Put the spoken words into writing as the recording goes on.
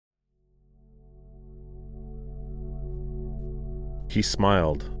He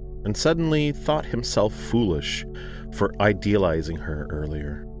smiled and suddenly thought himself foolish for idealizing her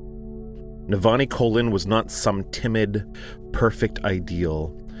earlier. Navani Colin was not some timid, perfect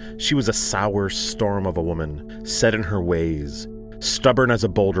ideal. She was a sour storm of a woman, set in her ways, stubborn as a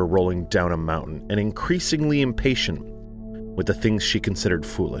boulder rolling down a mountain, and increasingly impatient with the things she considered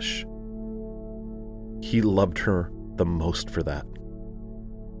foolish. He loved her the most for that.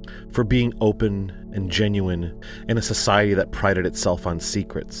 For being open and genuine in a society that prided itself on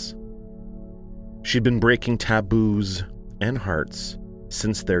secrets. She'd been breaking taboos and hearts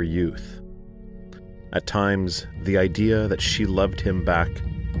since their youth. At times, the idea that she loved him back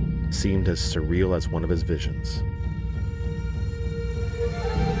seemed as surreal as one of his visions.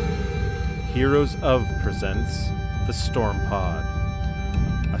 Heroes of presents The Stormpod,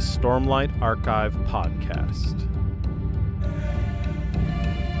 a Stormlight Archive podcast.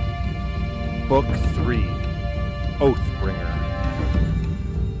 Book 3, Oathbringer.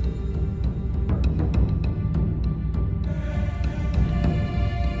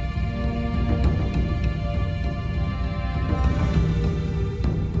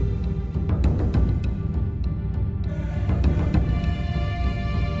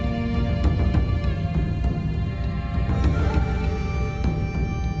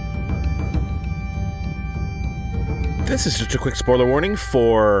 This is just a quick spoiler warning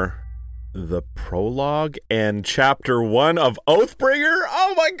for the prologue and chapter 1 of Oathbringer.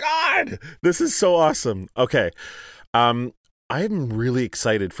 Oh my god! This is so awesome. Okay. I'm really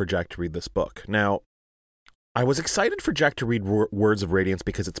excited for Jack to read this book. Now, I was excited for Jack to read Words of Radiance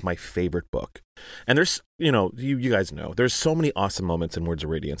because it's my favorite book. And there's, you guys know, there's so many awesome moments in Words of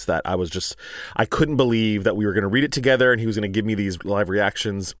Radiance that I couldn't believe that we were going to read it together and he was going to give me these live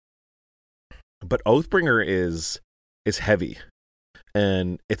reactions. But Oathbringer is heavy.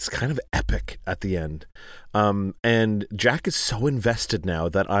 And it's kind of epic at the end. And Jack is so invested now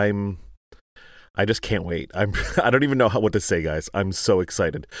that I just can't wait. I don't even know what to say, guys. I'm so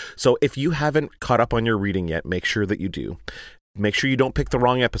excited. So if you haven't caught up on your reading yet, make sure that you do. Make sure you don't pick the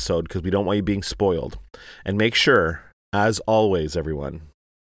wrong episode because we don't want you being spoiled. And make sure, as always, everyone,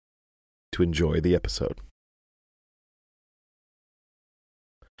 to enjoy the episode.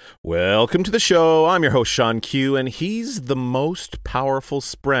 Welcome to the show. I'm your host, Sean Q, and he's the most powerful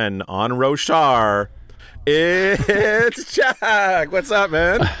spren on Roshar. It's Jack. What's up,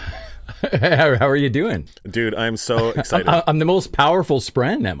 man? How are you doing? Dude, I'm so excited. I'm the most powerful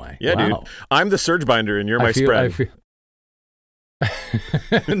spren, am I? Yeah, wow. Dude. I'm the surge binder, and you're my spren.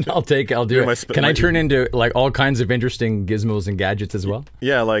 I'll do it. Can I turn into like all kinds of interesting gizmos and gadgets as well?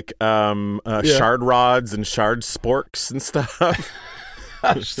 Yeah, like shard rods and shard sporks and stuff.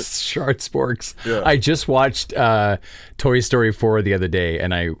 Shard sporks. Yeah. I just watched Toy Story 4 the other day,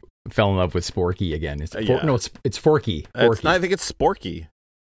 and I fell in love with Sporky again. No, it's Forky. I think it's Sporky.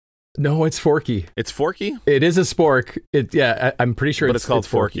 No, it's Forky. It's Forky? It is a spork. I'm pretty sure it's called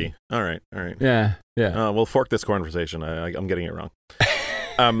Forky. All right. Yeah. We'll fork this conversation. I'm getting it wrong.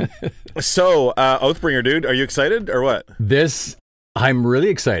 So, Oathbringer, dude, are you excited or what? I'm really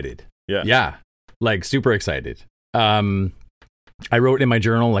excited. Yeah. Like super excited. I wrote in my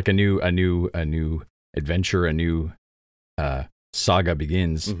journal like a new adventure, a new saga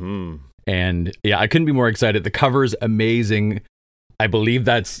begins. Mm-hmm. And yeah, I couldn't be more excited. The cover's amazing. I believe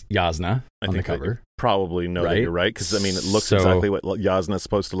that's Jasnah on the cover. Probably know that you're right, because I mean, it looks so, exactly what Jasnah's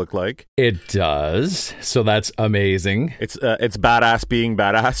supposed to look like. It does. So that's amazing. It's badass being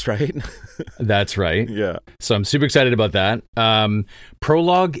badass, right? That's right. Yeah. So I'm super excited about that.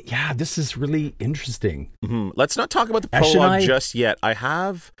 Prologue, yeah, this is really interesting. Mm-hmm. Let's not talk about the prologue just yet. I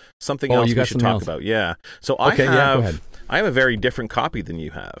have something else we should talk about. Yeah. So I have a very different copy than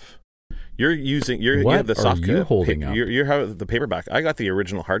you have. You have the soft you holding up? You have the paperback. I got the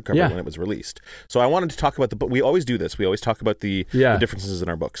original hardcover when it was released. So I wanted to talk about but we always do this. We always talk about the differences in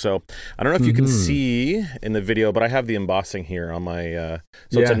our book. So I don't know if you can see in the video, but I have the embossing here on my.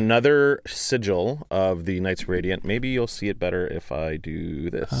 It's another sigil of the Knights Radiant. Maybe you'll see it better if I do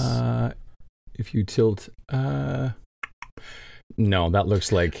this. If you tilt. No, that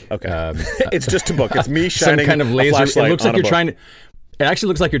looks like it's just a book. It's me shining some kind of laser. It looks like you're trying to. It actually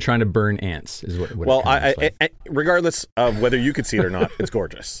looks like you're trying to burn ants. Is what well, regardless of whether you could see it or not, it's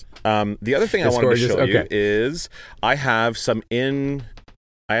gorgeous. The other thing I wanted to show you is I have some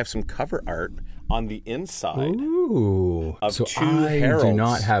cover art on the inside. Ooh, of so two I heralds. Do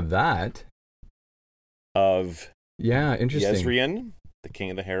not have that. Of interesting. Yezrian, the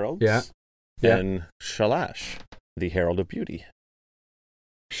king of the heralds. Yeah. And Shalash, the herald of beauty.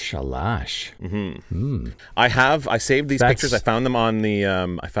 Shalash. Mm-hmm. I saved these pictures. I found them on the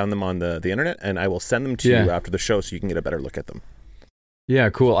internet, and I will send them to you after the show so you can get a better look at them. Yeah,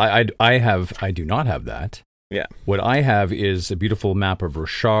 cool. I do not have that. Yeah. What I have is a beautiful map of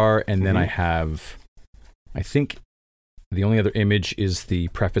Roshar, and then I have, I think, the only other image is the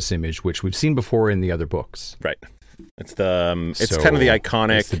preface image, which we've seen before in the other books. Right. It's the it's kind of the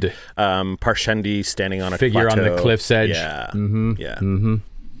iconic Parshendi standing on a figure plateau. on the cliff's edge. Yeah. Mm-hmm. Yeah. Mm-hmm.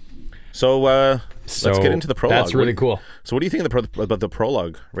 So let's get into the prologue. That's really cool. So what do you think about the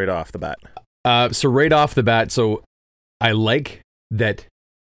prologue right off the bat? So right off the bat, so I like that.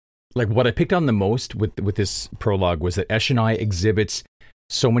 Like what I picked on the most with this prologue was that Eshonai exhibits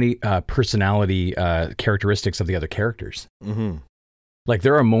so many personality characteristics of the other characters. Mm-hmm. Like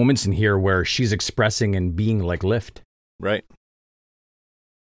there are moments in here where she's expressing and being like Lift. Right.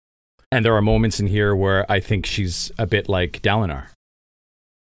 And there are moments in here where I think she's a bit like Dalinar.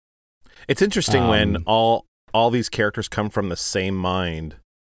 It's interesting when all these characters come from the same mind.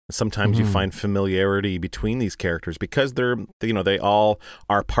 Sometimes you find familiarity between these characters because they all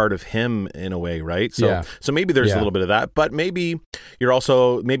are part of him in a way, right? So maybe there's a little bit of that, but maybe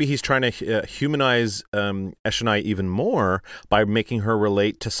he's trying to humanize Eshonai even more by making her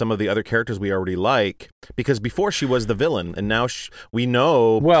relate to some of the other characters we already like, because before she was the villain, and now we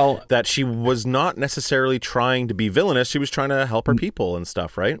know that she was not necessarily trying to be villainous. She was trying to help her people and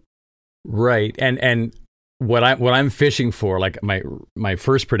stuff, right? Right. And what I'm fishing for, like my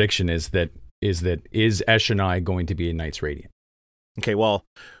first prediction is Eshonai going to be a Knights Radiant? Okay, well,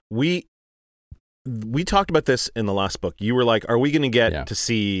 we talked about this in the last book. You were like, are we going to get to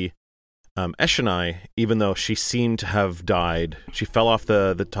see Eshonai, even though she seemed to have died? She fell off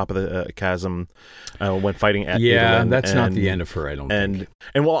the top of the chasm when fighting at Adolin, that's not the end of her, I don't think.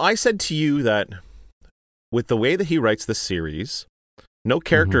 And well, I said to you that with the way that he writes this series, no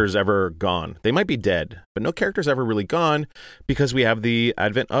character is ever gone. They might be dead, but no character is ever really gone because we have the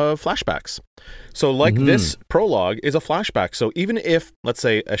advent of flashbacks. So this prologue is a flashback. So even if, let's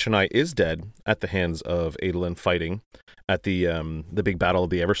say, Eshonai is dead at the hands of Adolin fighting at the big battle of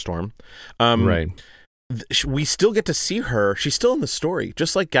the Everstorm, right. We still get to see her. She's still in the story,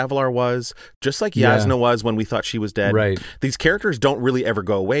 just like Gavilar was, just like Yasna was when we thought she was dead. Right. These characters don't really ever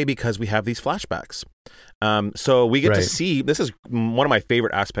go away because we have these flashbacks. So we get to see, this is one of my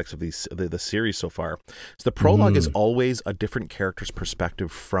favorite aspects of the series so far. So the prologue is always a different character's perspective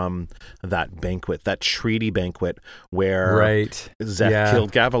from that banquet, that treaty banquet where Zeth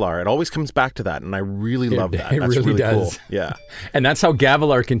killed Gavilar. It always comes back to that, and I really love that. That's really does. Cool. Yeah. And that's how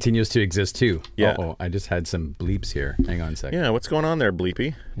Gavilar continues to exist too. Yeah. Oh, I just had some bleeps here. Hang on a second. Yeah, what's going on there,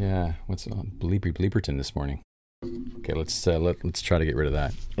 Bleepy? Yeah, what's Bleepy Bleeperton this morning? Okay, let's try to get rid of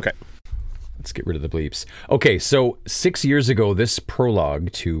that. Okay. Let's get rid of the bleeps. Okay, so 6 years ago, this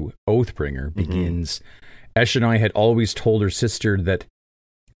prologue to Oathbringer begins. Eshonai had always told her sister that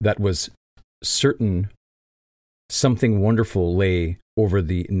was certain something wonderful lay over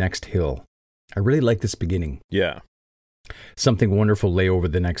the next hill. I really like this beginning. Yeah. Something wonderful lay over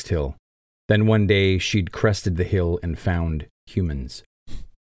the next hill. Then one day she'd crested the hill and found humans.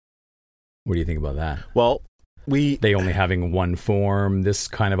 What do you think about that? Well, they only having one form, this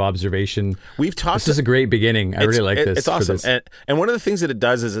kind of observation. We've talked. This is a great beginning. I really like this. It's awesome. And one of the things that it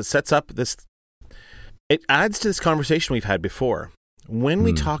does is it sets up this. It adds to this conversation we've had before. When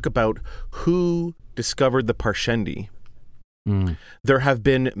we talk about who discovered the Parshendi, there have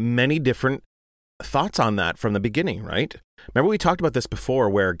been many different thoughts on that from the beginning, right? Remember we talked about this before,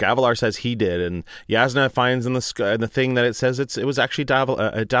 where Gavilar says he did, and Yasna finds in the thing that it says it was actually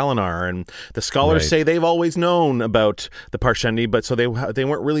Dalinar, and the scholars say they've always known about the Parshendi, but so they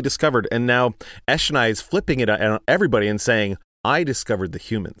weren't really discovered. And now Eshonai is flipping it on everybody and saying, "I discovered the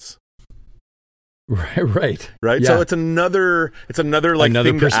humans." Right. Yeah. So it's another thing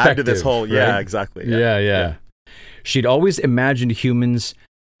to add to this whole. Yeah, exactly. Yeah. She'd always imagined humans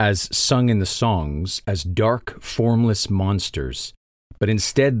as sung in the songs, as dark, formless monsters, but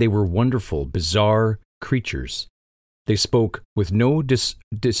instead they were wonderful, bizarre creatures. They spoke with no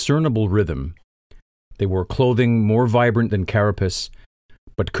discernible rhythm. They wore clothing more vibrant than carapace,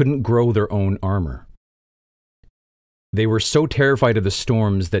 but couldn't grow their own armor. They were so terrified of the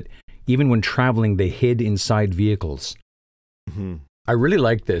storms that even when traveling, they hid inside vehicles. I really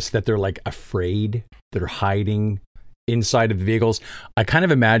like this, that they're like afraid, they're hiding inside of the vehicles. I kind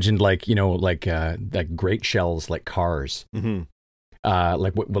of imagined like great shells, like cars,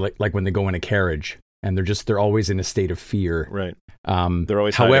 like when they go in a carriage and they're always in a state of fear. Right. They're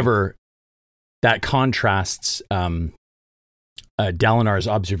always. However, that contrasts Dalinar's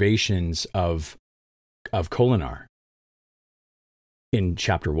observations of Kholinar in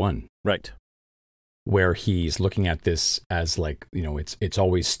chapter 1. Right. where he's looking at this as like, it's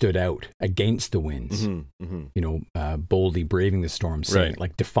always stood out against the winds, boldly braving the storm, saying,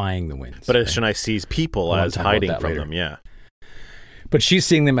 like defying the winds. But Eshonai sees people as hiding from them, yeah. But she's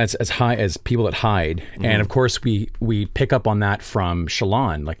seeing them as high as people that hide. And of course we pick up on that from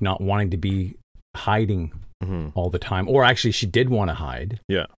Shallan, like not wanting to be hiding all the time. Or actually she did want to hide.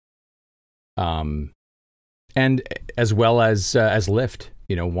 Yeah. And as well as Lift,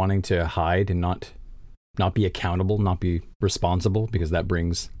 wanting to hide and not be accountable, not be responsible, because that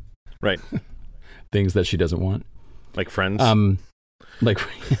brings things that she doesn't want. Like friends?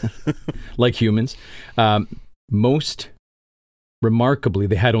 Like humans. Most remarkably,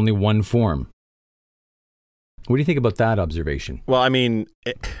 they had only one form. What do you think about that observation? Well, I mean,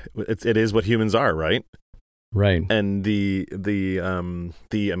 it is what humans are, right? Right. And the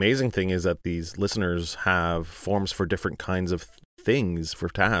amazing thing is that these listeners have forms for different kinds of things, for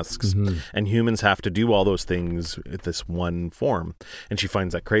tasks, and humans have to do all those things with this one form. And she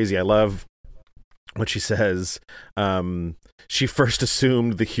finds that crazy. I love what she says. She first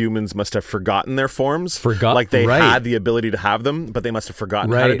assumed the humans must have forgotten their forms. Like they had the ability to have them, but they must have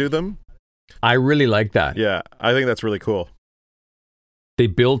forgotten how to do them. I really like that. Yeah, I think that's really cool. They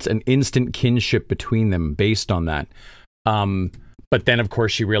built an instant kinship between them based on that. But then, of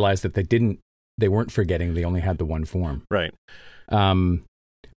course, she realized that they weren't forgetting. They only had the one form. Right.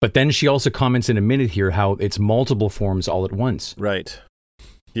 But then she also comments in a minute here how it's multiple forms all at once. Right.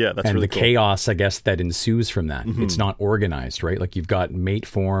 Yeah, that's and really the cool. chaos, I guess, that ensues from that. It's not organized, right? Like you've got mate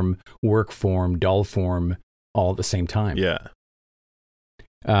form, work form, doll form, all at the same time. Yeah.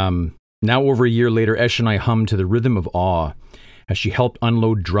 Now, over a year later, Eshonai hummed to the rhythm of awe as she helped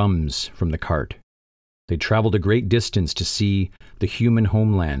unload drums from the cart. They traveled a great distance to see the human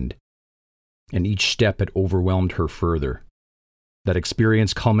homeland, and each step had overwhelmed her further. That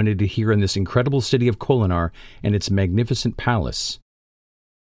experience culminated here in this incredible city of Kholinar and its magnificent palace.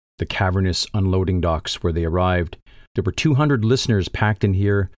 The cavernous unloading docks where they arrived, there were 200 listeners packed in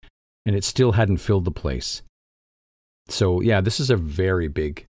here, and it still hadn't filled the place. So, yeah, this is a very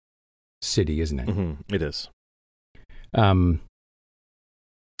big city, isn't it? It is.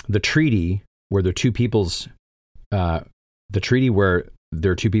 The treaty where their two peoples, were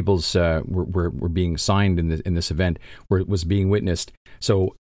being signed in this event, where it was being witnessed.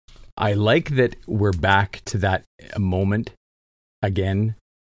 So I like that we're back to that moment again.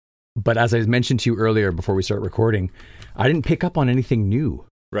 But as I mentioned to you earlier before we start recording, I didn't pick up on anything new.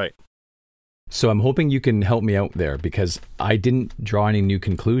 Right. So I'm hoping you can help me out there, because I didn't draw any new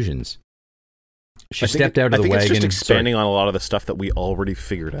conclusions. She stepped out of the wagon. I think it's just expanding on a lot of the stuff that we already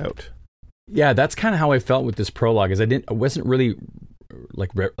figured out. Yeah, that's kind of how I felt with this prologue. I wasn't really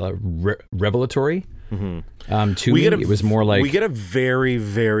like revelatory. To me, it was more like we get a very,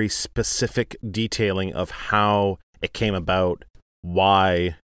 very specific detailing of how it came about,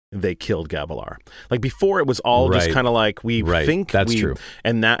 why they killed Gavilar. Like before, it was all just kind of like we think that's true,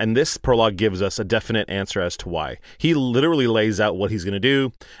 and this prologue gives us a definite answer as to why. He literally lays out what he's going to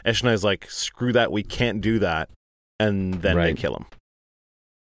do. Eshonai's like, "Screw that, we can't do that," and then they kill him.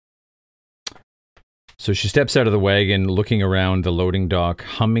 So she steps out of the wagon, looking around the loading dock,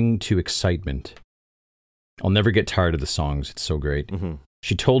 humming to excitement. I'll never get tired of the songs. It's so great.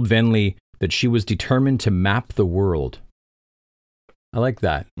 She told Venli that she was determined to map the world. I like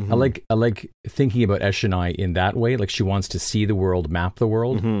that. I like thinking about Eshonai in that way. Like she wants to see the world, map the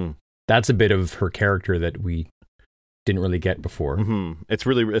world. That's a bit of her character that we didn't really get before. It's a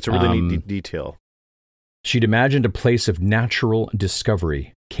really neat detail. She'd imagined a place of natural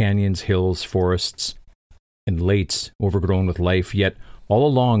discovery, canyons, hills, forests, and lakes overgrown with life. Yet all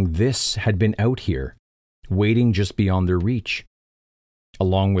along, this had been out here, waiting just beyond their reach,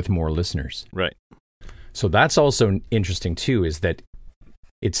 along with more listeners. Right. So that's also interesting too, is that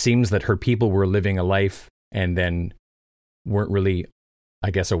it seems that her people were living a life and then weren't really,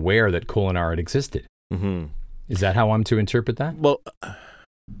 I guess, aware that Kholinar had existed. Is that how I'm to interpret that? Well,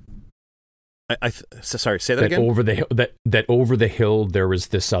 sorry, say that again? That over the hill there was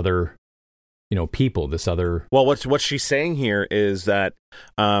this other, people, this other... Well, what she's saying here is that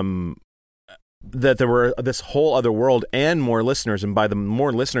that there were this whole other world and more listeners, and by the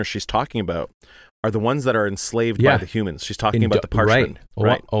more listeners she's talking about are the ones that are enslaved by the humans. She's talking about the Parshmen.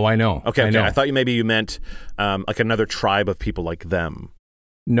 Right. Oh, I know. Okay. I know. I thought you meant like another tribe of people like them.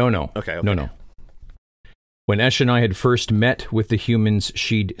 No. Okay. No. When Eshonai had first met with the humans,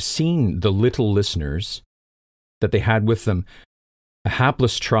 she'd seen the little listeners that they had with them, a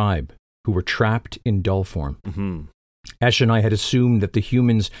hapless tribe who were trapped in doll form. Eshonai had assumed that the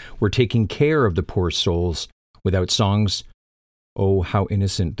humans were taking care of the poor souls without songs Oh, how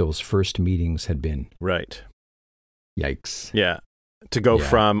innocent those first meetings had been. Right. Yikes. Yeah. To go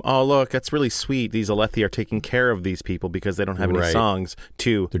from, oh, look, that's really sweet. These Alethi are taking care of these people because they don't have any songs,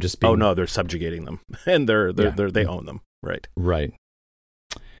 to, they're just being, oh, no, they're subjugating them. And they own them. Right. Right.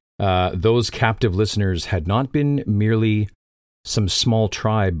 Those captive listeners had not been merely some small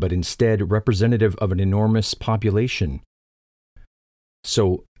tribe, but instead representative of an enormous population.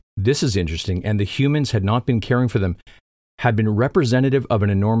 So this is interesting. And the humans had not been caring for them, had been representative of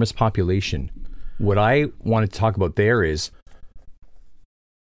an enormous population. What I want to talk about there is,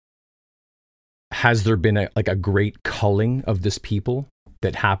 has there been a great culling of this people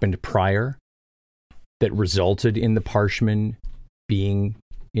that happened prior that resulted in the Parshmen being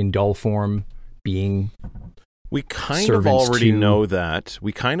in dull form, being We kind of already know that.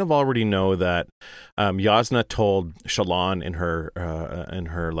 Yasna told Shallan in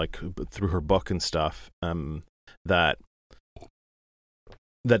her like through her book and stuff, that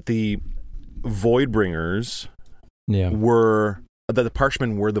the Voidbringers were, that the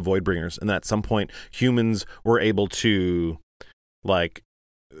Parshmen were the Voidbringers, and that at some point humans were able to like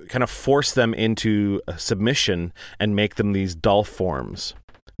kind of force them into submission and make them these dull forms.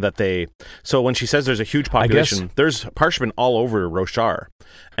 So when she says there's a huge population, there's Parshmen all over Roshar,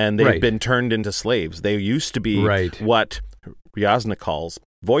 and they've been turned into slaves. They used to be what Yasna calls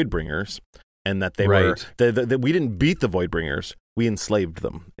Voidbringers, and that they were, we didn't beat the Voidbringers, we enslaved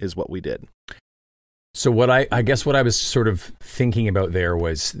them, is what we did. So what I guess what I was sort of thinking about there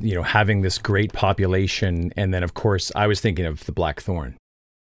was, having this great population, and then of course I was thinking of the Blackthorn.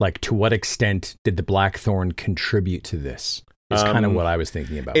 Like, to what extent did the Blackthorn contribute to this? Is kind of what I was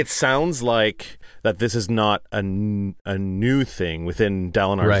thinking about. It sounds like that this is not a new thing within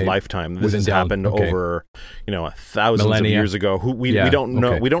Dalinar's lifetime. This has happened over, thousands millennia. Of years ago. We don't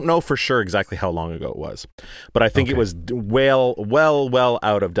know. We don't know for sure exactly how long ago it was, but I think it was well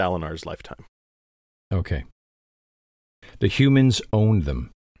out of Dalinar's lifetime. Okay. The humans owned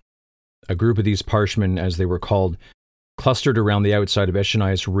them. A group of these Parshmen, as they were called, clustered around the outside of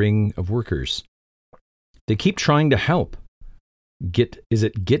Eshonai's ring of workers. They keep trying to help. Is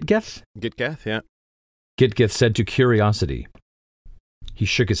it Gitgeth? Gitgeth, yeah. Gitgeth said to Curiosity. He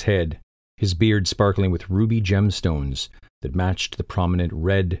shook his head, his beard sparkling with ruby gemstones that matched the prominent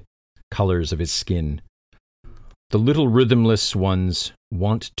red colors of his skin. The little rhythmless ones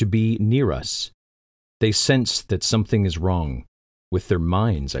want to be near us. They sense that something is wrong. With their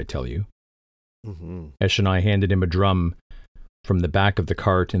minds, I tell you. Mm-hmm. Eshonai handed him a drum from the back of the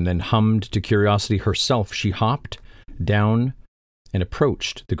cart and then hummed to Curiosity herself. She hopped down and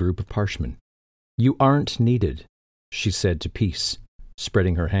approached the group of Parshmen. You aren't needed, she said to Peace,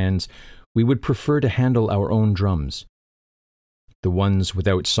 spreading her hands. We would prefer to handle our own drums. The ones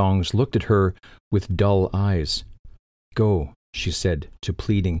without songs looked at her with dull eyes. Go, she said to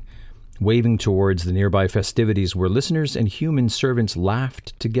Pleading, waving towards the nearby festivities where listeners and human servants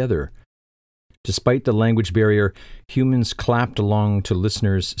laughed together. Despite the language barrier, humans clapped along to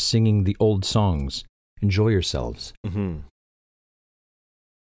listeners singing the old songs. Enjoy yourselves. Mm-hmm.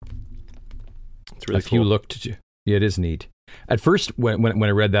 It's really cool. You looked, it is neat. At first, when I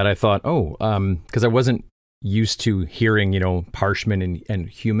read that, I thought, because I wasn't used to hearing, Parshmen and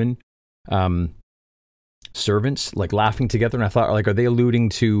human servants like laughing together, and I thought, like, are they alluding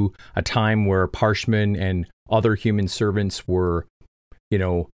to a time where Parshmen and other human servants were,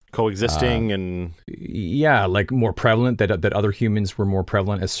 coexisting and like more prevalent, that other humans were more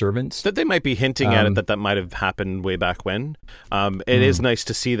prevalent as servants? That they might be hinting at it, that might have happened way back when. It is nice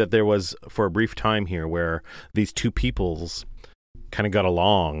to see that there was, for a brief time here, where these two peoples kind of got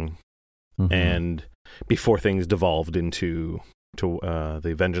along, and before things devolved into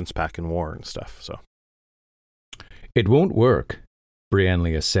the Vengeance Pack and war and stuff. So it won't work,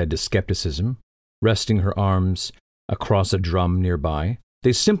 Brianlia said to Skepticism, resting her arms across a drum nearby.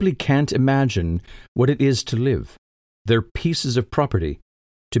 They simply can't imagine what it is to live. They're pieces of property,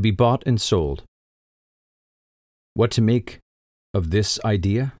 to be bought and sold. What to make of this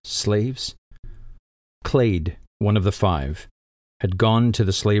idea, slaves? Clade, one of the five, had gone to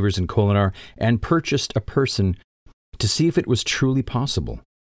the slavers in Kholinar and purchased a person to see if it was truly possible.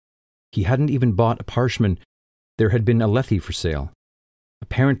 He hadn't even bought a Parshman. There had been Alethi for sale.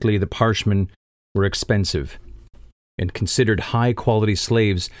 Apparently the Parshmen were expensive and considered high-quality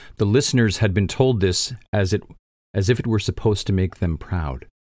slaves. The listeners had been told this as if it were supposed to make them proud.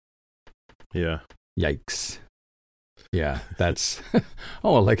 Yeah. Yikes. Yeah, that's...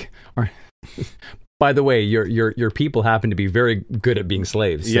 By the way, your people happen to be very good at being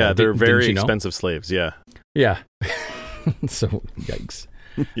slaves. Yeah, they're very expensive slaves, yeah. Yeah. So, yikes.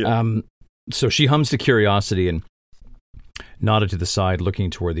 Yeah. So she hums to Curiosity, and nodded to the side, looking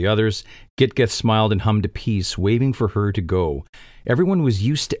toward the others. Gitgeth smiled and hummed a piece, waving for her to go. Everyone was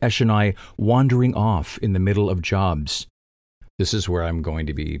used to Eshonai wandering off in the middle of jobs. This is where I'm going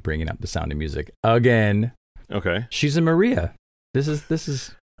to be bringing up the Sound of Music again. Okay. She's a Maria. This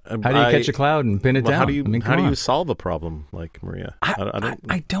is how do you catch a cloud and pin it down? How do you solve a problem like Maria?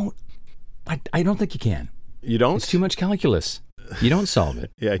 I don't think you can. You don't? It's too much calculus. You don't solve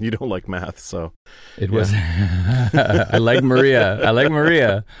it. Yeah, you don't like math, so it was. I like Maria. I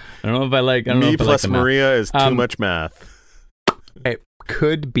don't know if I like. I don't know if plus I like Maria is too much math. It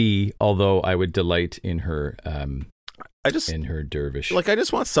could be, although I would delight in her. In her dervish. I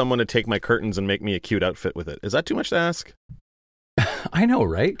just want someone to take my curtains and make me a cute outfit with it. Is that too much to ask? I know,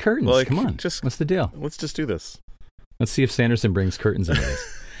 right? Curtains. Come on. What's the deal? Let's just do this. Let's see if Sanderson brings curtains into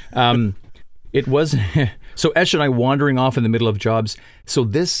this. It was so Eshonai wandering off in the middle of jobs. So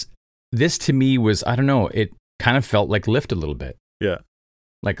this to me was, I don't know, it kind of felt like Lift a little bit. Yeah.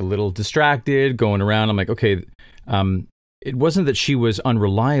 Like a little distracted, going around. I'm like, okay, it wasn't that she was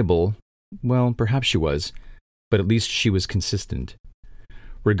unreliable. Well, perhaps she was, but at least she was consistent.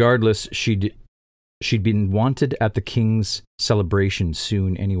 Regardless, she'd been wanted at the king's celebration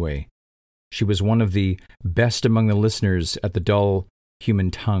soon anyway. She was one of the best among the listeners at the dull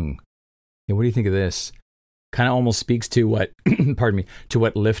human tongue. Yeah, what do you think of this? Kind of almost speaks to what, pardon me, to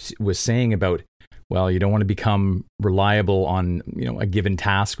what Lift was saying about, well, you don't want to become reliable on, a given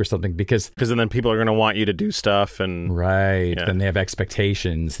task or something because then people are going to want you to do stuff and right. Yeah. Then they have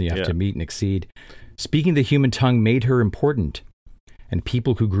expectations and you have to meet and exceed. Speaking the human tongue made her important, and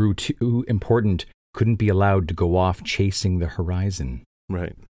people who grew too important couldn't be allowed to go off chasing the horizon.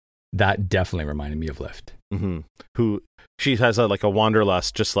 Right. That definitely reminded me of Lift. Mm-hmm. Who she has a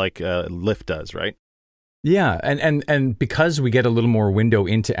wanderlust just like Lift does, right? Yeah, and because we get a little more window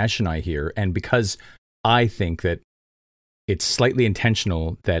into Eshonai here, and because I think that it's slightly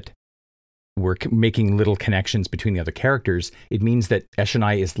intentional that we're making little connections between the other characters, it means that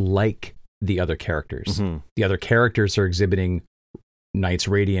Eshonai is like the other characters. Mm-hmm. The other characters are exhibiting Knight's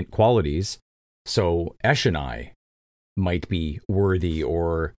radiant qualities, so Eshonai might be worthy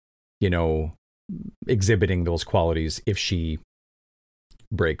or, exhibiting those qualities if she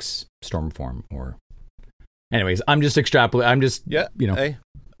breaks Stormform or... Anyways, I'm just extrapolating. I'm just, Hey,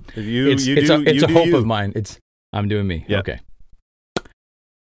 it's a hope of mine. I'm doing me. Yeah.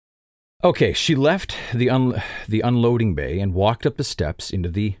 Okay. She left the unloading bay and walked up the steps into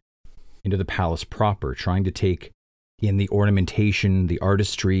the palace proper, trying to take in the ornamentation, the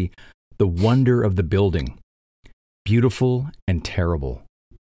artistry, the wonder of the building. Beautiful and terrible.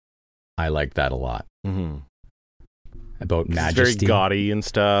 I like that a lot. Mm-hmm. About majesty. It's very gaudy and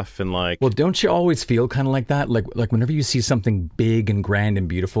stuff, and well, don't you always feel kind of like that? Like whenever you see something big and grand and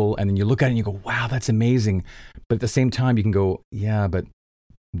beautiful, and then you look at it and you go, "Wow, that's amazing," but at the same time, you can go, "Yeah, but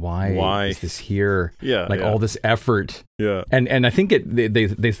why is this here? Yeah, all this effort." Yeah, and I think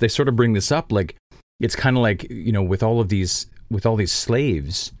they sort of bring this up, like it's kind of like with all these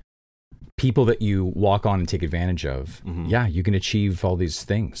slaves, people that you walk on and take advantage of. Mm-hmm. Yeah, you can achieve all these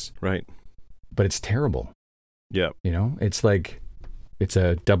things, right? But it's terrible. Yeah. It's like, it's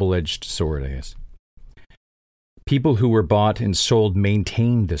a double-edged sword, I guess. People who were bought and sold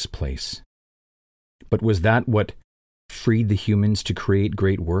maintained this place. But was that what freed the humans to create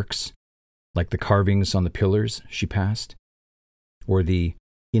great works, like the carvings on the pillars she passed? Or the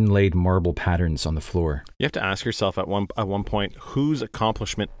inlaid marble patterns on the floor? You have to ask yourself at one point, whose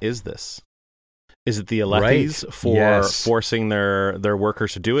accomplishment is this? Is it the Alethes for forcing their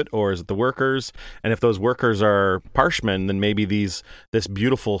workers to do it, or is it the workers? And if those workers are Parshmen, then maybe this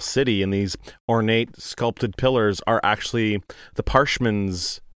beautiful city and these ornate sculpted pillars are actually the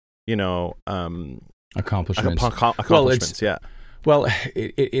Parshmen's, accomplishments. Accomplishments, yeah. Well,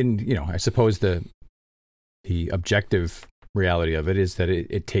 I suppose the objective reality of it is that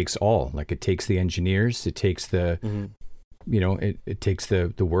it takes all. Like it takes the engineers, it takes the. Mm-hmm. It takes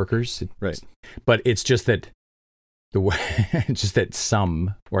the workers, right? But it's just that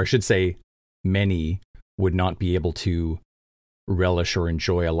some, or I should say, many, would not be able to relish or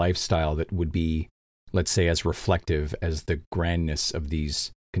enjoy a lifestyle that would be, let's say, as reflective as the grandness of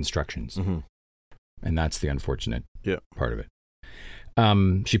these constructions, mm-hmm. And that's the unfortunate part of it.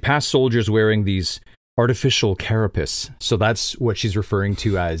 She passed soldiers wearing these artificial carapace, so that's what she's referring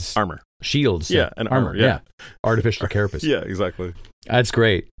to as armor. Shields. Yeah, and armor. Yeah. Artificial carapace. Yeah, exactly. That's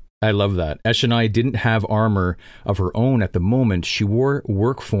great. I love that. Eshonai didn't have armor of her own at the moment. She wore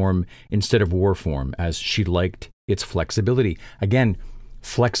work form instead of war form, as she liked its flexibility. Again,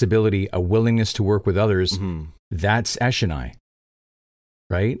 flexibility, a willingness to work with others, mm-hmm. That's Eshonai.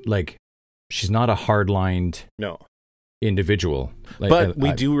 Right? Like, she's not a hard-lined... No. individual. But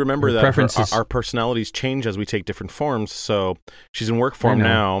we do remember that preferences. our personalities change as we take different forms. So she's in work form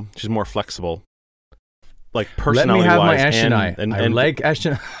now. She's more flexible. Like personality Let me have wise, my Eshonai. and I like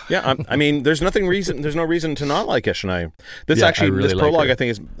Eshonai. Yeah, I mean, there's no reason to not like Eshonai. This really prologue, her. I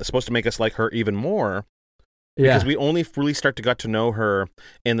think, is supposed to make us like her even more. Yeah. Because we only really start to get to know her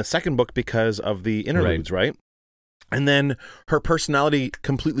in the second book because of the interludes, right? And then her personality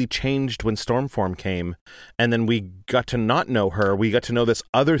completely changed when Stormform came. And then we got to not know her. We got to know this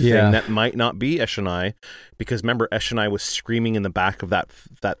other thing that might not be Eshonai. Because remember, Eshonai was screaming in the back of that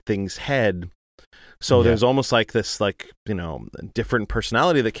thing's head. So there's almost like this, different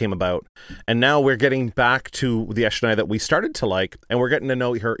personality that came about. And now we're getting back to the Eshonai that we started to like. And we're getting to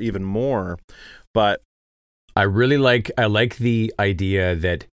know her even more. But I like the idea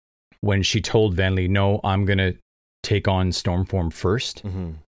that when she told Venli, no, I'm going to take on Stormform first,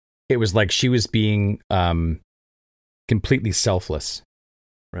 it was like she was being completely selfless.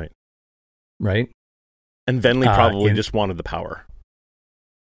 Right? And Venli probably just wanted the power.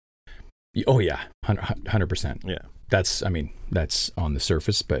 Oh, yeah, 100%. Yeah. That's on the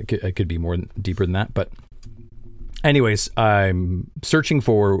surface, but it could be more deeper than that. But anyways, I'm searching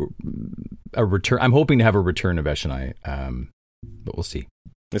for a return. I'm hoping to have a return of Eshonai, but we'll see.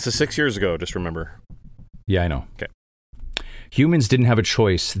 This is 6 years ago, just remember. Yeah, I know. Okay. Humans didn't have a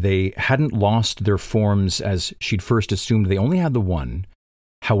choice. They hadn't lost their forms as she'd first assumed. They only had the one.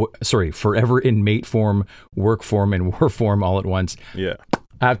 Forever in mate form, work form, and war form all at once. Yeah.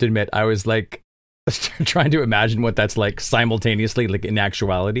 I have to admit, I was like trying to imagine what that's like simultaneously, like in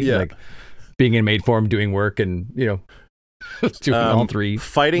actuality, like being in mate form, doing work, and doing all three.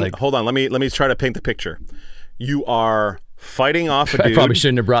 Fighting. Hold on, let me try to paint the picture. You are fighting off a dude. I probably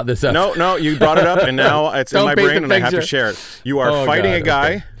shouldn't have brought this up. No, you brought it up, and now it's in my brain, and I have to share it. You are fighting a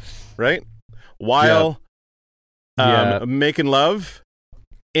guy, right? While making love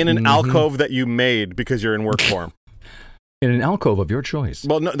in an alcove that you made because you're in work form. In an alcove of your choice.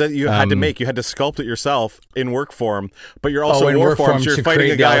 Well, no, that you had to make. You had to sculpt it yourself in work form, but you're also in war form, so you're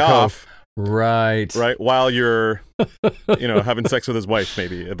fighting a guy off. Right. While you're, having sex with his wife,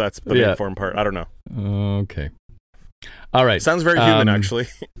 maybe. That's the main form part. I don't know. Okay. All right. Sounds very human, actually.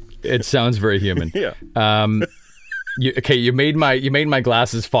 It sounds very human. Yeah. You made my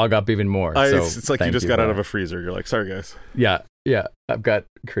glasses fog up even more. It's like you just got out of a freezer. You're like, sorry, guys. Yeah. I've got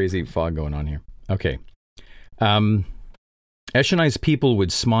crazy fog going on here. Okay. Eshonai's people would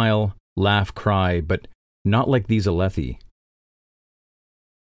smile, laugh, cry, but not like these Alethi.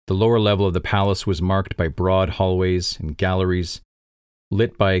 The lower level of the palace was marked by broad hallways and galleries,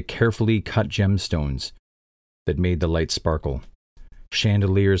 lit by carefully cut gemstones that made the light sparkle.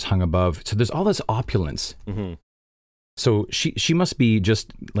 Chandeliers hung above. So there's all this opulence. Mm-hmm. So she must be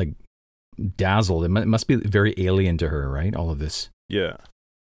just like dazzled. It must be very alien to her, right? All of this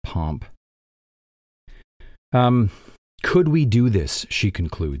pomp. Could we do this? She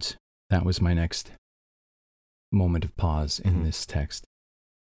concludes. That was my next moment of pause in this text.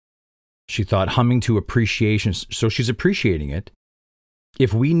 She thought, humming to appreciation. So she's appreciating it.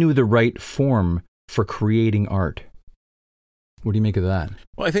 If we knew the right form for creating art. What do you make of that?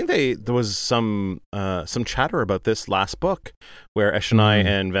 Well, I think there was some chatter about this last book where Eshonai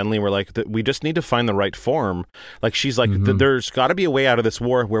and Venli were like, we just need to find the right form. Like she's like, there's got to be a way out of this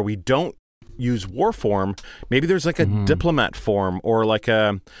war where we don't use war form. Maybe there's like a diplomat form or like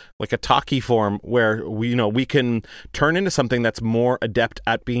a talkie form where we can turn into something that's more adept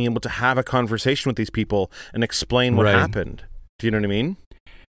at being able to have a conversation with these people and explain what happened. Do you know what I mean?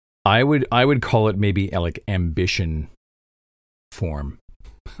 I would call it maybe like ambition form.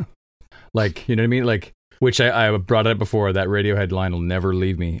 Like, you know what I mean? Like, which I brought it up before, that Radiohead line will never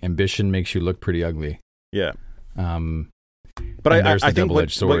leave me. Ambition makes you look pretty ugly. Yeah. But I think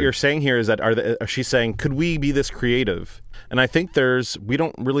what you're saying here is that she's saying, could we be this creative? And I think we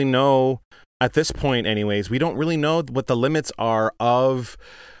don't really know at this point anyways, we don't really know what the limits are of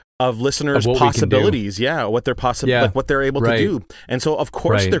listeners' possibilities. Yeah, what they're like what they're able to do. And so of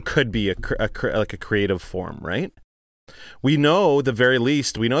course there could be a creative form, right? We know the very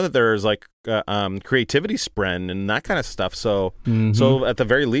least, we know that there's like creativity spren and that kind of stuff. So so at the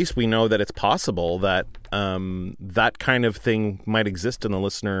very least, we know that it's possible that that kind of thing might exist in the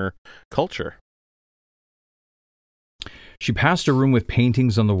listener culture. She passed a room with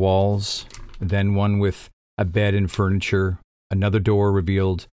paintings on the walls, then one with a bed and furniture. Another door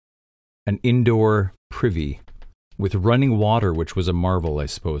revealed an indoor privy with running water, which was a marvel, I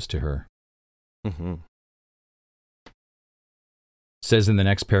suppose, to her. Mm-hmm. Says in the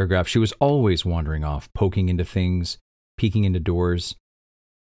next paragraph, she was always wandering off, poking into things, peeking into doors,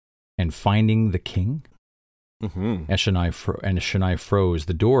 and finding the king. Eshonai froze.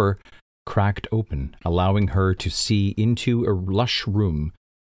 The door cracked open, allowing her to see into a lush room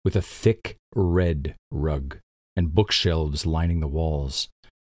with a thick red rug and bookshelves lining the walls.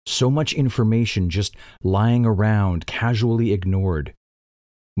 So much information just lying around, casually ignored.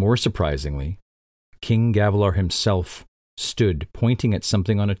 More surprisingly, King Gavilar himself stood pointing at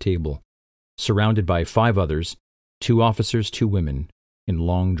something on a table, surrounded by 5 others, 2 officers, 2 women, in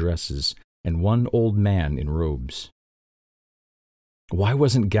long dresses, and 1 old man in robes. Why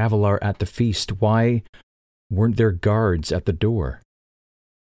wasn't Gavilar at the feast? Why weren't there guards at the door?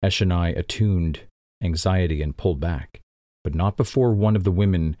 Eshonai attuned anxiety and pulled back, but not before one of the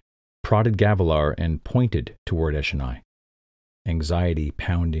women prodded Gavilar and pointed toward Eshonai. Anxiety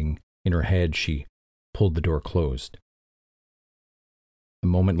pounding in her head, she pulled the door closed. A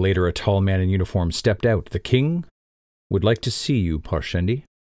moment later, a tall man in uniform stepped out. "The king would like to see you, Parshendi."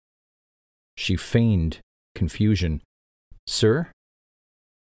 She feigned confusion. "Sir?"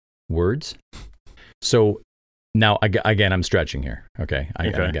 Words? So now, again, I'm stretching here. Okay, I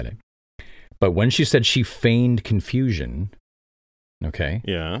get it. But when she said she feigned confusion, okay,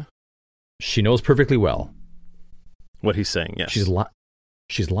 yeah, she knows perfectly well what he's saying. Yes, she's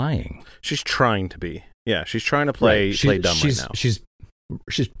lying. She's trying to be. Yeah, she's trying to play dumb right now.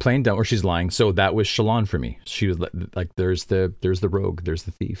 She's playing dumb, or she's lying. So that was Shalon for me. She was like, there's the rogue, there's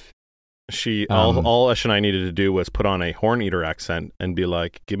the thief. She all Eshonai needed to do was put on a horn eater accent and be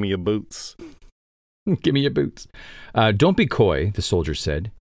like, "Give me your boots." "Give me your boots." "Don't be coy," the soldier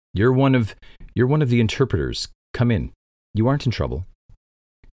said. You're one of the interpreters. Come in. You aren't in trouble."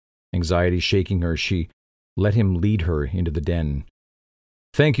 Anxiety shaking her, she let him lead her into the den.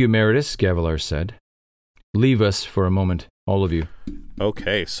 "Thank you, Meridus," Gavilar said. "Leave us for a moment, all of you."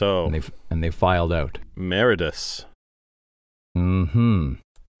 Okay, so and they filed out. Meridus. Mm-hmm.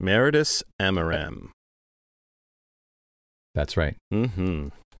 Meridus Amoram. That's right. Mm-hmm.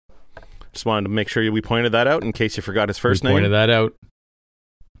 Just wanted to make sure we pointed that out in case you forgot his first name. Pointed that out.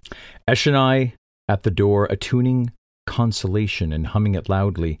 Eshonai at the door, attuning consolation and humming it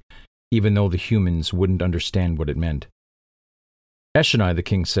loudly, even though the humans wouldn't understand what it meant. "Eshonai," the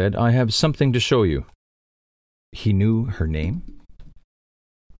king said, "I have something to show you." He knew her name,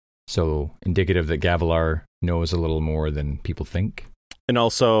 so indicative that Gavilar knows a little more than people think. And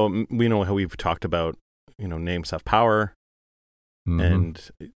also, we know how we've talked about, names have power. Mm-hmm.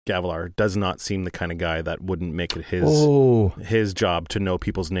 And Gavilar does not seem the kind of guy that wouldn't make it his job to know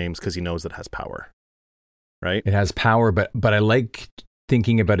people's names because he knows it has power. Right? It has power, but I like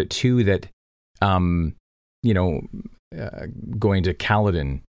thinking about it too that, going to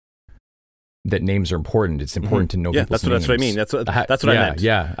Kaladin, that names are important. It's important to know people's names. That's what I mean. That's what I meant.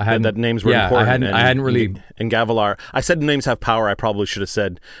 Yeah, that names were important. I hadn't really. And Gavilar, I said names have power. I probably should have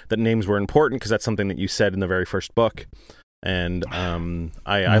said that names were important because that's something that you said in the very first book. And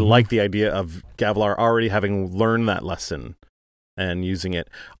I like the idea of Gavilar already having learned that lesson and using it.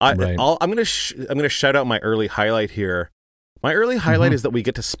 I'm gonna shout out my early highlight here. My early highlight is that we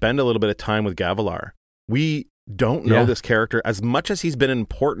get to spend a little bit of time with Gavilar. We don't know this character as much as he's been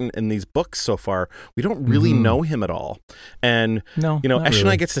important in these books so far. We don't really know him at all. And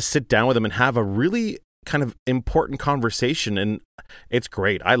Eshonai gets to sit down with him and have a really kind of important conversation, and it's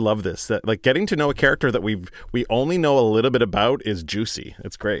great. I love this. That getting to know a character that we only know a little bit about is juicy.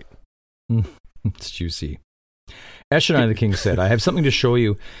 It's great. It's juicy. Eshonai, the king said, "I have something to show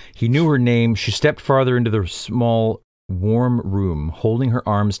you." He knew her name. She stepped farther into the small, warm room, holding her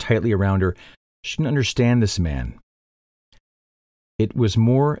arms tightly around her. She didn't understand this man. It was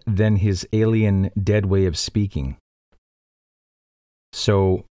more than his alien, dead way of speaking.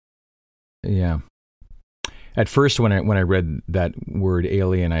 So, yeah. At first, when I read that word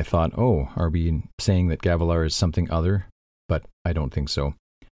alien, I thought, oh, are we saying that Gavilar is something other? But I don't think so.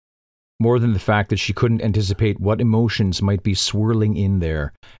 More than the fact that she couldn't anticipate what emotions might be swirling in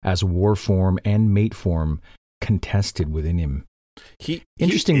there as war form and mate form contested within him.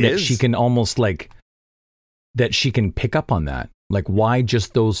 Interesting that she can almost that she can pick up on that. Why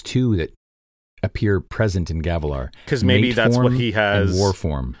just those two that appear present in Gavilar? Because maybe that's what he has. And war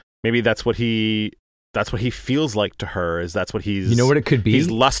form. Maybe that's what he feels like to her. Is that's what he's. You know what it could be? He's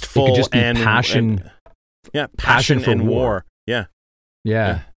lustful. It could just be and passion. Passion for and war. Yeah.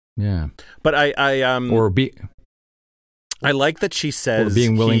 But I like that she says or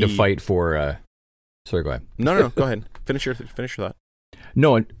being willing to fight for. Sorry, go ahead. No. Go ahead. Finish your thought.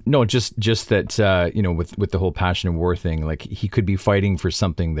 No. Just that with the whole passion and war thing, he could be fighting for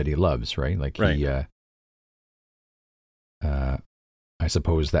something that he loves, right? Right. I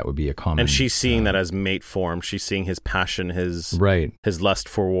suppose that would be a common. And she's seeing that as mate form. She's seeing his passion, his lust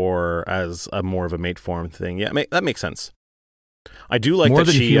for war as a more of a mate form thing. Yeah, that makes sense. I do like more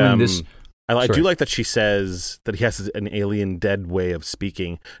that she. I do Sorry. like that she says that he has an alien dead way of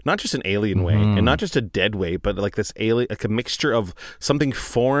speaking. Not just an alien way, and not just a dead way, but like this alien, like a mixture of something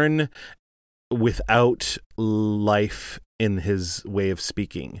foreign without life in his way of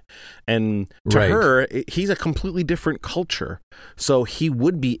speaking. And to her, he's a completely different culture. So he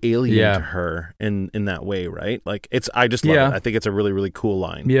would be alien to her in that way, right? Like I just love it. I think it's a really, really cool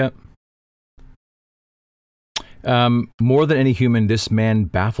line. Yeah. More than any human, this man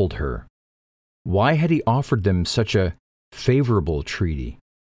baffled her. Why had he offered them such a favorable treaty?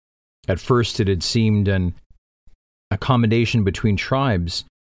 At first it had seemed an accommodation between tribes.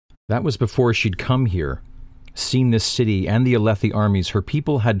 That was before she'd come here, seen this city and the Alethi armies. Her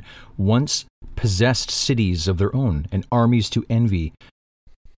people had once possessed cities of their own and armies to envy.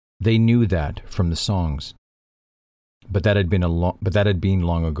 They knew that from the songs. But that had been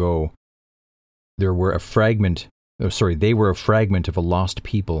long ago. They were a fragment of a lost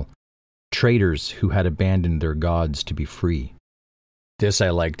people, traitors who had abandoned their gods to be free. This I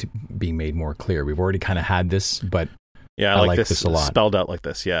liked being made more clear. We've already kind of had this, but I like this a lot. Spelled out like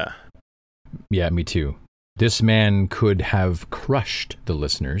this, yeah. Yeah, me too. This man could have crushed the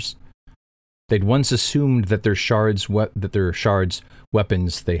listeners. They'd once assumed that their shards,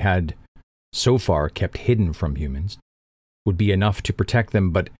 weapons they had so far kept hidden from humans, would be enough to protect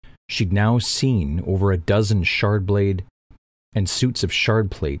them, but she'd now seen over a dozen shard blade and suits of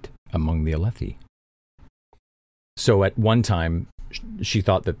shard plate among the Alethi. So at one time, she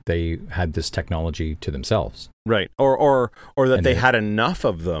thought that they had this technology to themselves. Right. Or that they had enough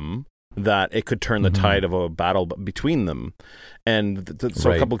of them that it could turn the tide of a battle between them. And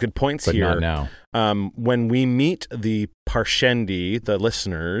so a couple good points but here. Not now. When we meet the Parshendi, the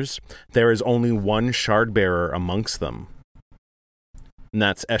listeners, there is only one shard bearer amongst them. And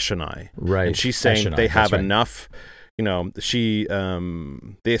that's Eshonai. Right. And she's saying Eshonai, they have enough. You know,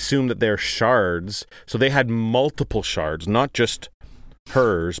 they assume that they're shards. So they had multiple shards, not just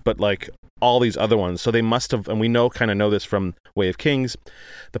hers, but like all these other ones. So they must have, and we kind of know this from Way of Kings,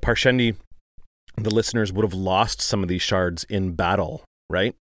 the Parshendi, the listeners would have lost some of these shards in battle,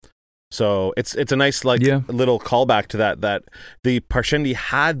 right? So it's a nice little callback to that the Parshendi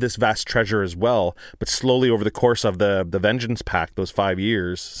had this vast treasure as well, but slowly over the course of the Vengeance Pact, those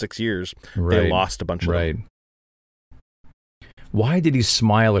 6 years, they lost a bunch of them. Why did he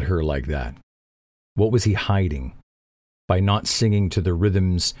smile at her like that? What was he hiding? By not singing to the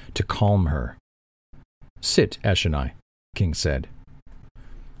rhythms to calm her. Sit, Eshonai, King said.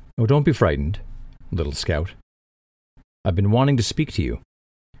 Oh, don't be frightened, little scout. I've been wanting to speak to you.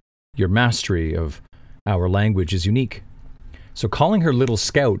 Your mastery of our language is unique. So calling her little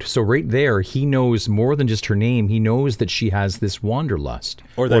scout, so right there, he knows more than just her name. He knows that she has this wanderlust.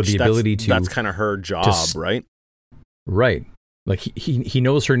 Or the ability to... That's kind of her job, right? Right. Like he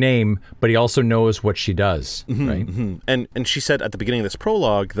knows her name, but he also knows what she does, right? Mm-hmm. And she said at the beginning of this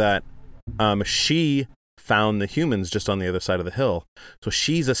prologue that she found the humans just on the other side of the hill. So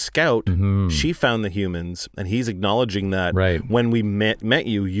she's a scout. Mm-hmm. She found the humans, and he's acknowledging that when we met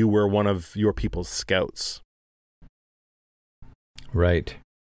you, you were one of your people's scouts. Right.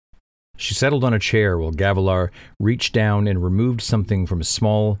 She settled on a chair while Gavilar reached down and removed something from a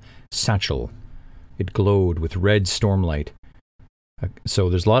small satchel. It glowed with red stormlight. So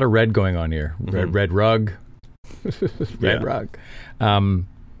there's a lot of red going on here. Red rug. Rug.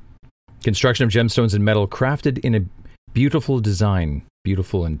 Construction of gemstones and metal crafted in a beautiful design.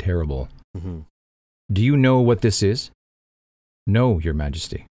 Beautiful and terrible. Mm-hmm. Do you know what this is? No, Your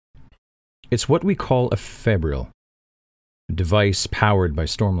Majesty. It's what we call a febril. A device powered by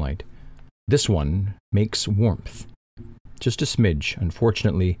stormlight. This one makes warmth. Just a smidge,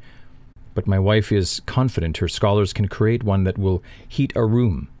 unfortunately. But my wife is confident her scholars can create one that will heat a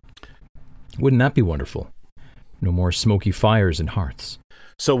room. Wouldn't that be wonderful? No more smoky fires and hearths.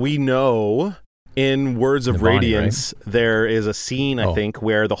 So we know in Words of Radiance, there is a scene, I think,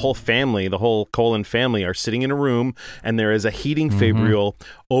 where the whole Colin family are sitting in a room, and there is a heating fabrial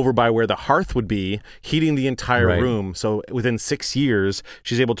over by where the hearth would be, heating the entire room. So within 6 years,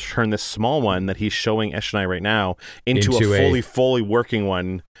 she's able to turn this small one that he's showing Eshonai right now into a fully working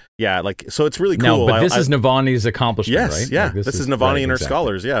one. Yeah, so it's really cool. No, but this is Navani's accomplishment, right? Yeah, this is Navani and her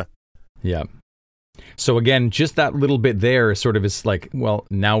scholars, yeah. Yeah. So again, just that little bit there sort of is like, well,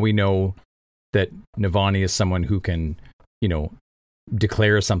 now we know that Navani is someone who can,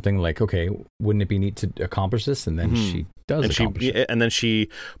 declare something like, okay, wouldn't it be neat to accomplish this? And then she does accomplish it. And then she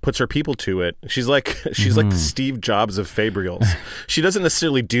puts her people to it. She's like the Steve Jobs of Fabrials. She doesn't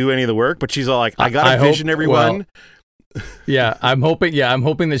necessarily do any of the work, but she's all like, I got a vision, everyone. Yeah, I'm hoping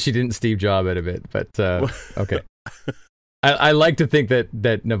that she didn't Steve Jobs out of it, but okay. I like to think that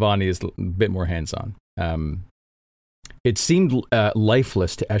Navani is a bit more hands-on. It seemed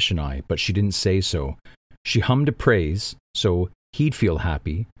lifeless to Eshonai, but she didn't say so. She hummed a praise, so he'd feel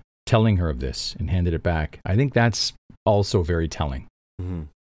happy, telling her of this, and handed it back. I think that's also very telling. Mm-hmm.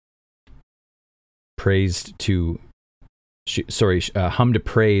 Hummed a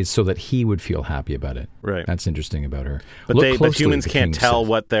praise so that he would feel happy about it. Right. That's interesting about her. But humans can't tell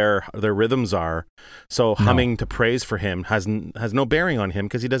what their rhythms are, so humming to praise for him has no bearing on him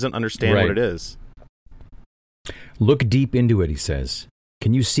because he doesn't understand what it is. Look deep into it, he says.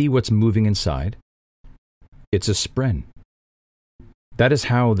 Can you see what's moving inside? It's a spren. That is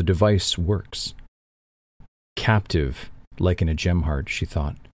how the device works. Captive, like in a gem heart, she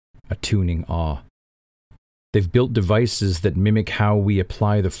thought, attuning awe. They've built devices that mimic how we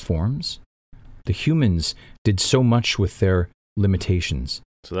apply the forms. The humans did so much with their limitations.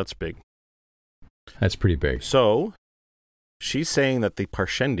 So that's big. That's pretty big. So she's saying that the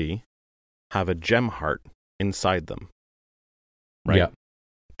Parshendi have a gem heart inside them. Right? Yeah.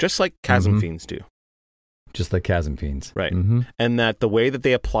 Just like chasm fiends do. Just like chasm fiends. Right. Mm-hmm. And that the way that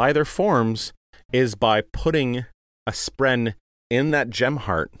they apply their forms is by putting a spren in that gem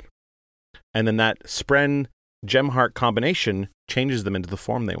heart. And then that spren gem heart combination changes them into the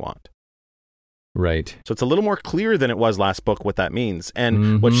form they want. Right. So it's a little more clear than it was last book what that means.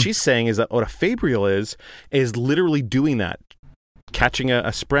 And what she's saying is that what a Fabrial is literally doing that. Catching a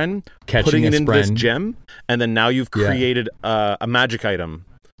spren, putting it into this gem, and then now you've created a magic item.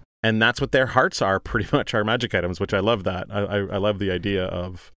 And that's what their hearts are, pretty much our magic items, which I love that. I love the idea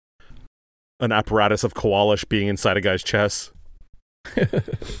of an apparatus of koalish being inside a guy's chest.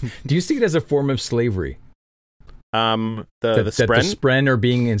 Do you see it as a form of slavery? The spren? The spren are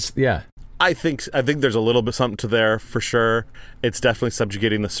being I think there's a little bit something to there for sure. It's definitely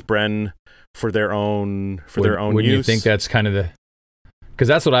subjugating the spren for their own use. Wouldn't you think that's kind of because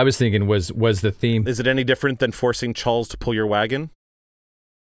that's what I was thinking was the theme. Is it any different than forcing Chulls to pull your wagon?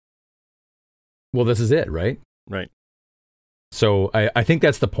 Well, this is it, right? Right. So I think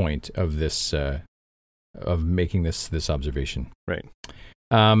that's the point of this of making this observation. Right.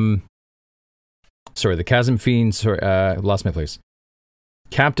 Sorry, the chasm fiends. Lost my place.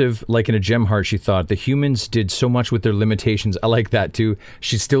 Captive, like in a gem heart, she thought the humans did so much with their limitations. I like that too.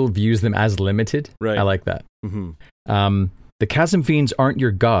 She still views them as limited. Right. I like that. Mm-hmm. The chasm fiends aren't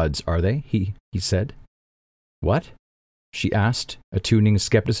your gods, are they? He said. What? She asked, attuning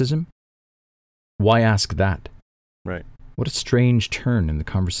skepticism. Why ask that? Right. What a strange turn in the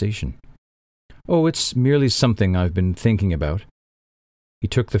conversation. Oh, it's merely something I've been thinking about. He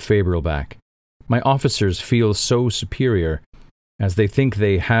took the Fabrial back. My officers feel so superior, as they think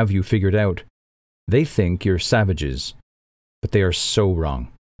they have you figured out. They think you're savages, but they are so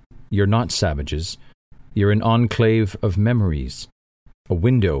wrong. You're not savages. You're an enclave of memories, a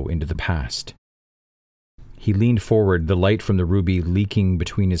window into the past. He leaned forward, the light from the ruby leaking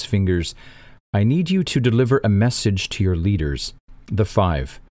between his fingers. I need you to deliver a message to your leaders, the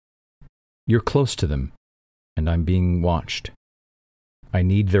 5. You're close to them, and I'm being watched. I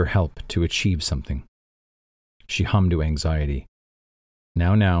need their help to achieve something. She hummed to anxiety.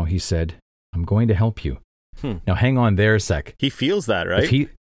 Now, he said, I'm going to help you. Now hang on there a sec. He feels that, right?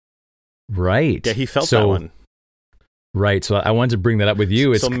 Right. Yeah, he felt that one. Right, so I wanted to bring that up with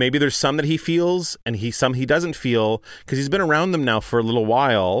you. So maybe there's some that he feels, and some he doesn't feel, because he's been around them now for a little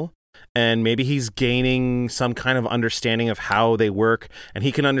while. And maybe he's gaining some kind of understanding of how they work, and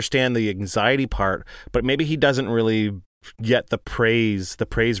he can understand the anxiety part, but maybe he doesn't really get the praise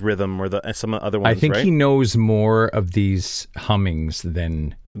rhythm or some other ones. I think right? he knows more of these hummings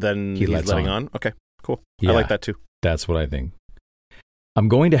than he's letting on. Okay, cool. Yeah, I like that too. That's what I think. I'm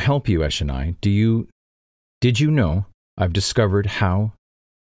going to help you, Eshonai. Did you know I've discovered how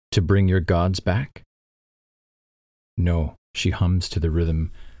to bring your gods back? No, she hums to the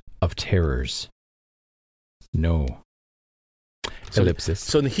rhythm of terrors. No. Ellipsis.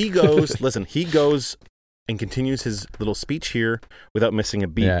 So he goes, he goes and continues his little speech here without missing a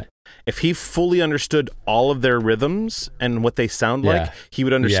beat. Yeah. If he fully understood all of their rhythms and what they sound like, he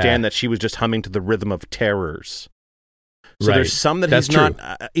would understand that she was just humming to the rhythm of terrors. So there's some that he's not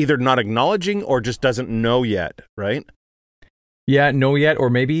either not acknowledging or just doesn't know yet, right? Yeah, know yet, or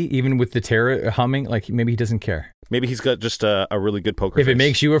maybe even with the terror humming, like maybe he doesn't care. Maybe he's got just a really good poker face. If it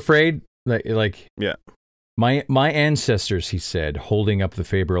makes you afraid, like yeah, My ancestors, he said, holding up the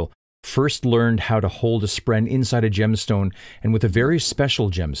Fabril, first learned how to hold a spren inside a gemstone, and with a very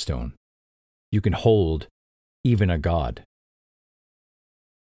special gemstone, you can hold even a god.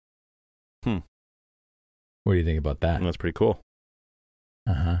 What do you think about that? That's pretty cool.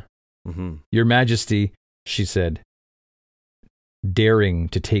 Uh-huh. Mm-hmm. Your Majesty, she said, daring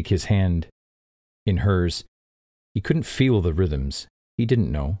to take his hand in hers. He couldn't feel the rhythms. He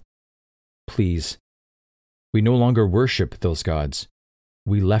didn't know. Please, we no longer worship those gods.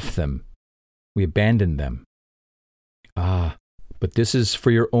 We left them. We abandoned them. Ah, but this is for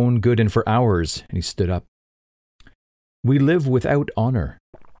your own good and for ours. And he stood up. We live without honor,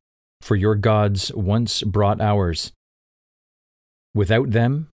 for your gods once brought ours. Without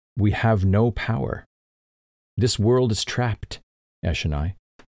them, we have no power. This world is trapped, Eshonai,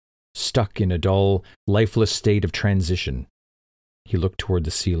 stuck in a dull, lifeless state of transition. He looked toward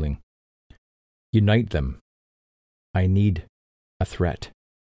the ceiling. Unite them. I need a threat.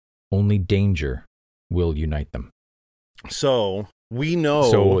 Only danger will unite them. So we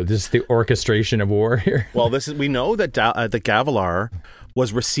know. So this is the orchestration of war here. Well, we know that the Gavilar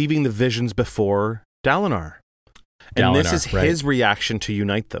was receiving the visions before Dalinar. And this is his reaction to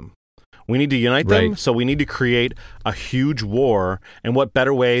unite them. We need to unite them, so we need to create a huge war. And what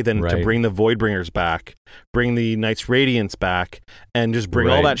better way than to bring the Voidbringers back, bring the Knights Radiance back, and just bring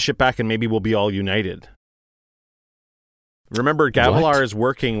all that shit back, and maybe we'll be all united. Remember, Gavilar is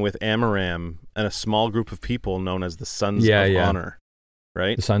working with Amaram and a small group of people known as the Sons of Honor.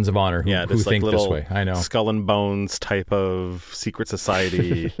 Right? The Sons of Honor, who think this way. I know. Skull and Bones type of secret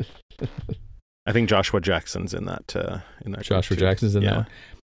society. I think Joshua Jackson's in that. Joshua Jackson's in that one.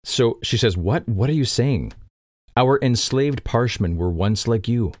 So she says, What are you saying? Our enslaved parshmen were once like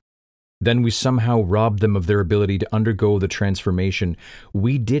you. Then we somehow robbed them of their ability to undergo the transformation.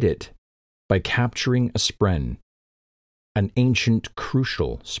 We did it by capturing a spren, an ancient,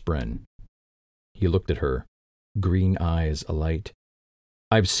 crucial spren. He looked at her, green eyes alight.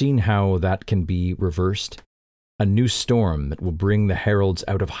 I've seen how that can be reversed. A new storm that will bring the heralds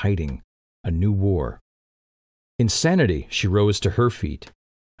out of hiding. A new war. Insanity, she rose to her feet.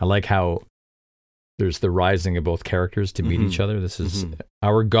 I like how there's the rising of both characters to meet each other. This is,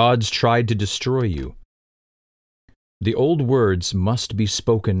 our gods tried to destroy you. The old words must be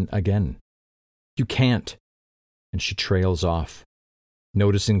spoken again. You can't. And she trails off,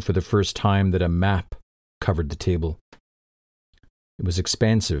 noticing for the first time that a map covered the table. It was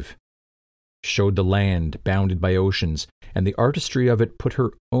expansive, showed the land bounded by oceans, and the artistry of it put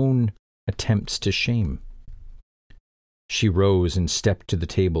her own attempts to shame. She rose and stepped to the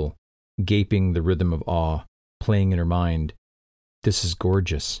table, gaping the rhythm of awe, playing in her mind. This is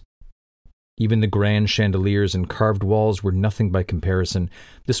gorgeous. Even the grand chandeliers and carved walls were nothing by comparison.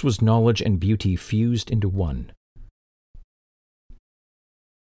 This was knowledge and beauty fused into one.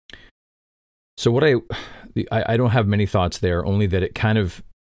 So what I don't have many thoughts there, only that it kind of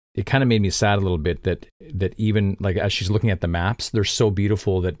made me sad a little bit that even like as she's looking at the maps, they're so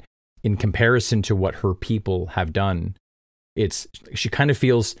beautiful that in comparison to what her people have done, she kind of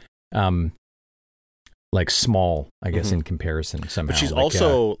feels like small, I guess, in comparison somehow. But she's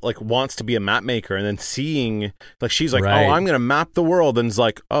also wants to be a map maker, and then seeing she's like, oh, I'm going to map the world, and it's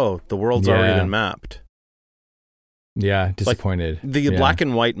like, oh, the world's already been mapped. Yeah, disappointed. The black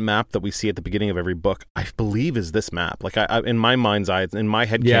and white map that we see at the beginning of every book, I believe, is this map. I in my mind's eye, in my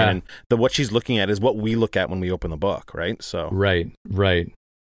head canon, what she's looking at is what we look at when we open the book, right? So right.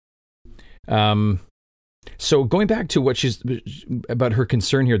 So going back to what she's about her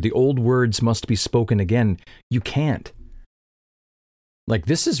concern here, the old words must be spoken again. You can't.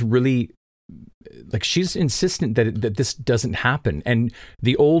 This is really she's insistent that this doesn't happen. And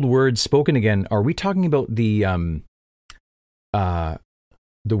the old words spoken again, are we talking about the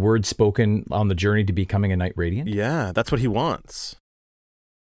words spoken on the journey to becoming a Knight Radiant? Yeah, that's what he wants.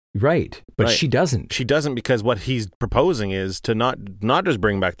 Right, but she doesn't. She doesn't, because what he's proposing is to not just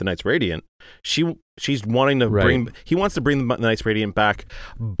bring back the Knights Radiant. She's wanting to bring. He wants to bring the Knights Radiant back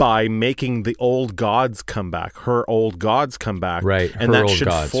by making the old gods come back. Her old gods come back, right? And that should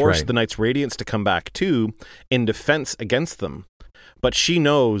force the Knights Radiants to come back too, in defense against them. But she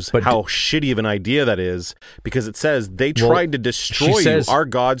knows how shitty of an idea that is, because it says they tried to destroy you. Our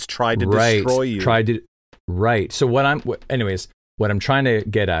gods tried to destroy you. So what I'm trying to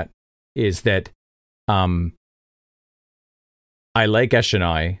get at is that I like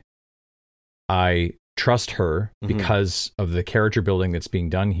Eshonai. I trust her because of the character building that's being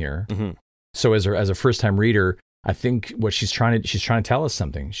done here. So as a first-time reader, I think what she's trying to tell us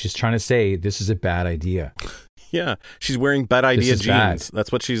something. She's trying to say this is a bad idea. Yeah, she's wearing bad idea jeans. Bad.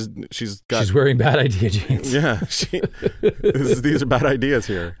 That's what she's got. She's wearing bad idea jeans. Yeah, these are bad ideas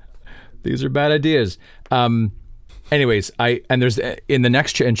here. These are bad ideas. Anyways, there's in the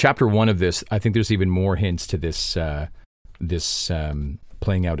next in chapter 1 of this, I think there's even more hints to this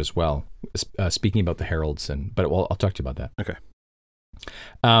playing out as well. Speaking about the heralds, but I'll talk to you about that. Okay.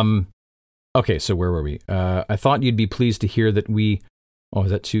 Okay. So where were we? I thought you'd be pleased to hear that we. Oh,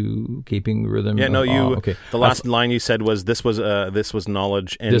 is that too keeping rhythm? Yeah, no. Okay. The last line you said was this was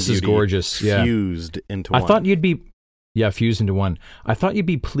knowledge and this beauty is gorgeous. Fused into one. I thought you'd be. Yeah, fused into one. I thought you'd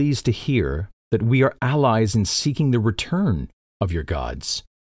be pleased to hear that we are allies in seeking the return of your gods.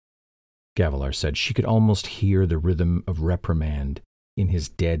 Gavilar said she could almost hear the rhythm of reprimand in his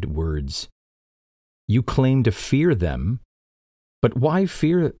dead words. You claim to fear them, but why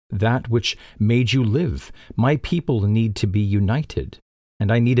fear that which made you live? My people need to be united,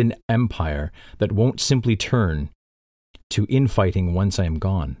 and I need an empire that won't simply turn to infighting once I am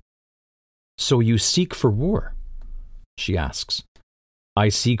gone. So you seek for war? She asks. I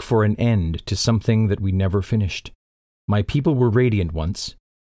seek for an end to something that we never finished. My people were radiant once,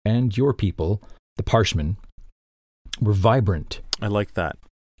 and your people, the Parshmen, were vibrant. I like that.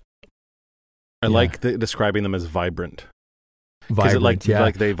 I like describing them as vibrant. Vibrant,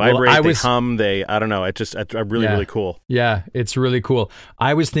 like they vibrate, they hum, I don't know, it's really cool. Yeah, it's really cool.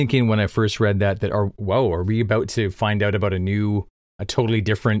 I was thinking when I first read that are we about to find out about a totally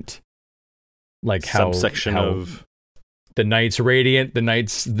different, like subsection of the Knights radiant, the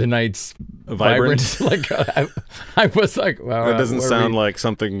Knights vibrant. Like I was like, wow, that doesn't sound like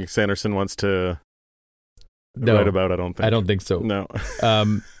something Sanderson wants to write about. I don't think so. No.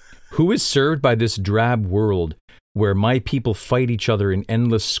 Who is served by this drab world where my people fight each other in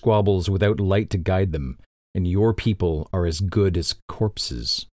endless squabbles without light to guide them, and your people are as good as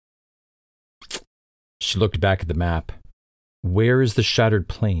corpses? She looked back at the map. Where is the shattered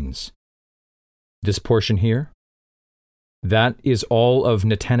plains? This portion here? That is all of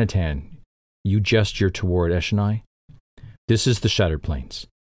Natanatan. You gesture toward Eshonai. This is the shattered plains.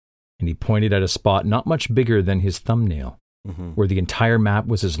 And he pointed at a spot not much bigger than his thumbnail, where the entire map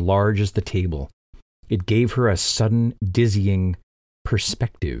was as large as the table. It gave her a sudden, dizzying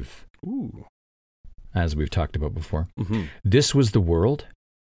perspective. Ooh. As we've talked about before. This was the world.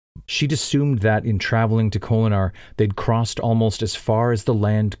 She'd assumed that in traveling to Kholinar, they'd crossed almost as far as the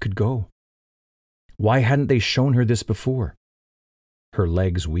land could go. Why hadn't they shown her this before? Her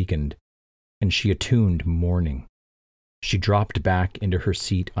legs weakened, and she attuned mourning. She dropped back into her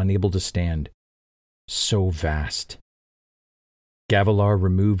seat, unable to stand. So vast. Gavilar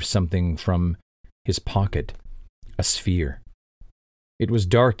removed something from his pocket, a sphere. It was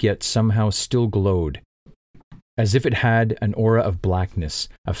dark, yet somehow still glowed, as if it had an aura of blackness,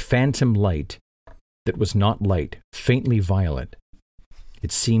 a phantom light that was not light, faintly violet.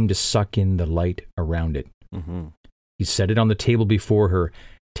 It seemed to suck in the light around it. He set it on the table before her.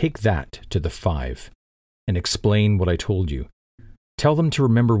 Take that to the 5 and explain what I told you. Tell them to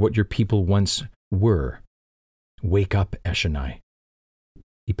remember what your people once were. Wake up, Eshonai.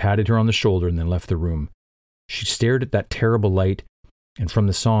 He patted her on the shoulder and then left the room. She stared at that terrible light, and from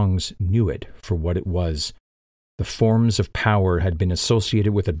the songs knew it for what it was. The forms of power had been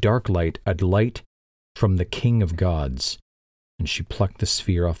associated with a dark light, a light from the King of Gods. And she plucked the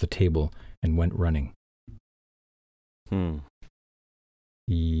sphere off the table and went running. What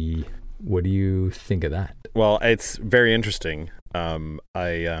do you think of that? Well, it's very interesting. There's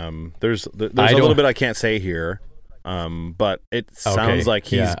a little bit I can't say here, but it sounds like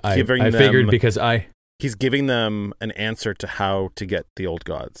he's giving them. I figured because he's giving them an answer to how to get the old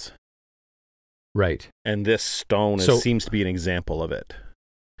gods. Right. And this stone seems to be an example of it.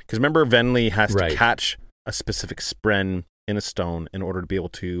 Because remember, Venli has to catch a specific spren in a stone in order to be able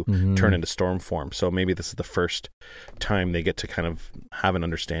to turn into storm form. So maybe this is the first time they get to kind of have an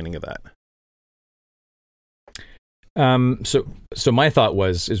understanding of that. So my thought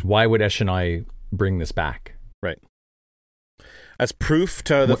is why would Eshonai bring this back? Right. As proof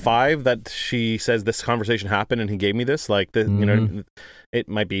to the 5 that she says this conversation happened and he gave me this, like the, you know, it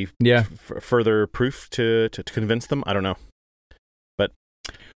might be further proof to convince them. I don't know, but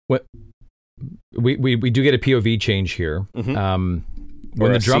what we do get a POV change here. When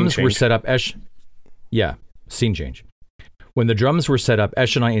the drums were set up, scene change. When the drums were set up,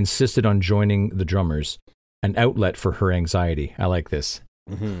 Eshonai insisted on joining the drummers, an outlet for her anxiety. I like this.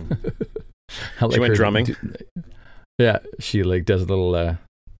 She went drumming. Yeah, she does a little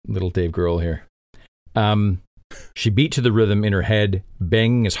Dave Grohl here. She beat to the rhythm in her head,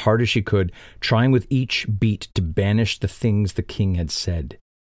 banging as hard as she could, trying with each beat to banish the things the king had said.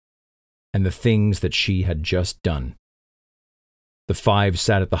 and the things that she had just done. The 5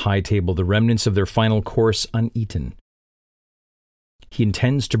 sat at the high table, the remnants of their final course uneaten. He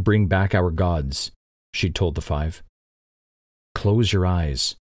intends to bring back our gods, she told the 5. Close your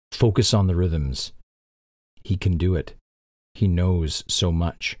eyes. Focus on the rhythms. He can do it. He knows so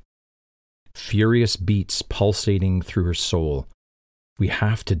much. Furious beats pulsating through her soul. We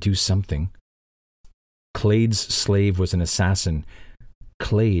have to do something. Clade's slave was an assassin.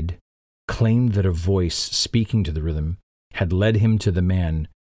 Clade claimed that a voice speaking to the rhythm had led him to the man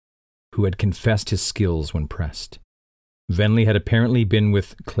who had confessed his skills when pressed. Venli had apparently been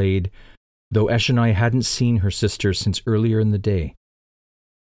with Clade, though Eshonai hadn't seen her sister since earlier in the day.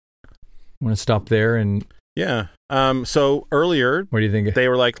 Want to stop there and... Yeah. So earlier, what do you think? They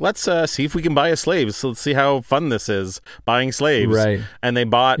were like, let's see if we can buy a slave. So let's see how fun this is, buying slaves. Right. And they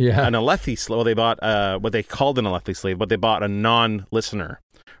bought an Alethi slave. Well, they bought what they called an Alethi slave, but they bought a non-listener.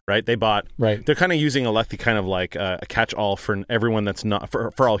 Right? They bought... Right. They're kind of using Alethi kind of like a catch-all for everyone that's not...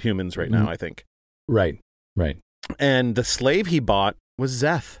 For all humans right now, I think. Right. And the slave he bought was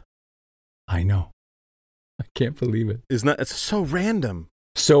Zeth. I know. I can't believe it. It's so random.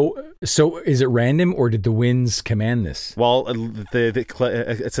 So is it random, or did the winds command this? Well,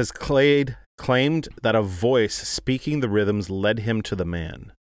 it says Clade claimed that a voice speaking the rhythms led him to the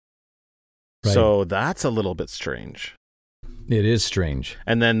man. Right. So that's a little bit strange. It is strange.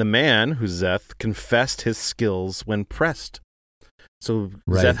 And then the man, who's Zeth, confessed his skills when pressed. So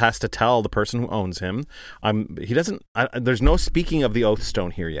right. Zeth has to tell the person who owns him. He doesn't. There's no speaking of the oath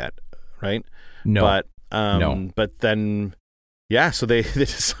stone here yet, right? No. But no. But then. Yeah, so they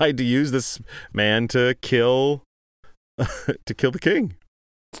decide to use this man to kill the king.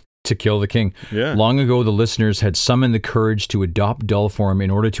 To kill the king. Yeah. Long ago, the listeners had summoned the courage to adopt Dullform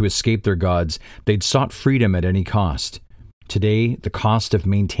in order to escape their gods. They'd sought freedom at any cost. Today, the cost of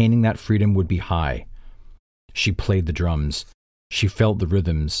maintaining that freedom would be high. She played the drums. She felt the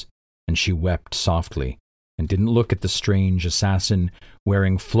rhythms, and she wept softly, and didn't look at the strange assassin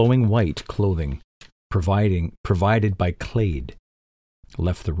wearing flowing white clothing, provided by Clade.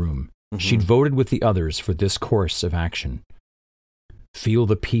 Left the room. Mm-hmm. She'd voted with the others for this course of action. Feel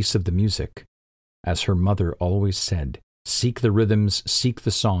the peace of the music. As her mother always said, seek the rhythms, seek the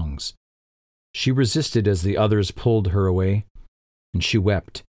songs. She resisted as the others pulled her away, and she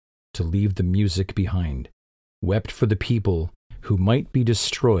wept to leave the music behind. Wept for the people who might be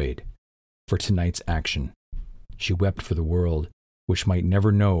destroyed for tonight's action. She wept for the world, which might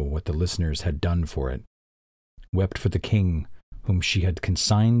never know what the listeners had done for it. Wept for the king, whom she had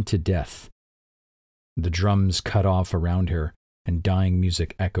consigned to death. The drums cut off around her, and dying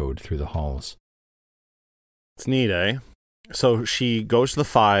music echoed through the halls. It's neat, eh? So she goes to the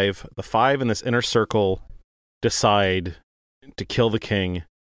 5. The 5 in this inner circle decide to kill the king,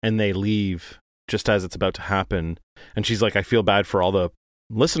 and they leave just as it's about to happen. And she's like, I feel bad for all the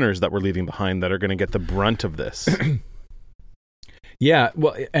listeners that we're leaving behind that are going to get the brunt of this. Yeah,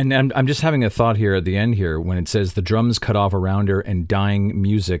 well, and I'm just having a thought here at the end here when it says the drums cut off around her and dying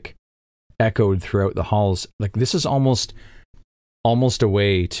music echoed throughout the halls. Like, this is almost a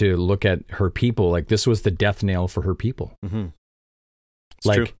way to look at her people. Like, this was the death knell for her people. Mm-hmm.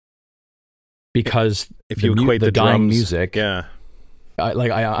 Like, true. Because if you equate the dying drums, music, yeah,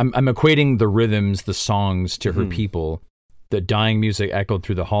 I'm equating the rhythms, the songs to her people. The dying music echoed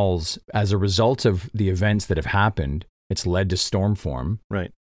through the halls as a result of the events that have happened. It's led to Stormform,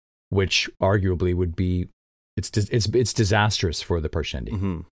 right? Which arguably would be it's disastrous for the Parshendi.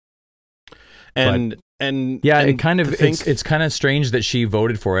 Mm-hmm. And it kind of it's kind of strange that she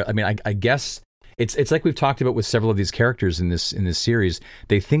voted for it. I mean, I guess it's like we've talked about with several of these characters in this series.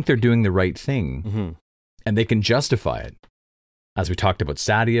 They think they're doing the right thing, and they can justify it. As we talked about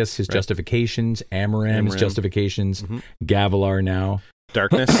Sadeas, his justifications, Amaram, his justifications, Gavilar now,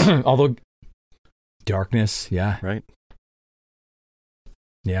 darkness. Although darkness, yeah, right.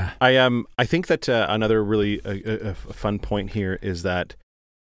 Yeah, I think that another really a fun point here is that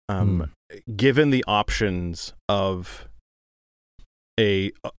given the options of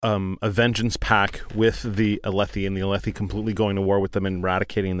a vengeance pack with the Alethi and the Alethi completely going to war with them and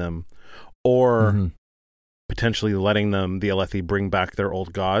eradicating them, or potentially letting the Alethi bring back their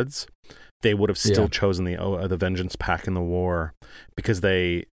old gods, they would have still chosen the vengeance pack in the war because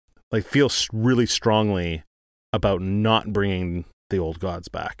they feel really strongly about not bringing the old gods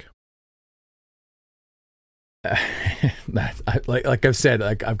back. Like I've said,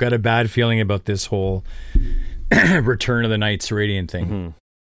 I've got a bad feeling about this whole Return of the Knights Radiant thing.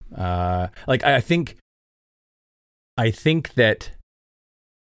 I think that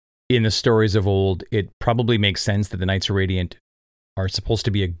in the stories of old, it probably makes sense that the Knights Radiant are supposed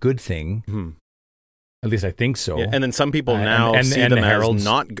to be a good thing. Mm-hmm. At least I think so. Yeah, and then some people now see them as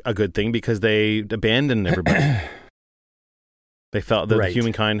not a good thing because they abandoned everybody. They felt that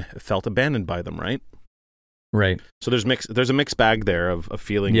humankind felt abandoned by them, right? Right. So there's a mixed bag there of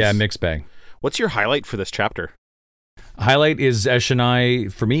feelings. Yeah, mixed bag. What's your highlight for this chapter? Highlight is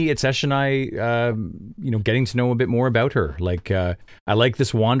Eshonai. For me, it's Eshonai, getting to know a bit more about her. Like, I like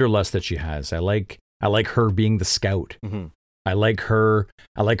this wanderlust that she has. I like her being the scout. Mm-hmm. I like her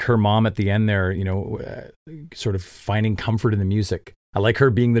mom at the end there, sort of finding comfort in the music. I like her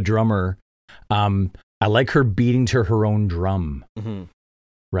being the drummer. I like her beating to her own drum, mm-hmm.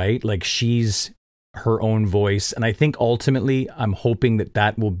 right? Like she's her own voice. And I think ultimately I'm hoping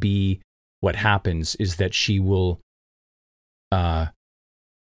that will be what happens, is that she will, I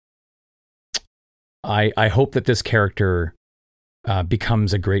hope that this character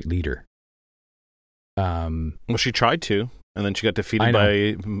becomes a great leader. Well, she tried to. And then she got defeated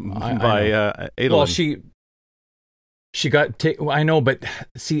by Adolin. Well, she got. I know, but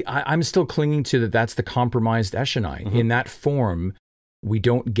see, I'm still clinging to that. That's the compromised Eshonai. Mm-hmm. In that form, we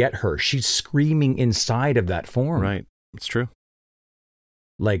don't get her. She's screaming inside of that form. Right. It's true.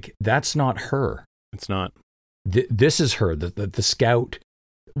 Like that's not her. It's not. This is her. The scout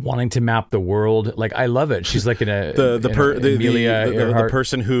wanting to map the world. Like I love it. She's like the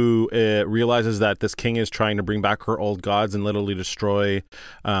person who realizes that this king is trying to bring back her old gods and literally destroy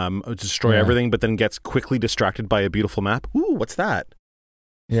everything, but then gets quickly distracted by a beautiful map. Ooh, what's that?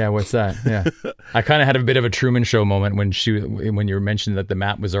 Yeah, what's that? Yeah, I kind of had a bit of a Truman Show moment when you were mentioning that the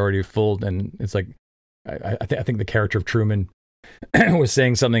map was already full, and it's like I think the character of Truman was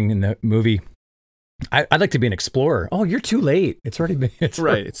saying something in the movie. I'd like to be an explorer. Oh, you're too late. It's already been.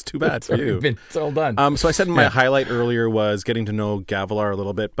 It's too bad for you. It's all done. So I said my highlight earlier was getting to know Gavilar a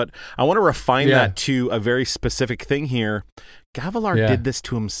little bit, but I want to refine that to a very specific thing here. Gavilar did this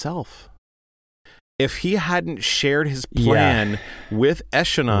to himself. If he hadn't shared his plan with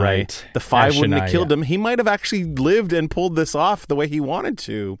Eshonai, the five wouldn't have killed him. He might have actually lived and pulled this off the way he wanted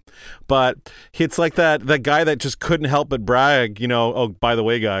to. But it's like that guy that just couldn't help but brag, oh, by the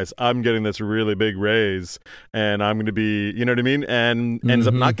way, guys, I'm getting this really big raise and I'm going to be, you know what I mean? And ends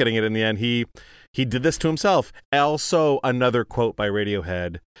up not getting it in the end. He did this to himself. Also, another quote by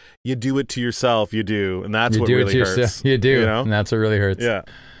Radiohead, you do it to yourself, you do. And that's what really hurts. Yourself. You do. And that's what really hurts. Yeah.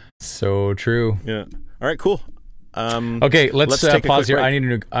 So true. Yeah. All right, cool. Okay, let's pause here.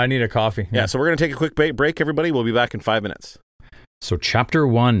 Break. I need a coffee. Yeah, so we're going to take a quick break, everybody. We'll be back in 5 minutes. So chapter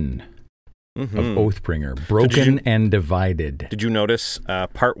 1 of Oathbringer, Broken and Divided. Did you notice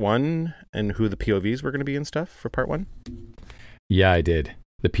part 1 and who the POVs were going to be and stuff for part 1? Yeah, I did.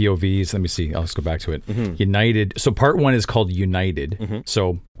 The POVs, let me see. I'll just go back to it. United. So part 1 is called United.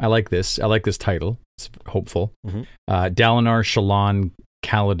 So I like this. I like this title. It's hopeful. Dalinar, Shallan,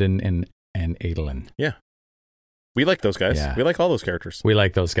 Kaladin, and Adolin. Yeah. We like those guys. Yeah. We like all those characters. We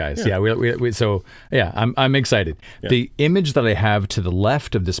like those guys. Yeah. I'm excited. Yeah. The image that I have to the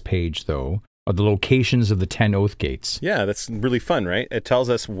left of this page, though, are the locations of the 10 oath gates. Yeah, that's really fun, right? It tells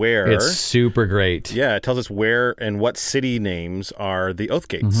us where. It's super great. Yeah, it tells us where and what city names are the oath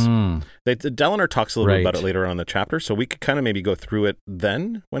gates. Dalinar talks a little bit about it later on in the chapter, so we could kind of maybe go through it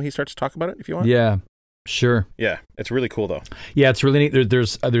then when he starts to talk about it, if you want. Yeah. Sure. Yeah, it's really cool though. Yeah, it's really neat.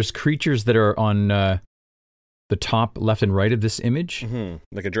 There's creatures that are on the top left and right of this image,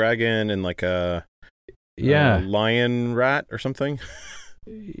 like a dragon and like a lion rat or something.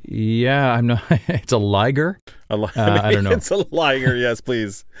 Yeah, I'm not. It's a liger. I don't know. It's a liger. Yes,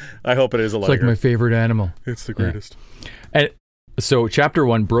 please. I hope it is a liger. It's like my favorite animal. It's the greatest. Yeah. And so, chapter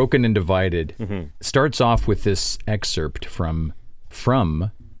 1, Broken and Divided, starts off with this excerpt from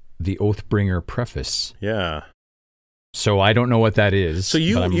the Oathbringer preface. Yeah. So I don't know what that is. So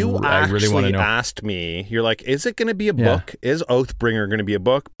you actually asked me, you're like, is it going to be a book? Is Oathbringer going to be a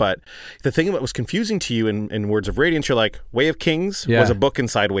book? But the thing that was confusing to you in Words of Radiance, you're like, Way of Kings was a book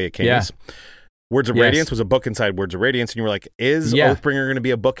inside Way of Kings. Yeah. Words of Radiance was a book inside Words of Radiance. And you were like, is Oathbringer going to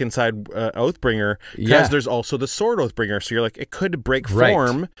be a book inside Oathbringer? Because there's also the Sword Oathbringer. So you're like, it could break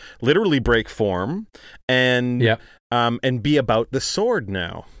form, literally break form, and be about the sword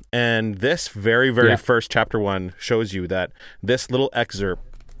now. And this very, very first chapter 1 shows you that this little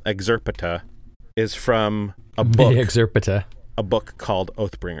excerpta is from a book. A book called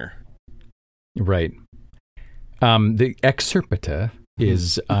Oathbringer. Right. The excerpta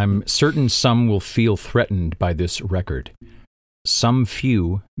is, I'm certain some will feel threatened by this record. Some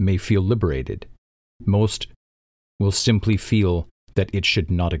few may feel liberated. Most will simply feel that it should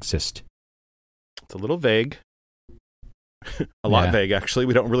not exist. It's a little vague. A lot vague, actually.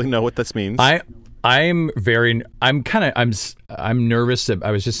 We don't really know what this means. I'm nervous.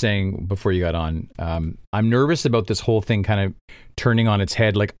 I was just saying before you got on, I'm nervous about this whole thing kind of turning on its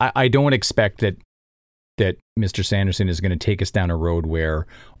head. Like, I don't expect that Mr. Sanderson is going to take us down a road where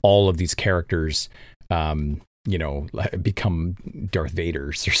all of these characters, become Darth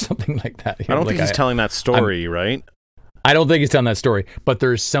Vaders or something like that. I don't think he's telling that story, right? I don't think he's telling that story, but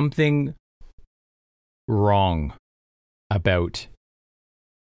there's something wrong about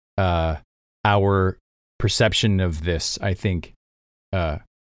our perception of this, I think, or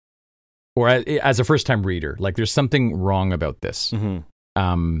as a first-time reader. Like, there's something wrong about this.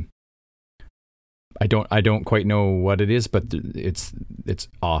 Mm-hmm. I don't quite know what it is, but it's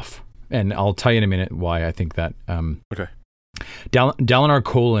off. And I'll tell you in a minute why I think that. Okay. Dalinar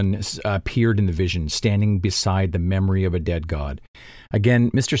Kholin appeared in the vision, standing beside the memory of a dead god.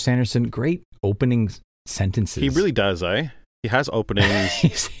 Again, Mr. Sanderson, great opening sentences. He really does, eh? He has openings.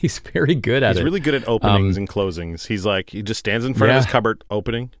 he's very good at it. He's really good at openings and closings. He's like, he just stands in front of his cupboard,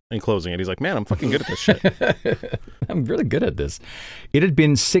 opening and closing it. He's like, man, I'm fucking good at this shit. I'm really good at this. It had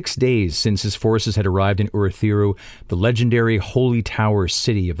been 6 days since his forces had arrived in Urithiru, the legendary Holy Tower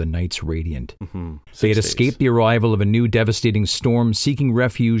city of the Knights Radiant. Mm-hmm. They had escaped the arrival of a new devastating storm, seeking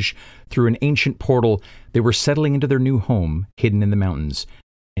refuge through an ancient portal. They were settling into their new home, hidden in the mountains.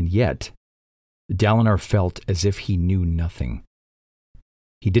 And yet, Dalinar felt as if he knew nothing.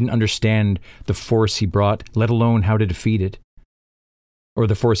 He didn't understand the force he brought, let alone how to defeat it. Or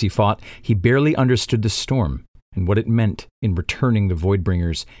the force he fought. He barely understood the storm and what it meant in returning the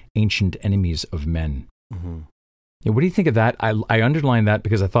Voidbringers, ancient enemies of men. Mm-hmm. Yeah, what do you think of that? I underlined that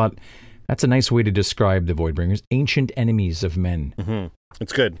because I thought that's a nice way to describe the Voidbringers, ancient enemies of men. Mm-hmm.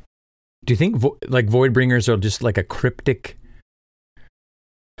 It's good. Do you think Voidbringers are just like a cryptic...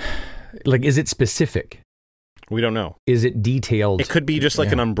 Like, is it specific? We don't know. Is it detailed? It could be just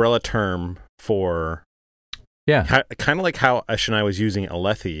like an umbrella term for... Yeah. Kind of like how Eshonai was using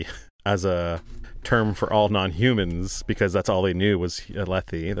Alethi as a term for all non-humans, because that's all they knew was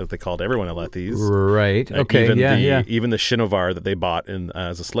Alethi, that they called everyone Alethis. Right. Okay. Even the Shinovar that they bought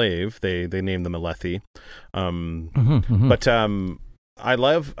as a slave, they named them Alethi. But I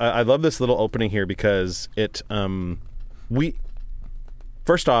love this little opening here because it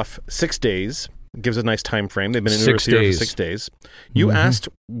first off, 6 days gives a nice time frame. They've been in Urithiru for 6 days. You asked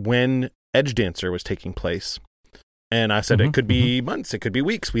when Edge Dancer was taking place. And I said it could be months, it could be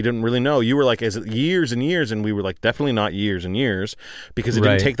weeks. We didn't really know. You were like, is it years and years? And we were like, definitely not years and years, because it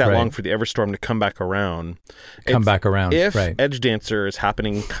didn't take that long for the Everstorm to come back around. If Edge Dancer is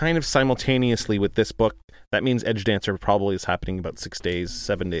happening kind of simultaneously with this book, that means Edge Dancer probably is happening about 6 days,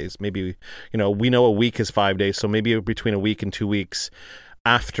 7 days. Maybe, we know a week is 5 days, so maybe between a week and 2 weeks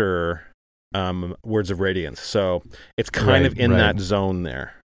after Words of Radiance. So it's kind of in that zone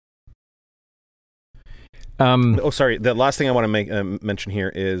there. Sorry. The last thing I want to mention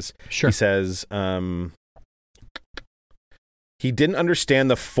here is he says he didn't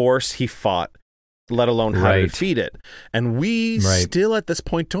understand the force he fought, let alone how to defeat it. And we still at this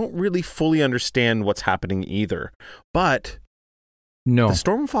point don't really fully understand what's happening either. But the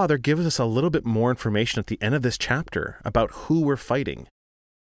Stormfather gives us a little bit more information at the end of this chapter about who we're fighting.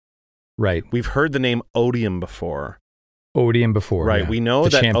 Right. We've heard the name Odium before. Right. We know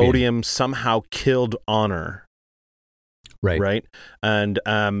that champion. Odium somehow killed Honor. Right. And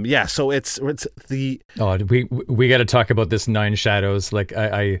so it's the... Oh, we got to talk about this Nine Shadows. Like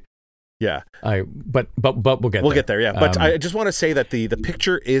but we'll get there. We'll get there, yeah. But I just want to say that the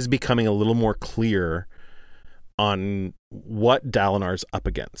picture is becoming a little more clear on what Dalinar's up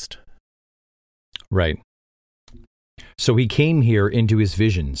against. Right. So he came here into his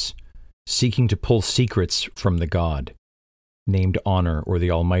visions, seeking to pull secrets from the god named Honor or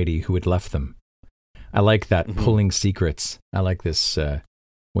the Almighty who had left them. I like that, pulling secrets. I like this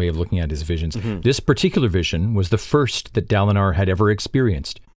way of looking at his visions. This particular vision was the first that Dalinar had ever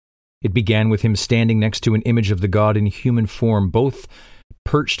experienced. It began with him standing next to an image of the god in human form, both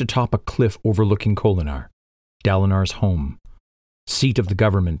perched atop a cliff overlooking Kholinar, Dalinar's home, seat of the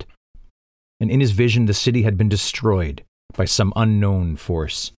government. And in his vision, the city had been destroyed by some unknown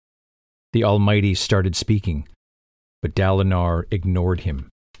force. The Almighty started speaking, but Dalinar ignored him.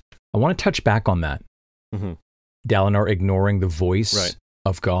 I want to touch back on that. Dalinar ignoring the voice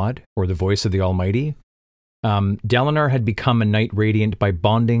of God or the voice of the Almighty. Dalinar had become a Knight Radiant by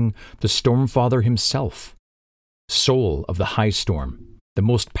bonding the Stormfather himself, soul of the High Storm, the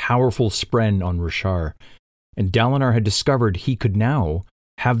most powerful spren on Roshar. And Dalinar had discovered he could now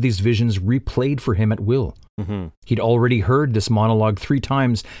have these visions replayed for him at will. He'd already heard this monologue 3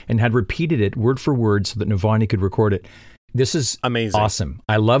 times and had repeated it word for word so that Navani could record it. This is amazing. Awesome.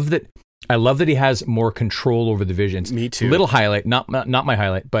 I love that I love that he has more control over the visions. Me too. Little highlight, not my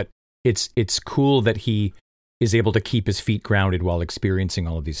highlight, but it's cool that he is able to keep his feet grounded while experiencing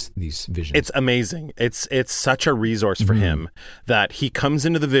all of these visions. It's amazing. It's such a resource for him that he comes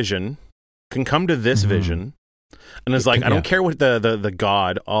into the vision, can come to this vision, and is like, I don't care what the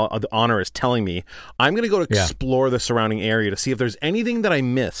god, the honor is telling me. I'm going to go to explore the surrounding area to see if there's anything that I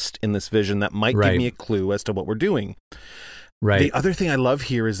missed in this vision that might give me a clue as to what we're doing. Right. The other thing I love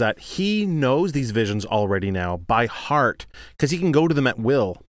here is that he knows these visions already now by heart because he can go to them at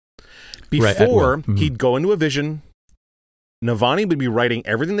will. Before, he'd go into a vision, Navani would be writing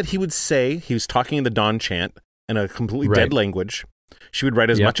everything that he would say. He was talking in the dawn chant in a completely dead language. She would write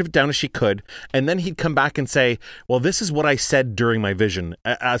as much of it down as she could, and then he'd come back and say, well, this is what I said during my vision,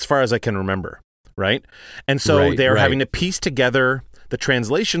 as far as I can remember, right? And so they're having to piece together the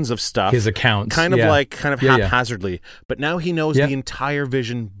translations of stuff. His accounts. Kind of haphazardly. But now he knows the entire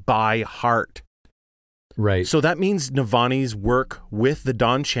vision by heart. Right. So that means Navani's work with the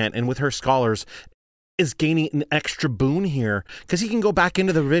Dawn Chant and with her scholars is gaining an extra boon here because he can go back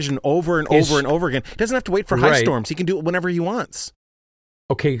into the vision over and over and over again. He doesn't have to wait for high storms. He can do it whenever he wants.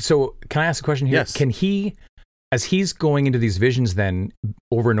 Okay, so can I ask a question here? Yes. Can he, as he's going into these visions then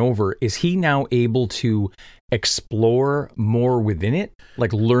over and over, is he now able to explore more within it?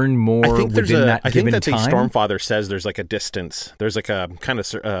 Like learn more within that given time? I think that the Stormfather says there's like a distance. There's like a kind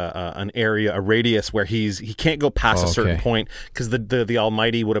of an area, a radius where he can't go past a certain point because the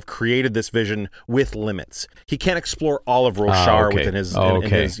Almighty would have created this vision with limits. He can't explore all of Roshar within his, in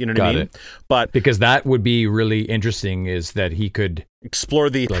his, you know what I mean? But because that would be really interesting is that he could explore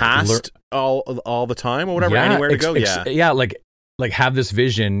the past all the time or whatever, anywhere to go. Like have this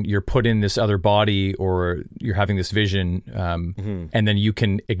vision, you're put in this other body or you're having this vision and then you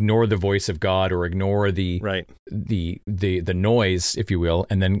can ignore the voice of God or ignore the noise, if you will,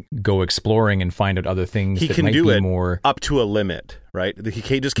 and then go exploring and find out other things he that can might do be it more up to a limit, right?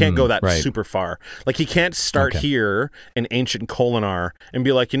 He just can't go that super far. Like he can't start here in ancient Kholinar and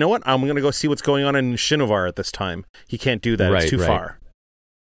be like, you know what, I'm going to go see what's going on in Shinovar at this time. He can't do that. It's too far.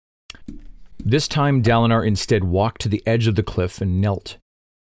 This time Dalinar instead walked to the edge of the cliff and knelt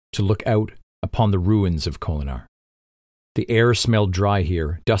to look out upon the ruins of Kholinar. The air smelled dry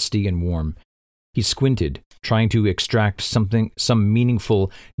here, dusty and warm. He squinted, trying to extract some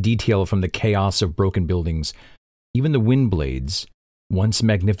meaningful detail from the chaos of broken buildings. Even the wind blades, once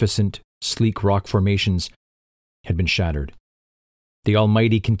magnificent, sleek rock formations, had been shattered. The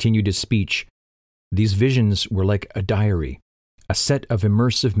Almighty continued his speech. These visions were like a diary, a set of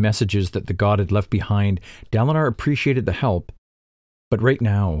immersive messages that the god had left behind. Dalinar appreciated the help, but right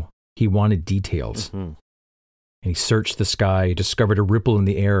now he wanted details. And he searched the sky, discovered a ripple in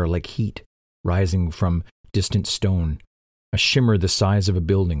the air like heat rising from distant stone, a shimmer the size of a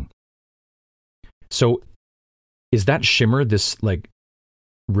building. So, is that shimmer, this like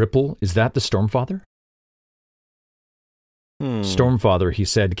ripple, is that the Stormfather? Stormfather, he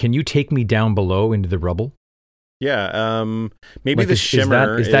said, can you take me down below into the rubble? Yeah, maybe like the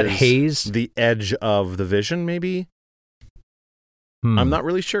shimmer is that haze? The edge of the vision, maybe? I'm not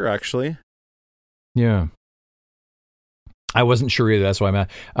really sure, actually. Yeah. I wasn't sure either, that's why I'm at.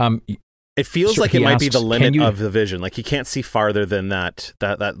 It feels like it might be the limit of the vision. Like he can't see farther than the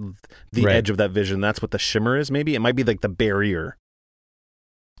edge of that vision. That's what the shimmer is, maybe? It might be like the barrier.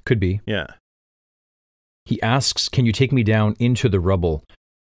 Could be. Yeah. He asks, can you take me down into the rubble?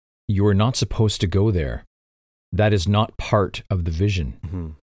 You are not supposed to go there. That is not part of the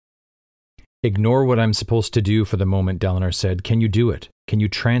vision. Ignore what I'm supposed to do for the moment, Dalinar said. Can you do it? Can you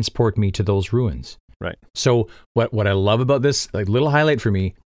transport me to those ruins? Right. So what I love about this, like little highlight for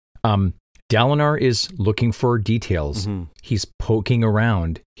me, Dalinar is looking for details. He's poking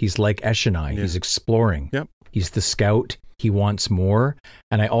around. He's like Eshonai. He's exploring. Yep. He's the scout. He wants more.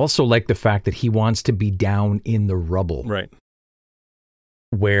 And I also like the fact that he wants to be down in the rubble. Right.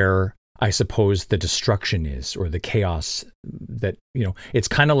 Where I suppose the destruction is, or the chaos that, you know, it's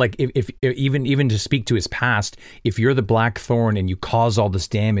kind of like if even to speak to his past, if you're the Black Thorn and you cause all this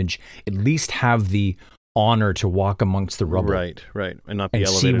damage, at least have the honor to walk amongst the rubble. Right. And not be and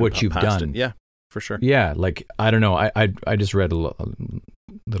elevated see what you've done. It. Yeah, for sure. Yeah, like, I don't know. I just read a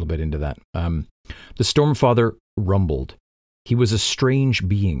little bit into that. The Stormfather rumbled. He was a strange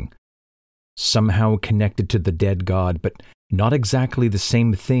being, somehow connected to the dead god, but not exactly the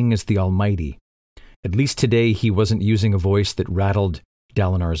same thing as the Almighty. At least today he wasn't using a voice that rattled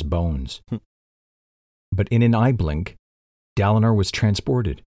Dalinar's bones. But in an eye blink, Dalinar was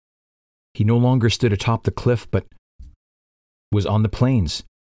transported. He no longer stood atop the cliff, but was on the plains,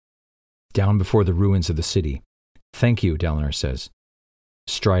 down before the ruins of the city. Thank you, Dalinar says.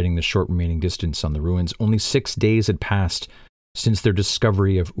 striding the short remaining distance on the ruins. Only 6 days had passed since their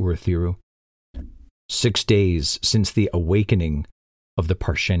discovery of Urithiru. 6 days since the awakening of the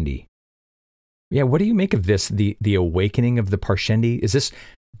Parshendi. Yeah, what do you make of this? The awakening of the Parshendi?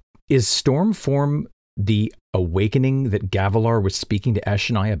 Is Stormform the awakening that Gavilar was speaking to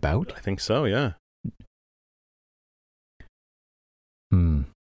Eshonai about? I think so, yeah.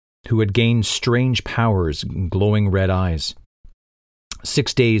 Who had gained strange powers and glowing red eyes.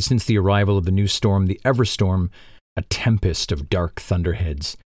 6 days since the arrival of the new storm, the Everstorm, a tempest of dark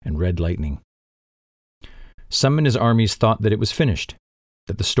thunderheads and red lightning. Some in his armies thought that it was finished,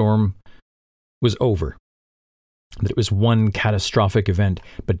 that the storm was over, that it was one catastrophic event,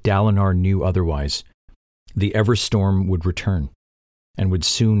 but Dalinar knew otherwise. The Everstorm would return, and would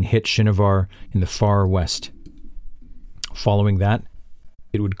soon hit Shinovar in the far west. Following that,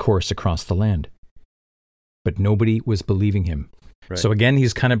 it would course across the land. But nobody was believing him. Right. So again,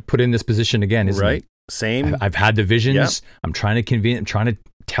 he's kind of put in this position again, isn't he? Same. I've had the visions. Yep. I'm trying to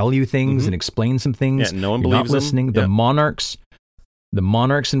tell you things and explain some things. Yeah, no one You're believes not listening. him. The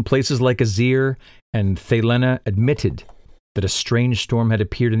monarchs in places like Azir and Thelena admitted that a strange storm had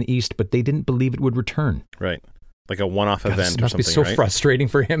appeared in the east, but they didn't believe it would return. Right. Like a one-off event or something, must be so right? frustrating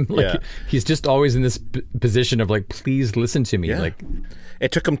for him. He's just always in this position of like, please listen to me. Yeah. Like,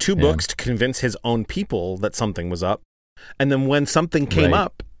 it took him 2 books to convince his own people that something was up. And then when something came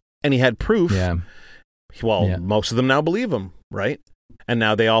up and he had proof, most of them now believe him, right? And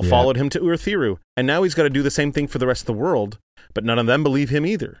now they all followed him to Urithiru. And now he's got to do the same thing for the rest of the world, but none of them believe him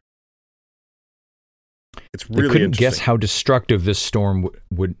either. It's really they couldn't interesting. guess how destructive this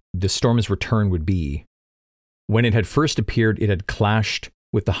storm's return would be. When it had first appeared, it had clashed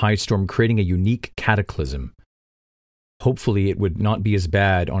with the high storm, creating a unique cataclysm. Hopefully, it would not be as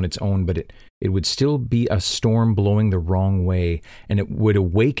bad on its own, but it would still be a storm blowing the wrong way, and it would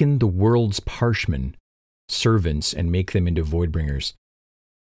awaken the world's Parshmen, servants, and make them into Voidbringers.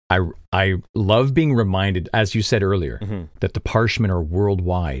 I love being reminded, as you said earlier, that the Parshmen are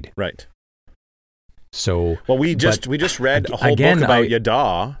worldwide. Right. So, well, we just read a whole book about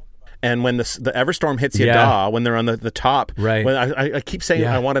Yada, and when the Everstorm hits Yada, when they're on the top, right? When I keep saying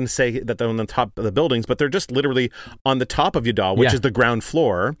I wanted to say that they're on the top of the buildings, but they're just literally on the top of Yada, which is the ground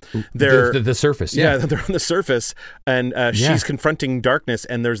floor. They're the surface. Yeah, they're on the surface, and she's confronting darkness,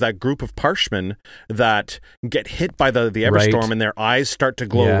 and there's that group of Parshmen that get hit by the Everstorm, and their eyes start to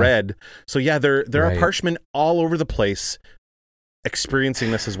glow red. So there are Parshmen all over the place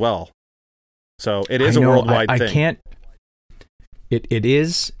experiencing this as well. So it is a worldwide thing. I can't. It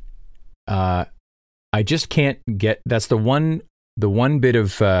is. I just can't get. That's the one bit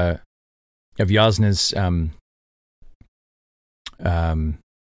of Yasna's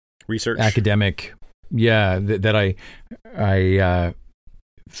research, academic. Yeah, that I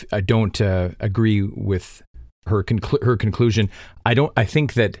don't agree with her conclusion. I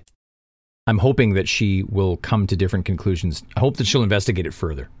think that I'm hoping that she will come to different conclusions. I hope that she'll investigate it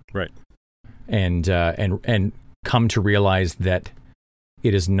further. Right. And come to realize that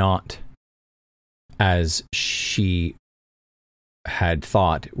it is not as she had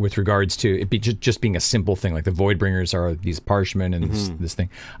thought with regards to it just being a simple thing, like the Voidbringers are these Parshmen and this thing.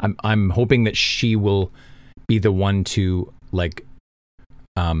 I'm hoping that she will be the one to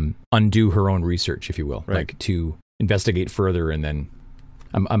undo her own research, if you will, like to investigate further, and then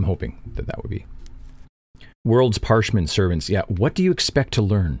I'm hoping that would be. World's Parshmen servants. Yeah, what do you expect to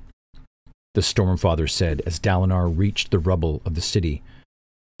learn? The Stormfather said as Dalinar reached the rubble of the city.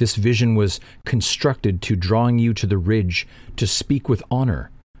 This vision was constructed to drawing you to the ridge to speak with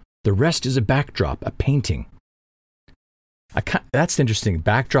honor. The rest is a backdrop, a painting. That's interesting.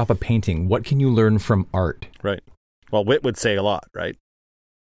 Backdrop, a painting. What can you learn from art? Right. Well, wit would say a lot, right?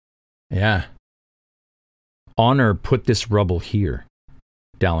 Yeah. Honor put this rubble here.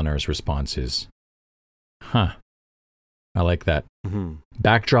 Dalinar's response is, huh. I like that.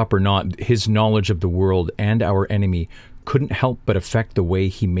 Backdrop or not, his knowledge of the world and our enemy couldn't help but affect the way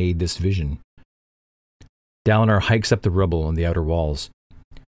he made this vision. Dalinar hikes up the rubble on the outer walls.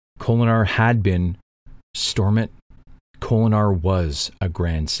 Kholinar had been, Stormit, Kholinar was a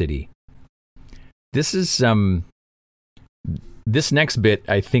grand city. This is, this next bit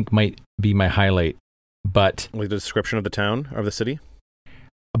I think might be my highlight, but... Like the description of the town, or the city?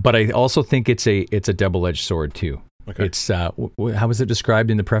 But I also think it's a double-edged sword too. Okay. It's how was it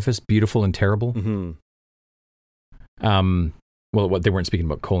described in the preface? Beautiful and terrible. Well, what they weren't speaking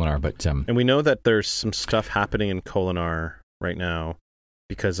about Kholinar, but and we know that there's some stuff happening in Kholinar right now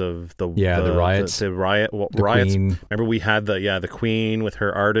because of the riots. The riots. Queen. Remember, we had the Queen with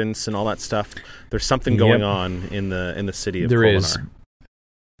her ardents and all that stuff. There's something going on in the city of Kholinar.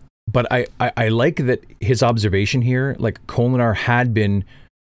 But I like that his observation here, like Kholinar had been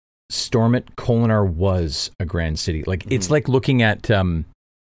Stormit, Kholinar was a grand city. Like it's like looking at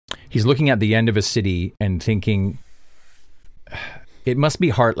he's looking at the end of a city and thinking it must be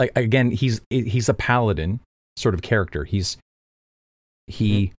hard. Like again, he's a paladin sort of character.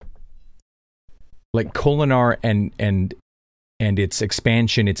 Like Kholinar and its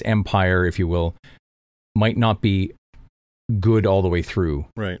expansion, its empire, if you will, might not be good all the way through.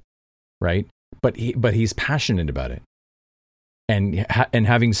 Right. But he's passionate about it. And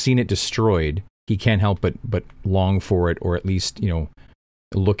having seen it destroyed, he can't help but long for it, or at least,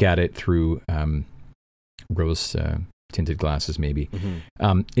 look at it through rose tinted glasses, maybe.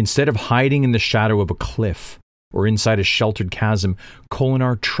 Instead of hiding in the shadow of a cliff or inside a sheltered chasm,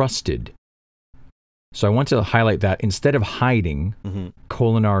 Kholinar trusted. So I want to highlight that. Instead of hiding,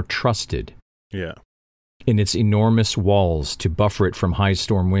 Kholinar trusted. Yeah. In its enormous walls to buffer it from high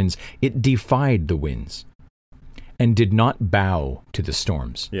storm winds. It defied the winds and did not bow to the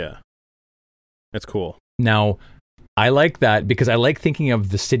storms. Yeah. That's cool. Now, I like that because I like thinking of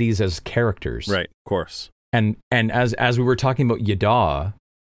the cities as characters. Right, of course. And as we were talking about Yada,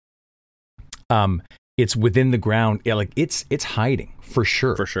 it's within the ground. Yeah, like it's hiding for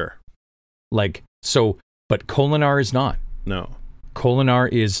sure. For sure. Like so, but Kholinar is not. No.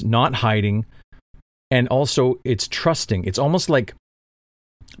 Kholinar is not hiding. And also, it's trusting. It's almost like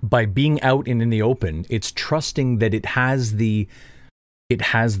by being out and in the open, it's trusting that it has the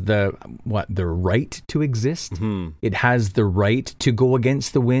right to exist. It has the right to go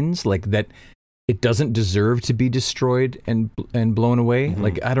against the winds, like that. It doesn't deserve to be destroyed and blown away.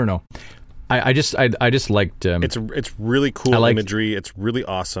 Like I don't know. I just liked. It's really cool imagery. It's really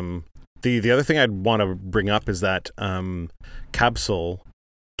awesome. The other thing I'd want to bring up is that Kabsul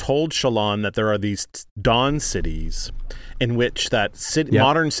told Shallan that there are these dawn cities in which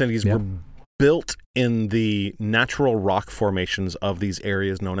modern cities were built in the natural rock formations of these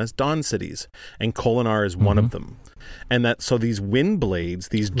areas known as dawn cities, and Kholinar is one of them. And that so these wind blades,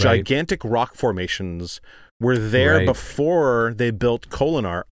 these gigantic rock formations, were there before they built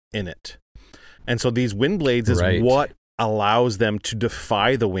Kholinar in it. And so these wind blades is what allows them to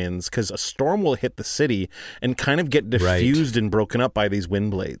defy the winds, because a storm will hit the city and kind of get diffused and broken up by these wind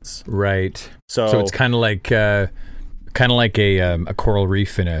blades. Right. So it's kind of like a coral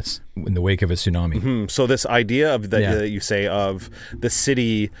reef in the wake of a tsunami. So this idea of that you say of the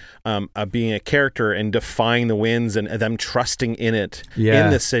city being a character and defying the winds and them trusting in it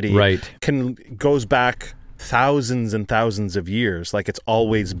in the city goes back thousands and thousands of years. Like it's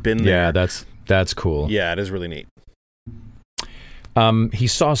always been there. Yeah, that's cool. Yeah, it is really neat. He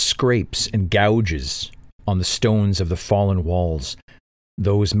saw scrapes and gouges on the stones of the fallen walls,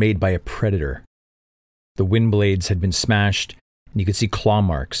 those made by a predator. The wind blades had been smashed, and you could see claw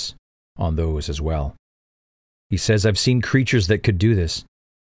marks on those as well. He says, I've seen creatures that could do this,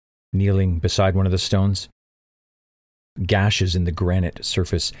 kneeling beside one of the stones. Gashes in the granite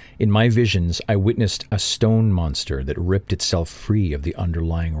surface. In my visions, I witnessed a stone monster that ripped itself free of the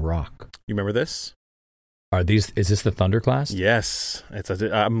underlying rock. You remember this? Is this the Thunderclast? Yes.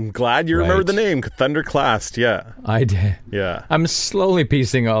 I'm glad you remembered the name, Thunderclast, yeah. I did. Yeah. I'm slowly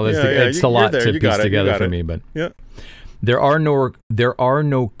piecing all this together. It's a lot to piece together for me, but there are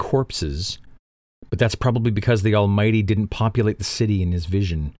no corpses, but that's probably because the Almighty didn't populate the city in this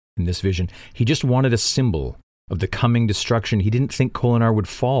vision. He just wanted a symbol of the coming destruction. He didn't think Kholinar would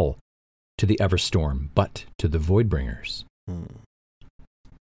fall to the Everstorm, but to the Voidbringers.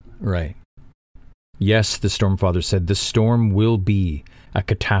 Right. Yes, the Stormfather said, the storm will be a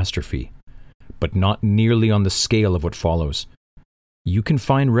catastrophe, but not nearly on the scale of what follows. You can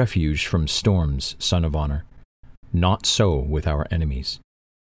find refuge from storms, Son of Honor. Not so with our enemies.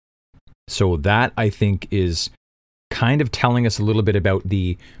 So that, I think, is kind of telling us a little bit about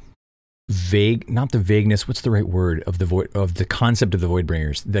the not the vagueness, what's the right word, of the concept of the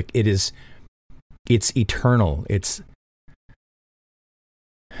Voidbringers. That it's eternal. It's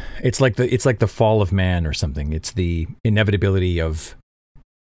like the fall of man or something. It's the inevitability of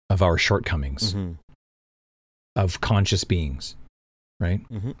our shortcomings, of conscious beings, right?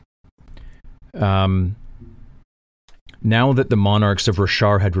 Now that the monarchs of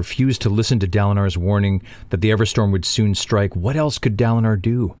Roshar had refused to listen to Dalinar's warning that the Everstorm would soon strike, what else could Dalinar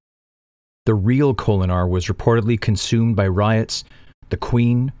do? The real Kholinar was reportedly consumed by riots. The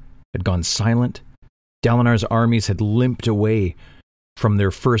Queen had gone silent. Dalinar's armies had limped away from their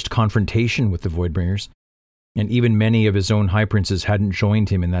first confrontation with the Voidbringers, and even many of his own High Princes hadn't joined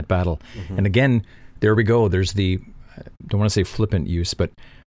him in that battle. And again, there we go. There's the, I don't want to say flippant use, but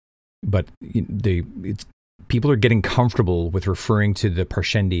people are getting comfortable with referring to the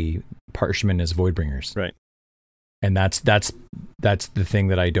Parshmen as Voidbringers. Right. And that's the thing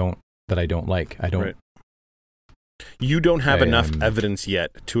that I don't like. I don't. Right. You don't have enough evidence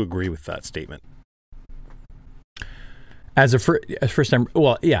yet to agree with that statement. As first time,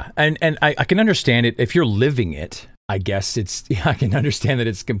 well, yeah, and I can understand it if you're living it. I guess I can understand that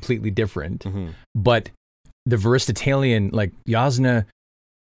it's completely different. Mm-hmm. But the Veristitalian, like Yasna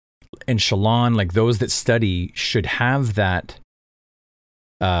and Shallan, like those that study, should have that.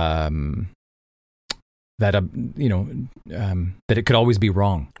 That it could always be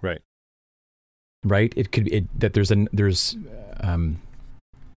wrong. Right. Right. That there's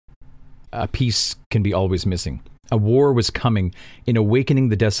a piece can be always missing. A war was coming. In awakening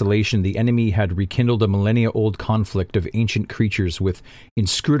the desolation, the enemy had rekindled a millennia-old conflict of ancient creatures with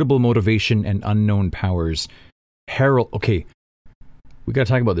inscrutable motivation and unknown powers. Herald. Okay, we got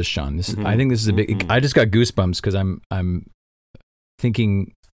to talk about this, Sean. I think this is a big. Mm-hmm. I just got goosebumps because I'm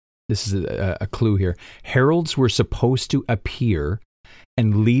thinking. This is a clue here. Heralds were supposed to appear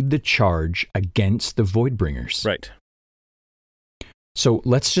and lead the charge against the Voidbringers. Right. So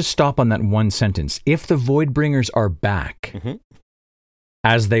let's just stop on that one sentence. If the Voidbringers are back, mm-hmm.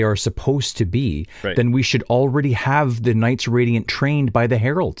 as they are supposed to be, right. then we should already have the Knights Radiant trained by the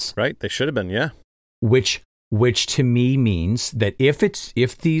Heralds. Right. They should have been, yeah. Which to me means that if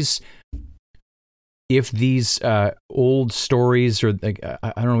these old stories, or like,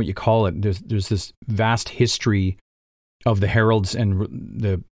 I don't know what you call it, there's this vast history of the heralds and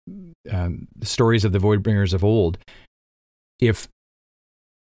the stories of the Voidbringers of old. If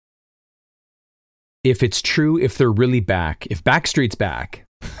it's true, if they're really back, if Backstreet's back,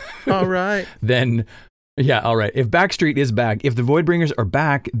 all right, then yeah, all right. If Backstreet is back, if the Voidbringers are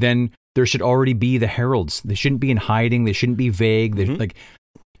back, then there should already be the heralds. They shouldn't be in hiding. They shouldn't be vague. They,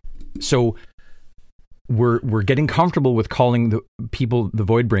 mm-hmm. So. We're getting comfortable with calling the people the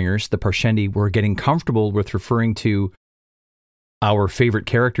Voidbringers, the Parshendi. We're getting comfortable with referring to our favorite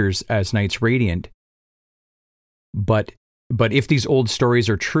characters as Knights Radiant. But if these old stories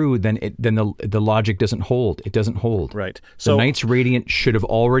are true, then the logic doesn't hold. It doesn't hold. Right. So the Knights Radiant should have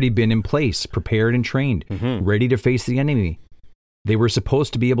already been in place, prepared and trained, mm-hmm. ready to face the enemy. They were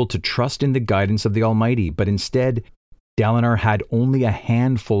supposed to be able to trust in the guidance of the Almighty, but instead, Dalinar had only a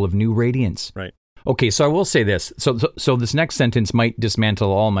handful of new Radiants. Right. Okay, so I will say this. So this next sentence might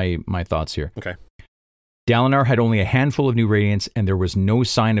dismantle all my thoughts here. Okay. Dalinar had only a handful of new Radiants, and there was no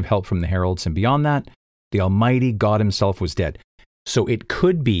sign of help from the Heralds. And beyond that, the Almighty God himself was dead. So it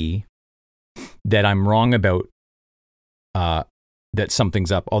could be that I'm wrong about that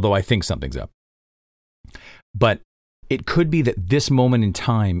something's up, although I think something's up. But it could be that this moment in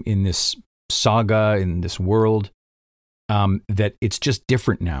time in this saga, in this world, that it's just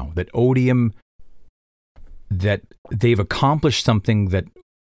different now. That Odium... that they've accomplished something that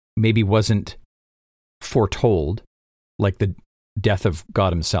maybe wasn't foretold, like the death of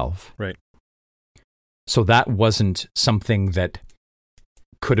God himself. Right. So that wasn't something that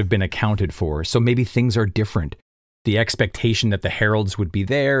could have been accounted for. So maybe things are different. The expectation that the heralds would be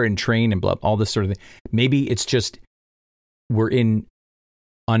there and train and blah, all this sort of thing. Maybe it's just we're in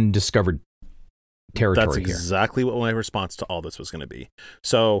undiscovered territory. That's exactly what my response to all this was going to be.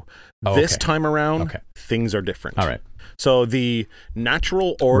 So this time around, things are different. All right. So the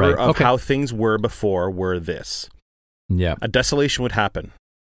natural order of how things were before were this. Yeah. A desolation would happen,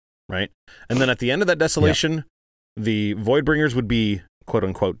 right? And then at the end of that desolation, the Voidbringers would be, quote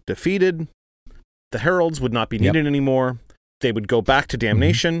unquote, defeated. The heralds would not be needed anymore. They would go back to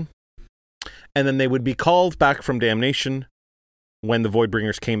damnation. Mm-hmm. And then they would be called back from damnation when the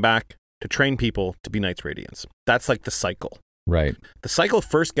Voidbringers came back to train people to be Knights Radiants. That's like the cycle. Right. The cycle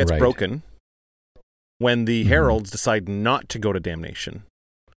first gets broken when the heralds decide not to go to damnation.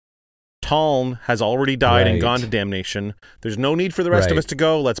 Taln has already died and gone to damnation. There's no need for the rest of us to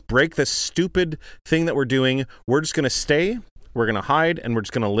go. Let's break this stupid thing that we're doing. We're just going to stay. We're going to hide, and we're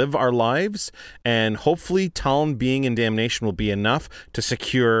just going to live our lives. And hopefully Taln being in damnation will be enough to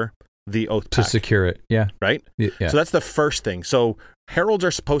secure the Oath Pact. To secure it, yeah. Right? Yeah. So that's the first thing. So heralds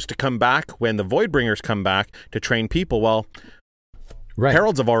are supposed to come back when the Voidbringers come back to train people. Well,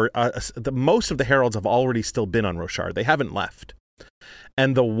 heralds have already, most of the heralds have already still been on Roshar. They haven't left.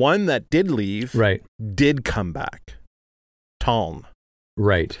 And the one that did leave did come back. Taln.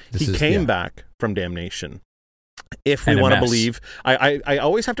 Right. He came back from damnation. If we want to believe, I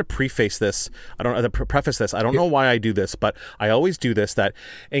always have to preface this. Preface this. I don't know why I do this, but I always do this, that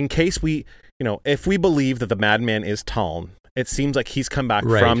in case we, if we believe that the madman is Taln, it seems like he's come back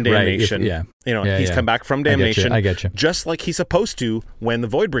from damnation. He's come back from damnation. I get you. Just like he's supposed to when the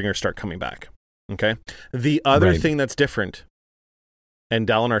Voidbringers start coming back. Okay. The other Right. thing that's different, and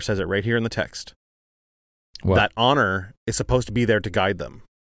Dalinar says it right here in the text, What? that honor is supposed to be there to guide them.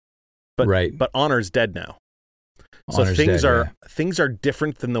 But, Right. but honor's dead now. So Honor's things dead, are things are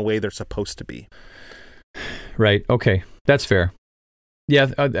different than the way they're supposed to be. Right. Okay. That's fair. Yeah,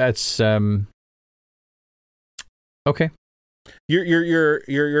 that's okay.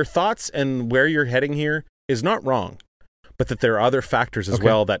 Your thoughts and where you're heading here is not wrong, but that there are other factors as Okay.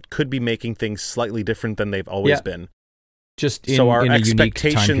 well that could be making things slightly different than they've always Yeah. been. Just So our in a unique time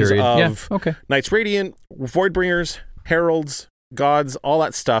expectations period. of Yeah, okay. Knights Radiant, Voidbringers, Heralds, Gods, all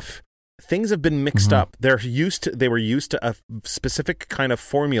that stuff, things have been mixed up. They were used to a specific kind of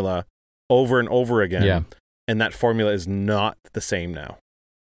formula over and over again. Yeah. And that formula is not the same now.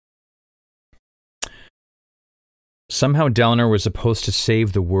 Somehow Dalinar was supposed to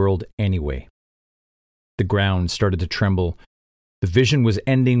save the world anyway. The ground started to tremble. The vision was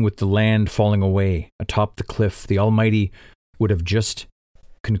ending with the land falling away. Atop the cliff, the Almighty would have just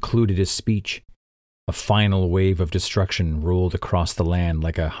concluded his speech. A final wave of destruction rolled across the land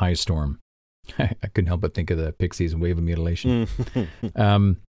like a high storm. I couldn't help but think of the Pixies' wave of mutilation.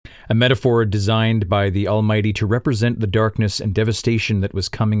 A metaphor designed by the Almighty to represent the darkness and devastation that was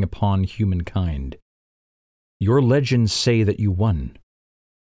coming upon humankind. Your legends say that you won,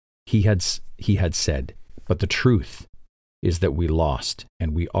 he had said, but the truth is that we lost,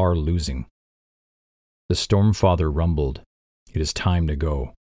 and we are losing. The Stormfather rumbled. It is time to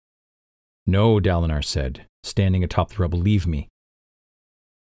go. No, Dalinar said, standing atop the rubble, leave me.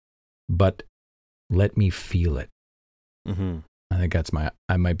 But let me feel it. Mm-hmm. I think that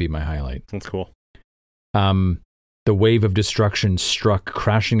might be my highlight. That's cool. The wave of destruction struck,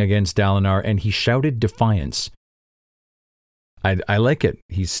 crashing against Dalinar, and he shouted defiance. I like it.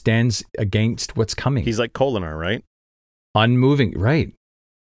 He stands against what's coming. He's like Kolinar, right? Unmoving, right.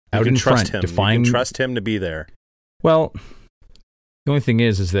 Out in front, him. defying. You can trust him to be there. Well, the only thing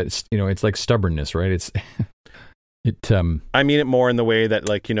is that it's like stubbornness, right? I mean it more in the way that,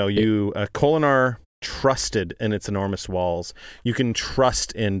 like, Kolinar trusted in its enormous walls. You can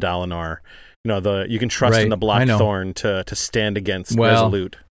trust in Dalinar. You can trust in the Blackthorn to stand against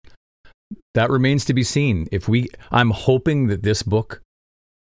Resolute. That remains to be seen. I'm hoping that this book,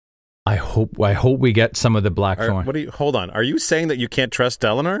 I hope we get some of the Blackthorn. Hold on. Are you saying that you can't trust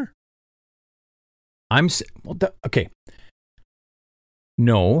Dalinar? Okay.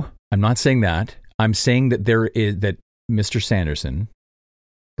 No, I'm not saying that. I'm saying that that Mr. Sanderson,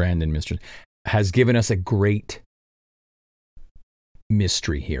 Brandon has given us a great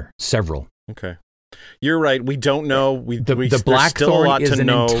mystery here. Several. Okay. You're right. We don't know. The Blackthorn is an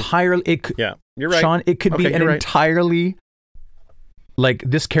entirely. Yeah, you're right, Sean. It could be an entirely, like,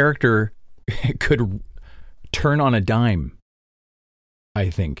 this character could turn on a dime. I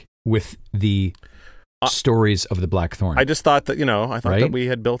think with the stories of the Blackthorn. I just thought that that we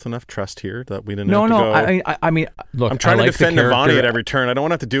had built enough trust here that we didn't. No, have to no. go. I mean, look. I'm trying to defend Navani at every turn. I don't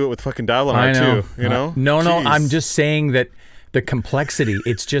want to have to do it with fucking Dalinar too. No. Jeez. I'm just saying that the complexity.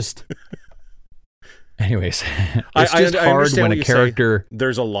 It's just. Anyways, it's just hard when a character.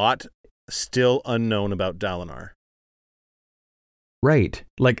 There's a lot still unknown about Dalinar. Right.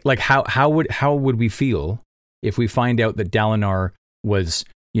 Like how would we feel if we find out that Dalinar was,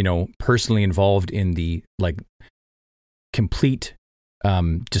 personally involved in the, like, complete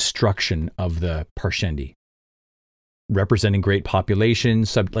destruction of the Parshendi, representing great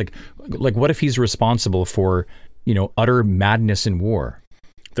populations, like what if he's responsible for, utter madness in war?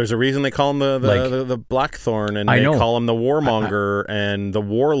 There's a reason they call him the Blackthorn, and they call him the Warmonger and the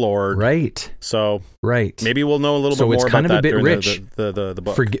Warlord. Right. So right. Maybe we'll know a little bit more about that during the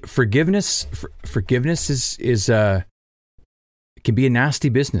book. Forgiveness is can be a nasty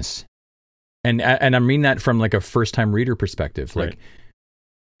business, and I mean that from, like, a first time reader perspective. Like,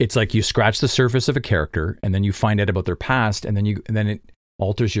 it's like you scratch the surface of a character, and then you find out about their past, and then it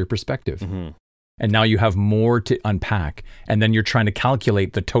alters your perspective. Mm-hmm. And now you have more to unpack, and then you're trying to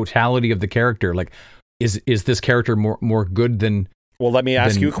calculate the totality of the character. Like, is this character more good than? Well, let me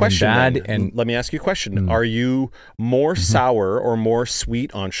ask you a question. Bad? And let me ask you a question. Are you more sour or more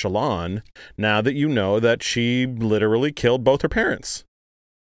sweet on Shallan now that you know that she literally killed both her parents?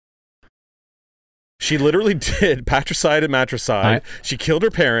 She literally did patricide and matricide. She killed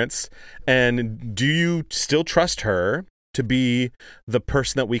her parents. And do you still trust her to be the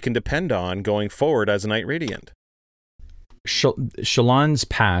person that we can depend on going forward as a Knight Radiant? Shallan's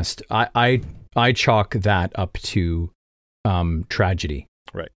past, I chalk that up to tragedy.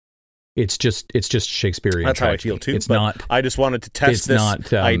 Right. It's just Shakespearean. That's tragedy. how I feel too. It's but not. I just wanted to test this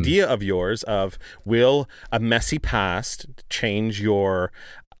not, idea of yours of, will a messy past change your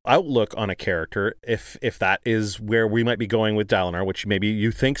outlook on a character, if that is where we might be going with Dalinar, which maybe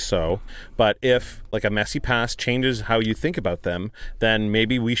you think so, but if like a messy past changes how you think about them, then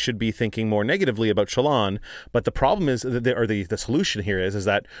maybe we should be thinking more negatively about Shallan. But the problem is, the solution here is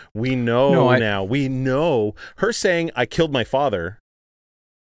that we know now, we know her saying, I killed my father,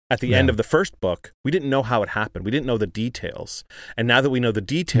 at the end of the first book, we didn't know how it happened. We didn't know the details. And now that we know the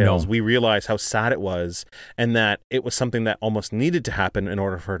details, we realize how sad it was, and that it was something that almost needed to happen in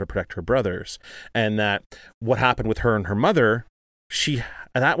order for her to protect her brothers. And that what happened with her and her mother,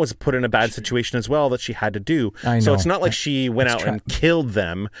 that was put in a bad situation as well that she had to do. So it's not like she went out and killed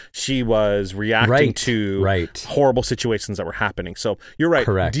them. She was reacting to horrible situations that were happening. So you're right.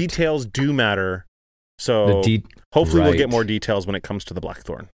 Correct. Details do matter. So hopefully we'll get more details when it comes to the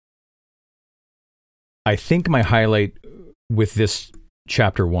Blackthorn. I think my highlight with this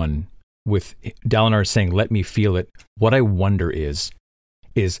chapter 1, with Dalinar saying, let me feel it, what I wonder is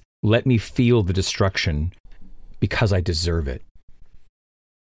let me feel the destruction because I deserve it.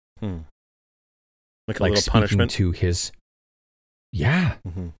 Like a little punishment to his... Yeah.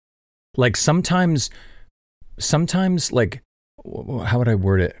 Like sometimes, like, how would I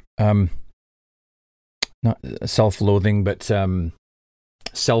word it? Not self-loathing, but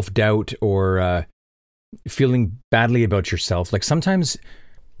self-doubt, or feeling badly about yourself. Like sometimes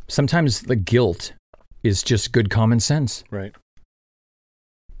the guilt is just good common sense. Right.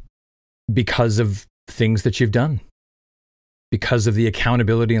 Because of things that you've done. Because of the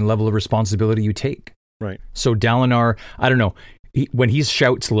accountability and level of responsibility you take. Right. So Dalinar, I don't know, when he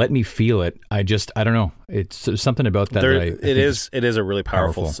shouts, let me feel it, I don't know. It's something about that. It is a really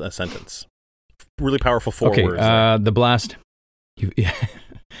powerful sentence. Really powerful 4 words. The blast.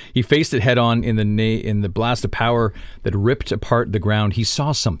 He faced it head on in the blast of power that ripped apart the ground. He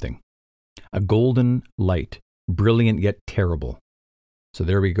saw something. A golden light, brilliant yet terrible. So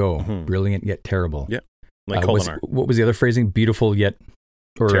there we go. Brilliant yet terrible. Yeah. Like Kholinar. What was the other phrasing? Beautiful yet...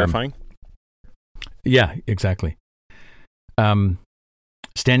 terrifying? Yeah, exactly.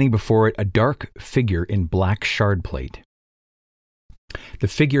 Standing before it, a dark figure in black shard plate. The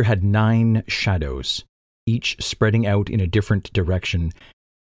figure had 9 shadows, each spreading out in a different direction,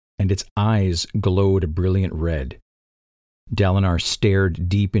 and its eyes glowed a brilliant red. Dalinar stared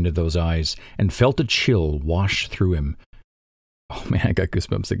deep into those eyes and felt a chill wash through him. Oh man, I got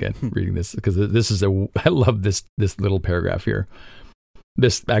goosebumps again reading this, because I love this little paragraph here.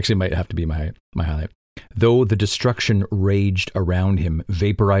 This actually might have to be my highlight. Though the destruction raged around him,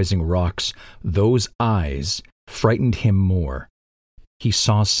 vaporizing rocks, those eyes frightened him more. He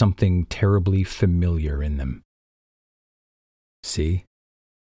saw something terribly familiar in them. See?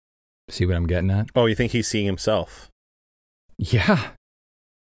 See what I'm getting at? Oh, you think he's seeing himself? Yeah.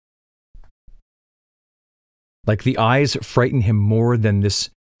 Like the eyes frighten him more than this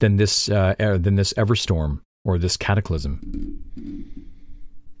Everstorm or this cataclysm.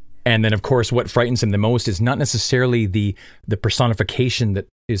 And then, of course, what frightens him the most is not necessarily the personification that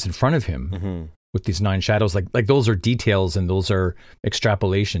is in front of him with these 9 shadows. Like those are details and those are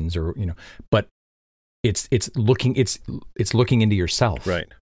extrapolations, or but it's looking into yourself. Right.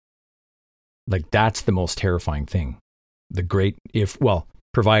 Like that's the most terrifying thing.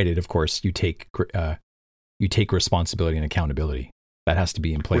 Provided, of course, you take responsibility and accountability. That has to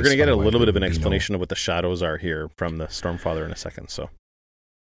be in place. We're going to get a little bit of an explanation of what the shadows are here from the Stormfather in a second. So,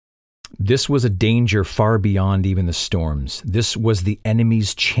 this was a danger far beyond even the storms. This was the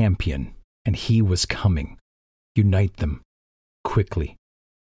enemy's champion, and he was coming. Unite them quickly.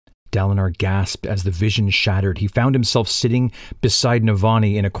 Dalinar gasped as the vision shattered. He found himself sitting beside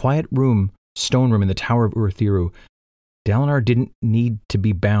Navani in a quiet stone room in the Tower of Urithiru. Dalinar didn't need to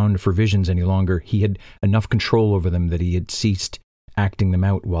be bound for visions any longer. He had enough control over them that he had ceased acting them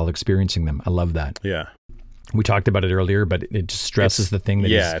out while experiencing them. I love that. Yeah. We talked about it earlier, but it just stresses the thing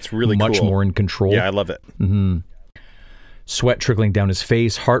that it's really much cool. more in control. Yeah, I love it. Sweat trickling down his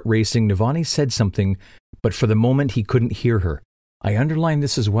face, heart racing. Navani said something, but for the moment he couldn't hear her. I underline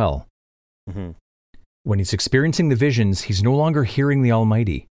this as well. When he's experiencing the visions, he's no longer hearing the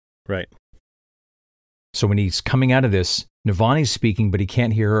Almighty. Right. So when he's coming out of this, Navani's speaking, but he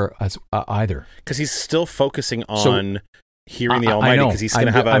can't hear her either. Because he's still focusing on hearing the Almighty, because he's going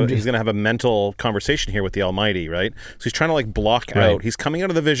to have a mental conversation here with the Almighty, right? So he's trying to block out. He's coming out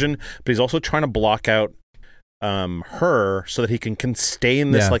of the vision, but he's also trying to block out her so that he can stay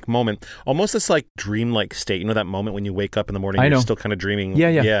in this moment, almost this dream-like state. That moment when you wake up in the morning, you're still kind of dreaming.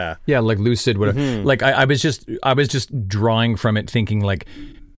 Yeah, like lucid, whatever. Like I was just drawing from it, thinking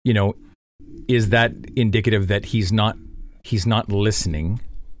is that indicative that he's not listening?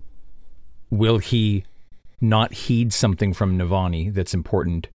 Will he not heed something from Navani that's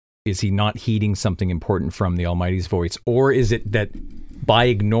important? Is he not heeding something important from the Almighty's voice? Or is it that by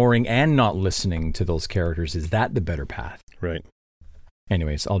ignoring and not listening to those characters, is that the better path? Right.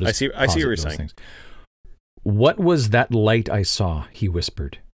 Anyways, I'll just I see what you're saying. Things. What was that light I saw? He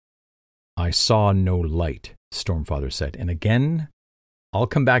whispered. I saw no light, Stormfather said. And again, I'll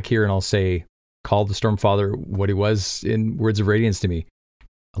come back here and I'll say, call the Stormfather what he was in Words of Radiance to me.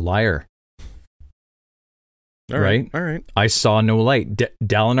 A liar. All right. I saw no light.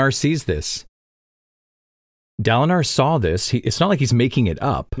 Dalinar sees this. Dalinar saw this. It's not like he's making it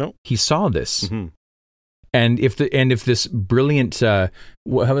up. No. He saw this. Mm-hmm. And if this brilliant, how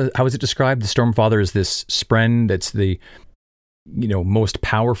is it described? The Stormfather is this spren that's the, most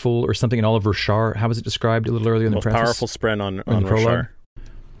powerful or something in all of Roshar. How was it described a little earlier in the preface? Most powerful spren on Prologue. Roshar.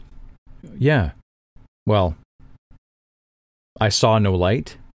 Yeah. Well, I saw no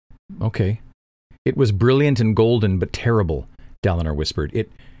light. Okay. It was brilliant and golden, but terrible, Dalinar whispered.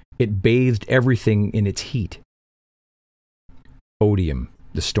 It bathed everything in its heat. Odium,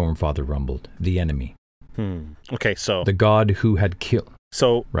 the Stormfather rumbled, the enemy. Okay, so the god who had killed.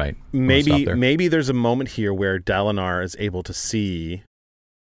 So right, maybe there's a moment here where Dalinar is able to see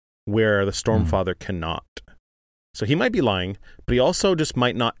where the Stormfather cannot. So he might be lying, but he also just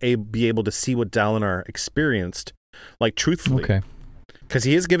might not be able to see what Dalinar experienced, like truthfully. Okay, because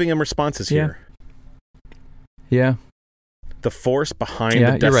he is giving him responses here. Yeah. The force behind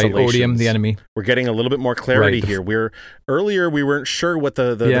the desolations. You're right. Odium, the enemy. We're getting a little bit more clarity here. Earlier we weren't sure what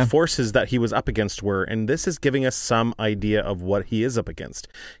the forces that he was up against were, and this is giving us some idea of what he is up against.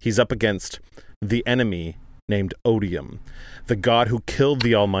 He's up against the enemy named Odium, the god who killed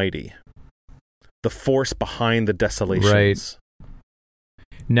the Almighty, the force behind the desolations. Right.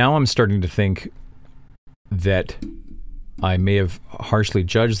 Now I'm starting to think that I may have harshly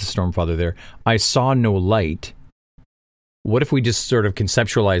judged the Stormfather there. I saw no light. What if we just sort of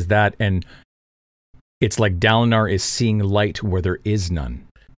conceptualize that and it's like Dalinar is seeing light where there is none?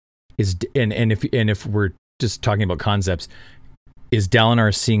 If we're just talking about concepts, is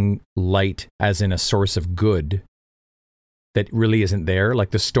Dalinar seeing light as in a source of good that really isn't there?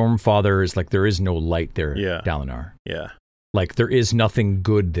 Like the Stormfather is like there is no light there, Dalinar. Yeah. Like there is nothing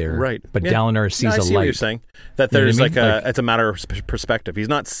good there. Right. But Dalinar sees a light. I see what you're saying. That there's it's a matter of perspective. He's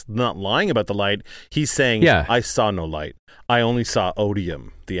not lying about the light. He's saying, I saw no light. I only saw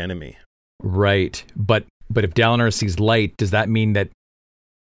Odium, the enemy. Right. But if Dalinar sees light, does that mean that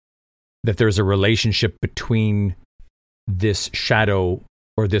there's a relationship between this shadow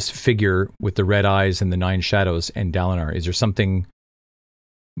or this figure with the red eyes and the 9 shadows and Dalinar? Is there something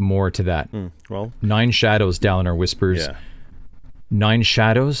more to that? Well, 9 shadows, Dalinar whispers. Yeah. 9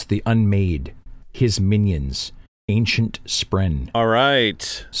 shadows, the unmade, his minions, ancient spren. All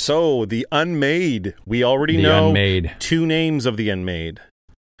right. So the unmade, we already know unmade. 2 names of the unmade.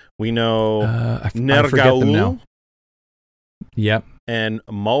 We know I forget them now. Yep. And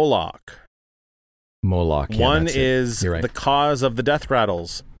Moloch. Moloch. One is the cause of the death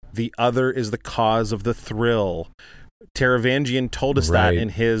rattles. The other is the cause of the thrill. Taravangian told us that in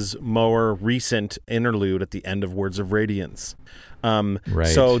his more recent interlude at the end of Words of Radiance.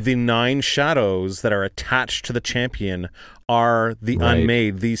 So the 9 shadows that are attached to the champion are the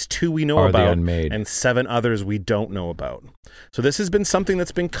unmade. These 2 we know about, and 7 others we don't know about. So this has been something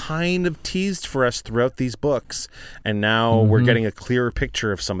that's been kind of teased for us throughout these books, and now we're getting a clearer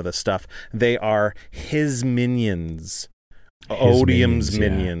picture of some of this stuff. They are his minions, Odium's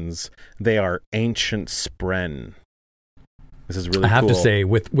minions. They are ancient spren. This is really cool. I have to say,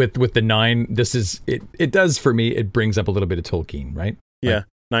 with the 9, this is it does for me. It brings up a little bit of Tolkien, right? Yeah, like,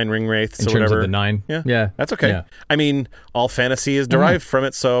 9 ring wraiths in or terms whatever. Of the 9. Yeah, that's okay. Yeah. I mean, all fantasy is derived from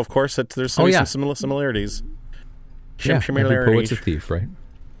it, so of course there's some similarities. Every poet's a thief, right?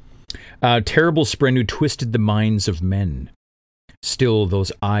 Terrible spren who twisted the minds of men. Still,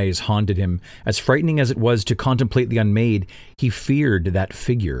 those eyes haunted him. As frightening as it was to contemplate the unmade, he feared that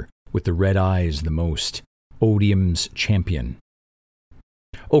figure with the red eyes the most. Odium's champion.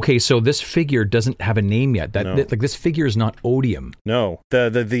 Okay, so this figure doesn't have a name yet. This figure is not Odium. No,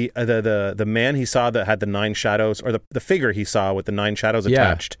 the man he saw that had the 9 shadows, or the figure he saw with the 9 shadows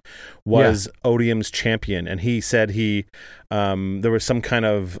attached, was Odium's champion, and he said there was some kind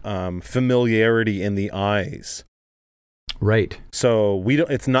of familiarity in the eyes. Right. So we don't.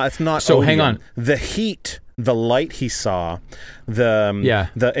 It's not. So Odium. Hang on. The heat, the light he saw,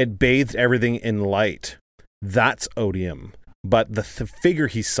 it bathed everything in light. That's Odium. But the figure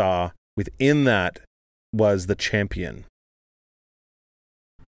he saw within that was the champion.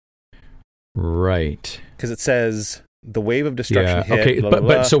 Right. Because it says The wave of destruction hit. Okay, blah, blah, blah.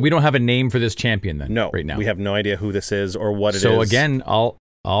 but so we don't have a name for this champion then? No, right now we have no idea who this is or what it is. So again,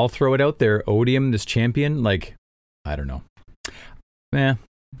 I'll throw it out there. Odium, this champion, like, I don't know. Maybe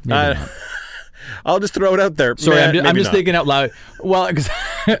not. I'll just throw it out there. Sorry, I'm just thinking out loud. Well, because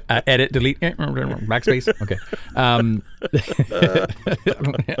edit, delete, backspace. Okay.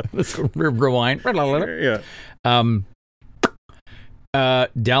 Let's rewind. Yeah.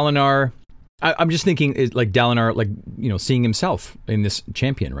 Dalinar. I'm just thinking, is like Dalinar, like, you know, seeing himself in this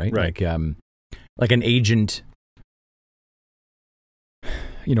champion, right? Right. Like an agent.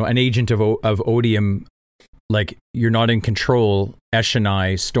 You know, an agent of Odium. Like, you're not in control.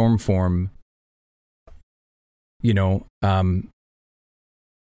 Eshonai, Stormform. You know,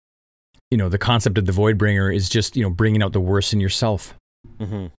 the concept of the Voidbringer is just, you know, bringing out the worst in yourself,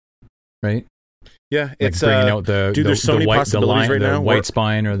 right? Yeah, it's like bringing out there's so many possibilities right now. White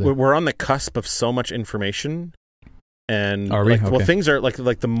spine, or we're on the cusp of so much information, and are we? Okay. Well, things are like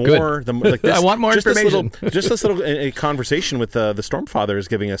the more like this, I want more information. Just this little a conversation with the Stormfather is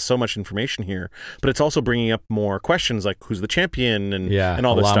giving us so much information here, but it's also bringing up more questions like who's the champion and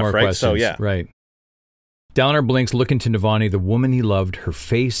all this stuff, right? Questions. So yeah, right. Dalinar blinks, looking to Navani, the woman he loved, her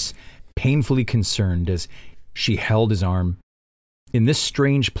face painfully concerned as she held his arm. In this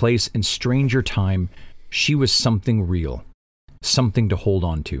strange place and stranger time, she was something real, something to hold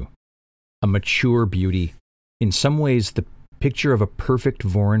on to. A mature beauty, in some ways the picture of a perfect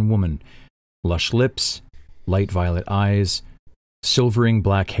Vorin woman. Lush lips, light violet eyes, silvering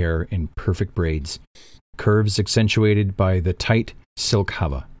black hair in perfect braids, curves accentuated by the tight silk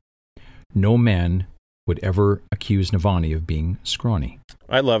hava. No man would ever accuse Navani of being scrawny.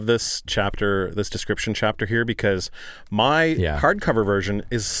 I love this chapter, this description chapter here, because my hardcover version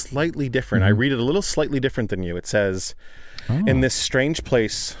is slightly different. I read it a little slightly different than you. It says, in this strange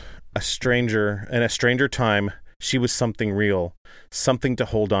place, in a stranger time, she was something real, something to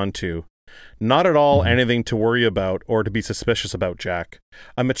hold on to. Not at all anything to worry about or to be suspicious about, Jack.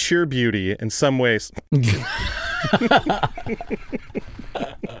 A mature beauty in some ways.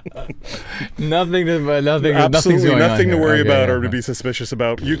 Nothing to worry about or to be suspicious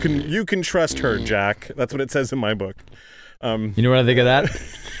about. You can trust her, Jack. That's what it says in my book. You know what I think of that?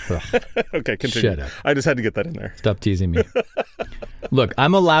 Okay, continue. Shut up. I just had to get that in there. Stop teasing me. Look,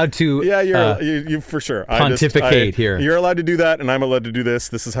 I'm allowed to. Yeah, you for sure. Pontificate here. You're allowed to do that, and I'm allowed to do this.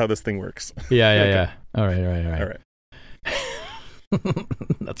 This is how this thing works. Yeah. All right.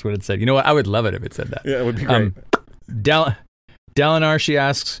 That's what it said. You know what? I would love it if it said that. Yeah, it would be great. Dalinar, she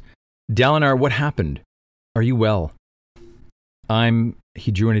asks, Dalinar, what happened? Are you well?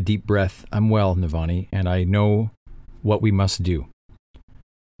 He drew in a deep breath. I'm well, Navani, and I know what we must do.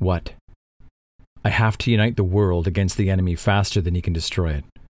 What? I have to unite the world against the enemy faster than he can destroy it.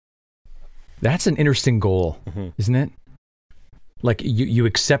 That's an interesting goal, isn't it? Like, you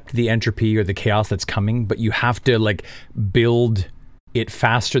accept the entropy or the chaos that's coming, but you have to, like, build it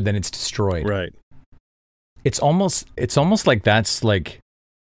faster than it's destroyed. Right. It's almost like that's like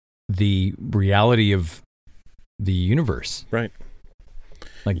the reality of the universe. Right.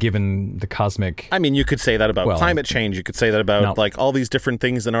 Like, given the cosmic. I mean, you could say that about climate change. You could say that about like all these different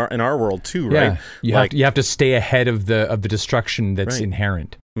things in our world too, right? Yeah. You have to stay ahead of the destruction that's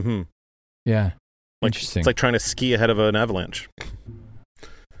inherent. Mm-hmm. Yeah. Interesting. It's like trying to ski ahead of an avalanche.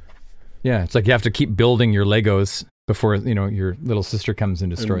 Yeah, it's like you have to keep building your Legos before, you know, your little sister comes and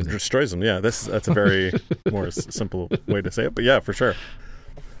destroys them. Destroys them. Yeah, that's a very more simple way to say it, but yeah, for sure.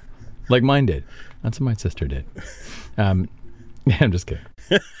 Like mine did. That's what my sister did. I'm just kidding.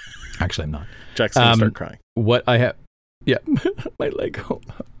 Actually, I'm not. Jack's gonna start crying. What I have, my Lego.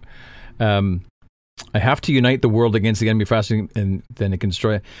 I have to unite the world against the enemy faster than it can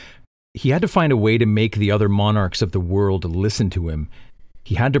destroy it. He had to find a way to make the other monarchs of the world listen to him.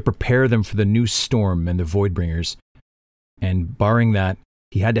 He had to prepare them for the new storm and the Voidbringers. And barring that,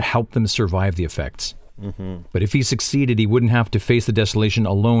 he had to help them survive the effects. But if he succeeded, he wouldn't have to face the desolation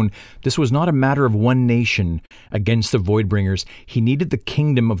alone. This was not a matter of one nation against the Voidbringers. He needed the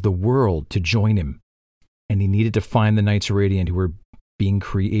kingdom of the world to join him. And he needed to find the Knights Radiant who were being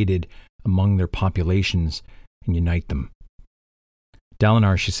created among their populations and unite them.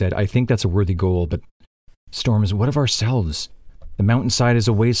 Dalinar, she said, I think that's a worthy goal, but Storms, what of ourselves? The mountainside is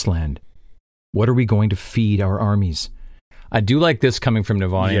a wasteland. What are we going to feed our armies? I do like this coming from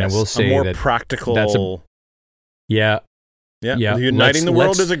Navani, and I will say a more that practical. Yeah. Uniting the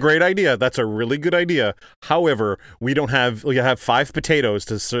world is a great idea. That's a really good idea. However, we have 5 potatoes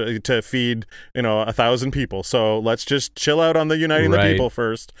to feed 1,000 people. So let's just chill out on the uniting the people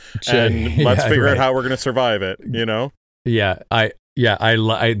first, and let's figure out how we're going to survive it. Yeah, Yeah,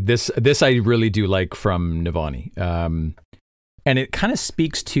 this I really do like from Navani, and it kind of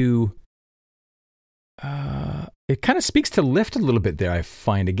speaks to Lift a little bit there. I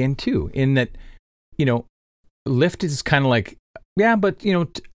find again too, in that Lift is kind of like but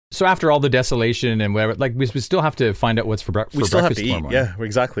so after all the desolation and whatever, like we still have to find out what's for breakfast. We still have to tomorrow eat. morning. Yeah,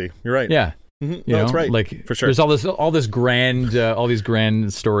 exactly. You're right. Yeah. Mm-hmm. No, that's right. Like for sure. There's all this grand, all these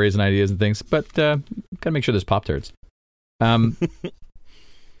grand stories and ideas and things, but gotta make sure there's Pop-Tarts.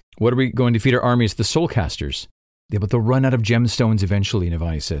 What are we going to feed our armies? The Soulcasters. Yeah, but they'll run out of gemstones eventually,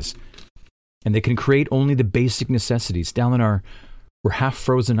 Navani says. And they can create only the basic necessities. Dalinar, we're half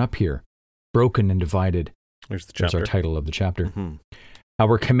frozen up here, broken and divided. There's the chapter. There's our title of the chapter. Mm-hmm.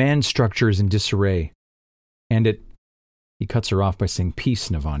 Our command structure is in disarray. And he cuts her off by saying, "Peace,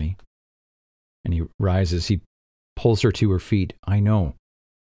 Navani." And he rises. He pulls her to her feet. "I know.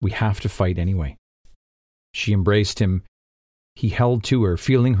 We have to fight anyway." She embraced him. He held to her,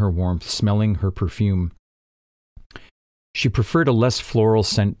 feeling her warmth, smelling her perfume. She preferred a less floral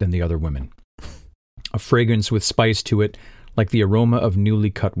scent than the other women. A fragrance with spice to it, like the aroma of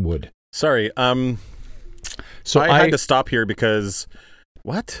newly cut wood. Sorry, so I had to stop here because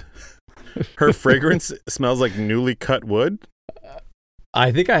what? Her fragrance smells like newly cut wood?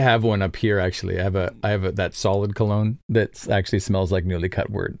 I think I have one up here actually. I have that solid cologne that actually smells like newly cut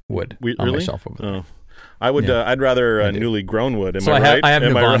wood on really? my shelf over there. Oh. I would. Yeah. I'd rather newly grown wood. Am so I right? I have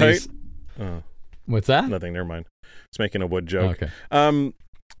Am Navani's. I right? What's that? Nothing. Never mind. It's making a wood joke. Okay.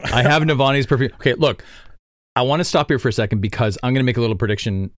 I have Navani's perfume. Okay, look. I want to stop here for a second because I'm going to make a little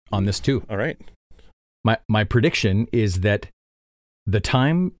prediction on this too. All right. My prediction is that the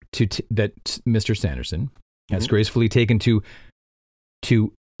time that Mr. Sanderson has gracefully taken to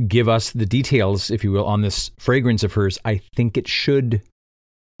give us the details, if you will, on this fragrance of hers, I think it should.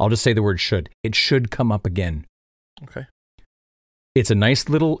 I'll just say the word should. It should come up again. Okay. It's a nice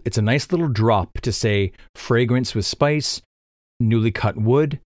little drop to say fragrance with spice, newly cut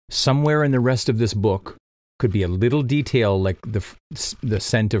wood. Somewhere in the rest of this book could be a little detail like the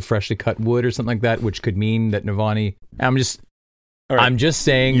scent of freshly cut wood or something like that, which could mean that Navani. I'm just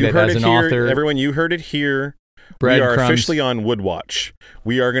saying you that heard as it an here, author, everyone, you heard it here. We are officially on Wood Watch.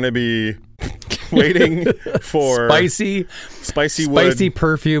 We are going to be waiting for spicy wood.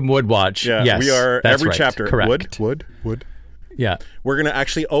 perfume wood watch. Yeah, yes, we are that's every right. chapter. Correct. Wood. Yeah, we're going to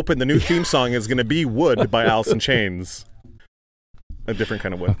actually open the new theme song is going to be "Wood" by Alice in Chains. A different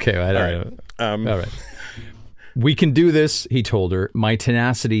kind of wood. Okay, all right. We can do this, he told her. My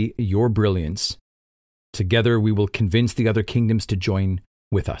tenacity, your brilliance. Together we will convince the other kingdoms to join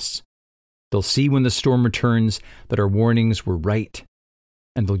with us. They'll see when the storm returns that our warnings were right,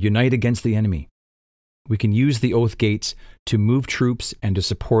 and they'll unite against the enemy. We can use the Oath Gates to move troops and to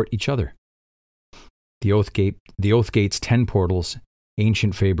support each other. The Oath Gates 10 portals,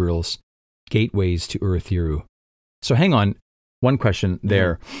 ancient fabrials, gateways to Urithiru. So hang on, one question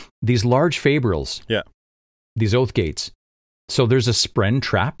there. These large fabrials, these Oath Gates, so there's a spren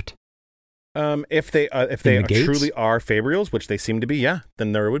trapped? If they truly are fabrials, which they seem to be,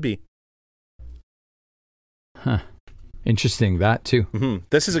 then there would be. Huh. Interesting, that too. Mm-hmm.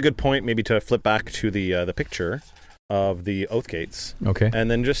 This is a good point, maybe to flip back to the picture of the Oath Gates. Okay. And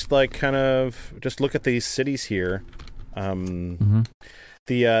then just like kind of just look at these cities here.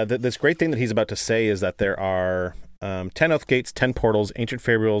 This great thing that he's about to say is that there are 10 Oath Gates, 10 portals, ancient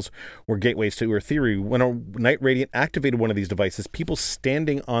fabrials were gateways to Urithiru. When a Night Radiant activated one of these devices, people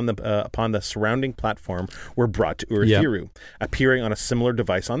standing on upon the surrounding platform were brought to Urithiru, appearing on a similar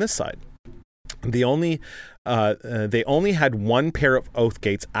device on this side. They only had one pair of Oath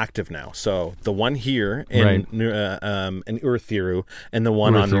Gates active now. So the one here in Urithiru and the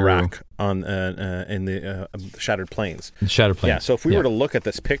one on the rack in the Shattered Plains. Shattered Plains. Yeah. So if we were to look at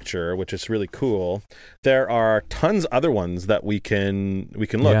this picture, which is really cool, there are tons other ones that we can look.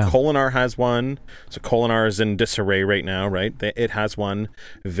 Yeah. Kholinar has one. So Kholinar is in disarray right now, right? It has one.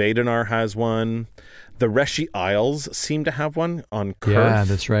 Vedanar has one. The Reshi Isles seem to have one on Kurth. Yeah,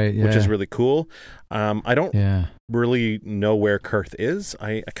 that's right. Yeah. Which is really cool. I don't really know where Kurth is.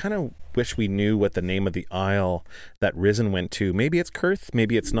 I kind of wish we knew what the name of the isle that Risen went to. Maybe it's Kurth,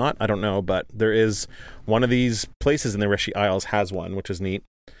 maybe it's not. I don't know, but there is one of these places in the Reshi Isles has one, which is neat.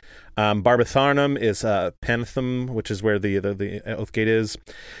 Barbatharnum is Pantham, which is where the Oathgate is.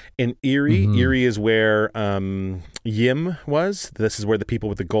 In Eerie is where Yim was. This is where the people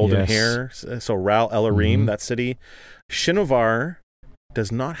with the golden hair. So Ral Elarim, that city. Shinovar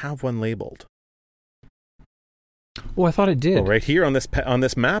does not have one labeled. Oh, I thought it did. Well, right here on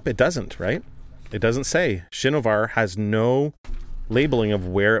this map, it doesn't. Right? It doesn't say. Shinovar has no labeling of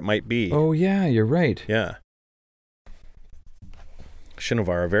where it might be. Oh yeah, you're right. Yeah.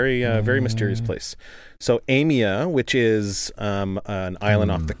 Shinovar, a very mysterious place. So Amia, which is an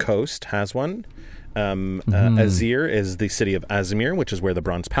island off the coast, has one. Azir is the city of Azmir, which is where the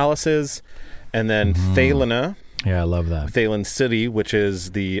Bronze Palace is. And then Thalina. Yeah, I love that. Thalen City, which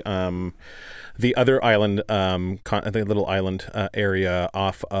is the other island, the little island area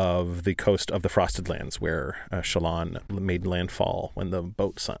off of the coast of the Frosted Lands, where Shallan made landfall when the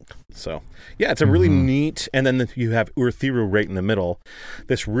boat sunk. So, yeah, it's a really neat. And then you have Urthiru right in the middle,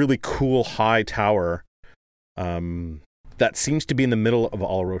 this really cool high tower that seems to be in the middle of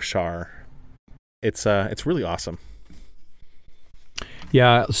Al Roshar. It's really awesome.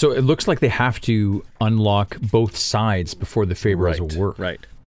 Yeah, so it looks like they have to unlock both sides before the Feybrars will work. Right.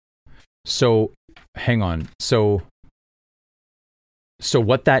 So, hang on. So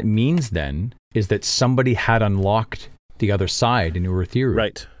what that means then is that somebody had unlocked the other side in Urthiru.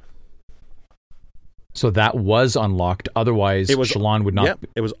 Right. So that was unlocked. Otherwise, Shallan would not. Yep,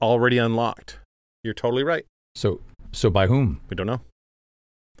 it was already unlocked. You're totally right. So by whom? We don't know.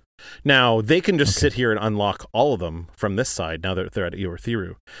 Now, they can just sit here and unlock all of them from this side now that they're at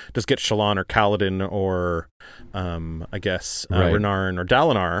Urthiru. Just get Shallan or Kaladin or, I guess, Renarin or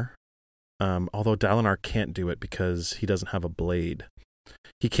Dalinar. Although Dalinar can't do it because he doesn't have a blade.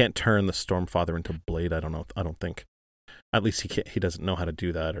 He can't turn the Stormfather into blade, I don't think. At least he doesn't know how to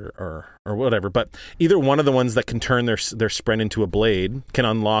do that or whatever. But either one of the ones that can turn their spren into a blade can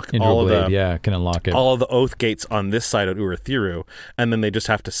unlock can unlock it. All of the Oath gates on this side of Urthiru, and then they just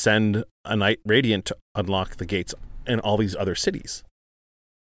have to send a Knight Radiant to unlock the gates in all these other cities.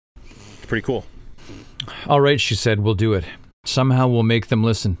 It's pretty cool. All right, she said, we'll do it. Somehow we'll make them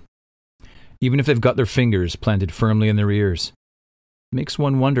listen. Even if they've got their fingers planted firmly in their ears. Makes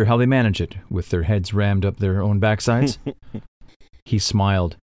one wonder how they manage it, with their heads rammed up their own backsides. He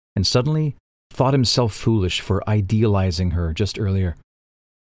smiled, and suddenly thought himself foolish for idealizing her just earlier.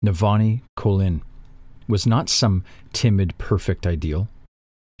 Navani Kholin was not some timid, perfect ideal.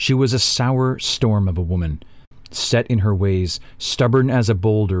 She was a sour storm of a woman, set in her ways, stubborn as a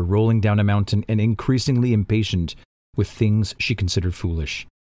boulder rolling down a mountain, and increasingly impatient with things she considered foolish.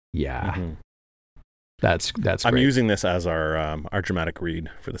 Yeah. Mm-hmm. That's great. I'm using this as our dramatic read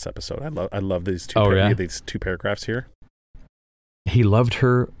for this episode. I love these these two paragraphs here. He loved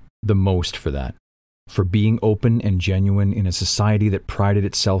her the most for that, for being open and genuine in a society that prided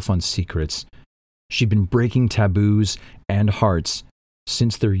itself on secrets. She'd been breaking taboos and hearts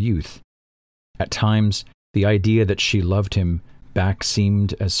since their youth. At times, the idea that she loved him back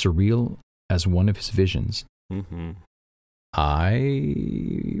seemed as surreal as one of his visions. Mm-hmm.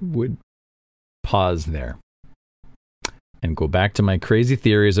 I would pause there and go back to my crazy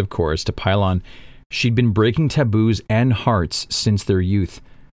theories, of course, to pile on. She'd been breaking taboos and hearts since their youth.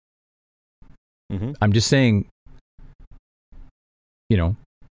 Mm-hmm. I'm just saying,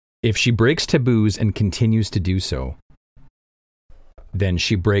 if she breaks taboos and continues to do so, then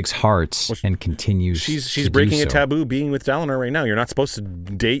she breaks hearts and continues. She's breaking a taboo being with Dalinar right now. You're not supposed to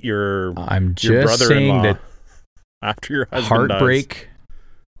date your just brother-in-law saying that after your husband dies.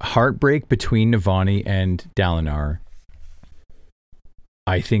 Heartbreak between Navani and Dalinar,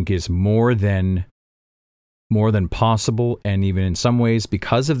 I think, is more than possible, and even in some ways,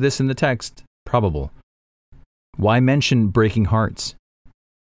 because of this in the text, probable. Why mention breaking hearts?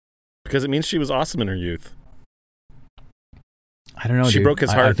 Because it means she was awesome in her youth. I don't know. She broke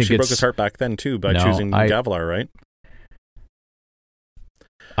his heart. She broke his heart back then too by choosing Gavilar, right?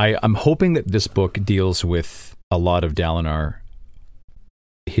 I'm hoping that this book deals with a lot of Dalinar,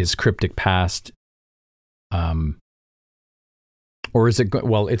 his cryptic past, or is it?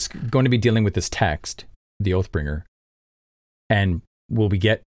 It's going to be dealing with this text, the Oathbringer, and will we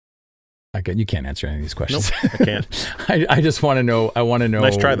get? You can't answer any of these questions. Nope, I can't. I just want to know. I want to know.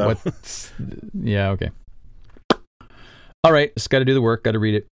 Nice try, though. Yeah. Okay. All right. Just got to do the work. Got to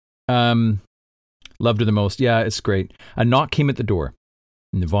read it. Loved her the most. Yeah, it's great. A knock came at the door.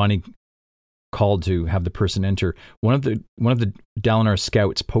 Navani called to have the person enter. One of the Dalinar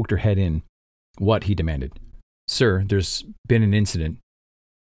scouts poked her head in. What? He demanded. Sir, there's been an incident.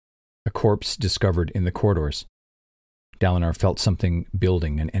 A corpse discovered in the corridors. Dalinar felt something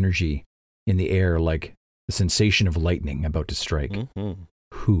building, an energy in the air, like the sensation of lightning about to strike. Mm-hmm.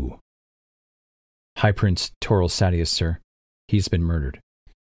 Who? High Prince Toril Sadius, sir. He's been murdered.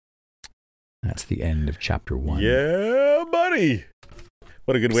 That's the end of chapter 1. Yeah, buddy.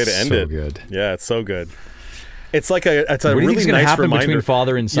 What a good way to end it. So good. Yeah, it's so good. It's like it's a what do you really think's gonna nice happen reminder. between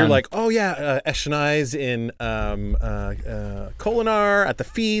father and son? You're like, oh yeah, Eshonai's in Kholinar at the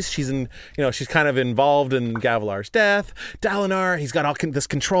feast. She's she's kind of involved in Gavilar's death. Dalinar, he's got all this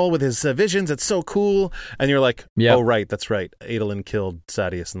control with his visions. It's so cool. And you're like, oh right, that's right. Adolin killed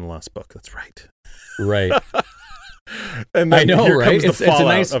Sadeas in the last book. That's right. Right. And then I know, here right? comes the fallout a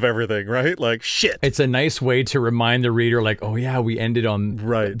nice, of everything, right? Like, shit. It's a nice way to remind the reader, like, oh yeah, we ended on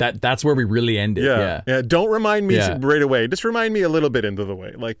right. That's where we really ended. Yeah. Don't remind me right away. Just remind me a little bit into the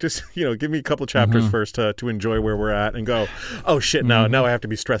way. Like, just give me a couple chapters first to enjoy where we're at and go, oh shit, now I have to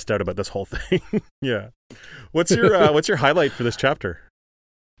be stressed out about this whole thing. Yeah. What's your highlight for this chapter?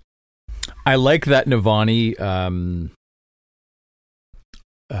 I like that Navani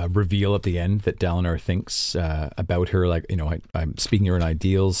reveal at the end that Dalinar thinks about her, like, I'm speaking her in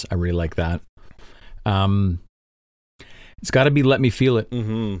ideals. I really like that. It's got to be "Let Me Feel It."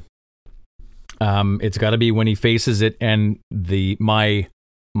 It's got to be when he faces it, and my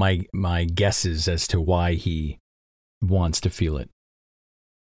guesses as to why he wants to feel it.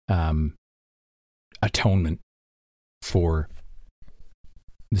 Atonement for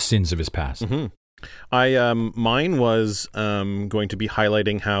the sins of his past. Mine was going to be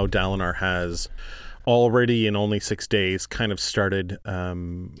highlighting how Dalinar has already in only 6 days kind of started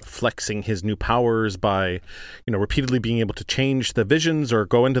flexing his new powers by repeatedly being able to change the visions or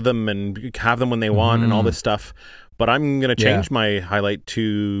go into them and have them when they want and all this stuff. But I'm going to change my highlight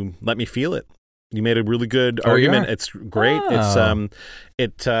to "Let Me Feel It." You made a really good argument. It's great.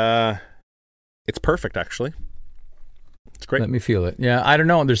 It's perfect, actually. It's great. Let me feel it. Yeah, I don't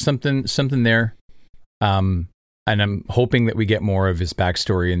know. There's something there. And I'm hoping that we get more of his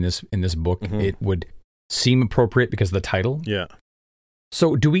backstory in this book. It would seem appropriate because of the title. Yeah.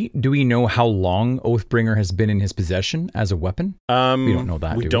 So do we know how long Oathbringer has been in his possession as a weapon? We don't know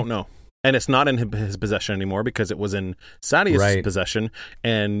that. We don't know. And it's not in his possession anymore because it was in Sadeas' possession.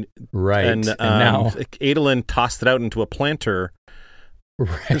 And now Adolin tossed it out into a planter.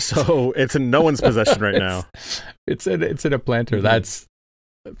 Right. So it's in no one's possession right now. It's in a planter. That's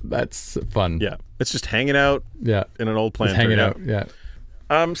fun. Yeah. It's just hanging out in an old planter. Just hanging out. Yeah.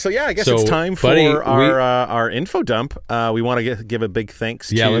 So yeah, I guess it's time for our info dump. We want to give a big thanks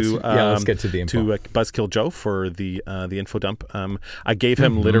to let's get to the info. To Buzzkill Joe for the info dump. I gave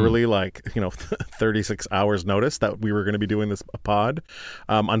him literally 36 hours notice that we were going to be doing this pod.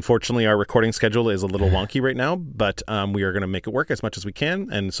 Unfortunately, our recording schedule is a little wonky right now, but we are going to make it work as much as we can,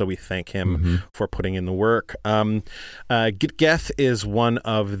 and so we thank him for putting in the work. Gitgeth is one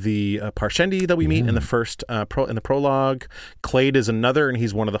of the Parshendi that we meet in the first in the prologue. Clade is another, and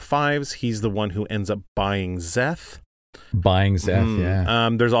he's one of the fives. He's the one who ends up buying Szeth.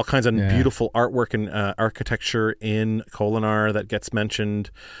 There's all kinds of beautiful artwork and architecture in Kholinar that gets mentioned.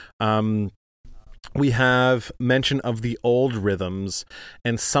 We have mention of the old rhythms,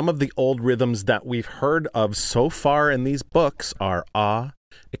 and some of the old rhythms that we've heard of so far in these books are awe,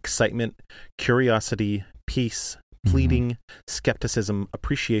 excitement, curiosity, peace, pleading, skepticism,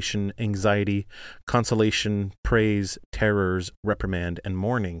 appreciation, anxiety, consolation, praise, terrors, reprimand, and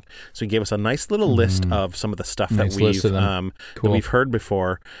mourning. So he gave us a nice little list of some of the stuff that we've heard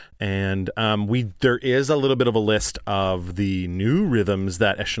before, and there is a little bit of a list of the new rhythms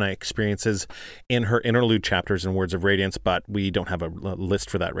that Eshonai experiences in her interlude chapters in Words of Radiance, but we don't have a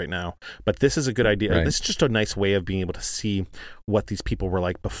list for that right now. But this is a good idea. Right. This is just a nice way of being able to see what these people were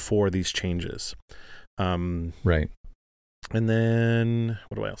like before these changes. Right. And then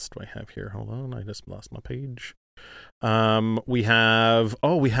what else do I have here? Hold on, I just lost my page. We have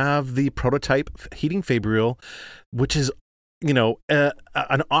the prototype heating fabrial, which is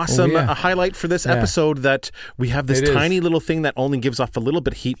an awesome highlight for this episode, that we have this tiny little thing that only gives off a little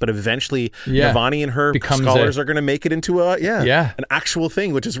bit of heat, but eventually Navani and her scholars are going to make it into an actual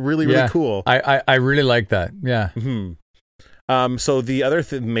thing, which is really, really cool. I really like that. Yeah. So the other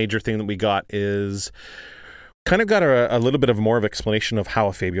major thing that we got is kind of got a little bit of more of explanation of how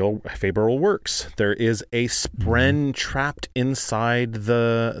a fabrial works. There is a spren trapped inside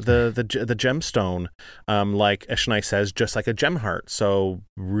the gemstone, like Eshonai says, just like a gem heart. So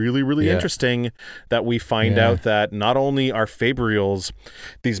really, really interesting that we find out that not only are fabrials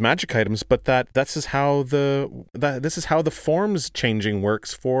these magic items, but this is how the forms changing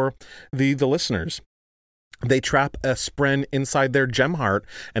works for the listeners. They trap a spren inside their gem heart,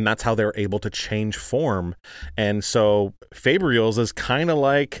 and that's how they're able to change form. And so fabrials is kind of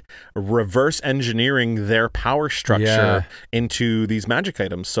like reverse engineering their power structure into these magic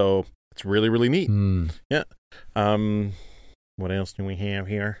items. So it's really, really neat. Yeah. What else do we have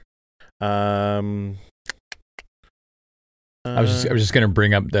here? I was just going to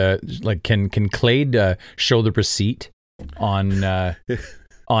bring up can Clade show the receipt on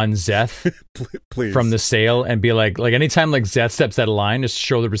Zeth Please. from the sale and be like anytime like Zeth steps out of line, just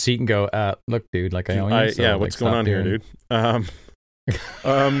show the receipt and go, look, dude, like I owe you. So, what's going on here, dude?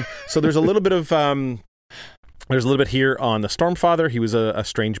 So there's a little bit of here on the Stormfather. He was a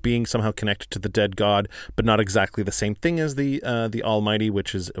strange being, somehow connected to the dead god, but not exactly the same thing as the Almighty,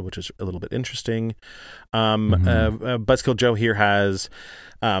 which is a little bit interesting. Buzzkill Joe here has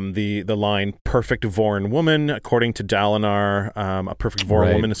the line "perfect Vorin woman." According to Dalinar, a perfect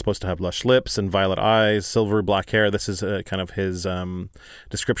Vorin woman is supposed to have lush lips and violet eyes, silver black hair. This is kind of his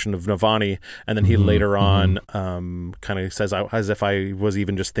description of Navani, and then he later on kind of says, as if I was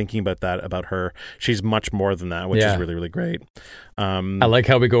even just thinking about her. She's much more than that, which is really, really great. I like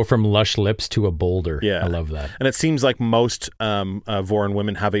how we go from lush lips to a boulder. Yeah, I love that. And it seems like most Vorin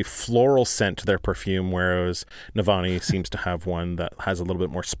women have a floral scent to their perfume, whereas Navani seems to have one that has a little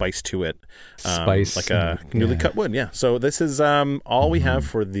bit more spice to it. Spice. Like a newly cut wood, yeah. So this is all we have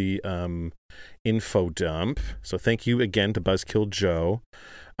for the info dump. So thank you again to Buzzkill Joe.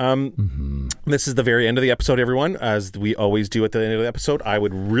 This is the very end of the episode, everyone. As we always do at the end of the episode, I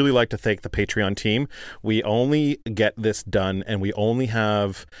would really like to thank the Patreon team. We only get this done, and we only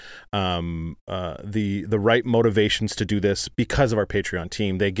have the right motivations to do this because of our Patreon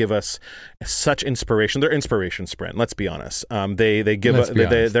team. They give us such inspiration. They're inspiration sprint. Let's be honest. They give us.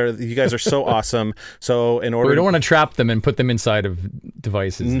 You guys are so awesome. So in order, we don't want to trap them and put them inside of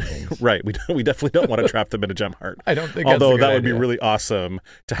devices. And things. Right. We definitely don't want to trap them in a gem heart. I don't think. Although that would be really awesome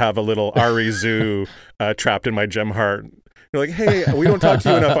to have a little Arizu trapped in my gem heart. You're like, hey, we don't talk to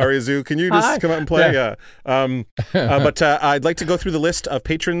you enough, Arizu. Can you just come out and play? Yeah. But I'd like to go through the list of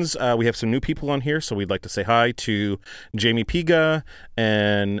patrons. We have some new people on here, so we'd like to say hi to Jamie Piga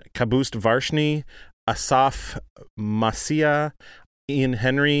and Kaboost Varshni, Asaf Masia, Ian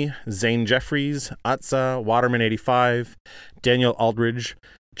Henry, Zane Jeffries, Atza, Waterman85, Daniel Aldridge,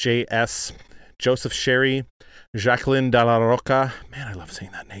 J.S., Joseph Sherry, Jacqueline Dalla Roca, man, I love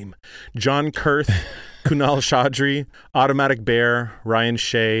saying that name, John Kurth, Kunal Chaudhry, Automatic Bear, Ryan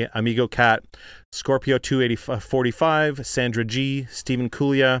Shea, Amigo Cat, Scorpio 245, Sandra G, Stephen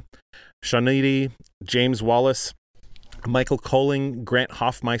Kulia, Shanidi, James Wallace, Michael Coling, Grant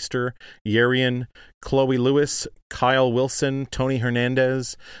Hoffmeister, Yerian, Chloe Lewis, Kyle Wilson, Tony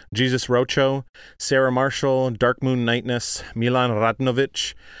Hernandez, Jesus Rocho, Sarah Marshall, Dark Moon Nightness, Milan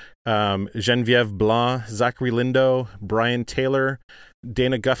Radnovich, Genevieve Blanc, Zachary Lindo, Brian Taylor,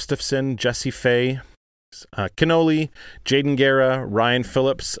 Dana Gustafson, Jesse Fay, Canoli, Jaden Guerra, Ryan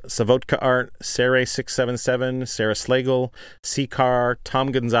Phillips, Savotka Art, Sarah677, Sarah Slagle, C. Carr,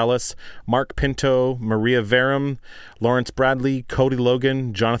 Tom Gonzalez, Mark Pinto, Maria Verum, Lawrence Bradley, Cody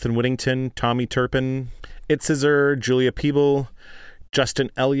Logan, Jonathan Whittington, Tommy Turpin, Itzizer, Julia Peeble, Justin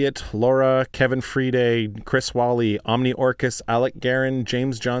Elliott, Laura, Kevin Friede, Chris Wally, Omni Orcus, Alec Guerin,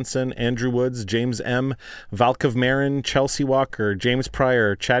 James Johnson, Andrew Woods, James M., Valkov Marin, Chelsea Walker, James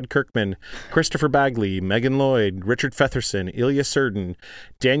Pryor, Chad Kirkman, Christopher Bagley, Megan Lloyd, Richard Fetherson, Ilya Surden,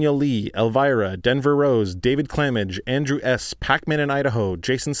 Daniel Lee, Elvira, Denver Rose, David Clamage, Andrew S., Pac-Man in Idaho,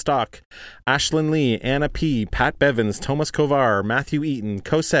 Jason Stock, Ashlyn Lee, Anna P., Pat Bevins, Thomas Kovar, Matthew Eaton,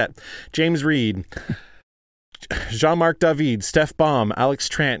 Cosette, James Reed, Jean-Marc David, Steph Baum, Alex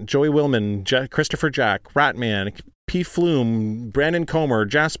Trant, Joey Willman, Christopher Jack, Ratman, P. Flume, Brandon Comer,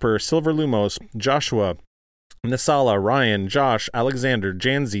 Jasper, Silver Lumos, Joshua, Nisala, Ryan, Josh, Alexander,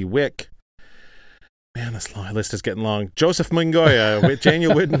 Janzi, Wick. Man, this list is getting long. Joseph Mungoya,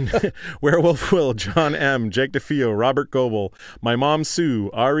 Daniel Whitten, Werewolf Will, John M., Jake DeFeo, Robert Goebel, My Mom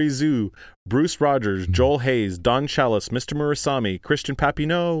Sue, Ari Zoo, Bruce Rogers, Joel Hayes, Don Chalice, Mr. Murasami, Christian Pappy,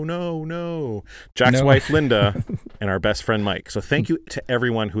 no, Jack's wife Linda, and our best friend Mike. So thank you to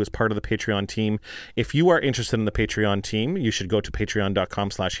everyone who is part of the Patreon team. If you are interested in the Patreon team, you should go to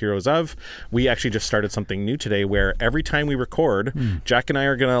patreon.com/heroesof. We actually just started something new today where every time we record, Jack and I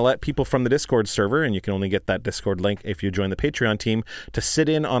are going to let people from the Discord server, and you can only get that Discord link if you join the Patreon team, to sit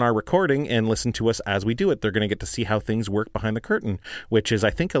in on our recording and listen to us as we do it. They're going to get to see how things work behind the curtain, which is, I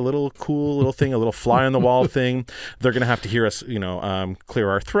think, a little cool little thing, a little fly on the wall thing. They're going to have to hear us, clear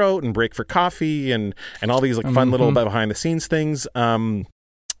our throat and break for coffee and all these like fun little behind the scenes things.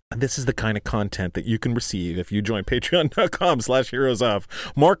 this is the kind of content that you can receive if you join patreon.com/heroes of.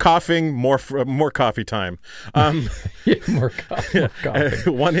 More coughing, more coffee time. More coffee.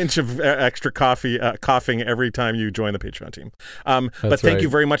 1 inch of extra coughing every time you join the Patreon team. But thank you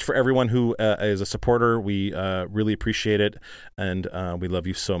very much for everyone who is a supporter. We really appreciate it, and we love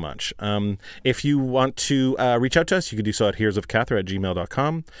you so much. If you want to reach out to us, you can do so at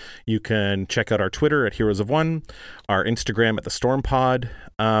heroesofcathra@gmail.com. You can check out our Twitter at Heroes of One, our Instagram at the Stormpod.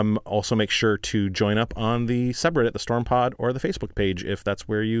 Also make sure to join up on the subreddit, the Stormpod, or the Facebook page if that's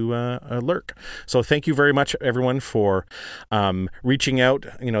where you lurk. So thank you very much, everyone, for reaching out,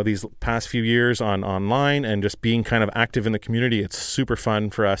 these past few years online and just being kind of active in the community. It's super fun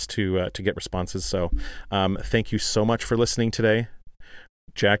for us to get responses. So thank you so much for listening today.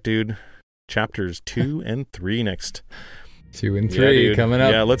 Jack, dude, chapters 2 and 3 next. 2 and 3 coming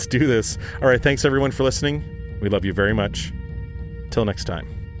up. Yeah, let's do this. All right, thanks everyone for listening. We love you very much. Till next time.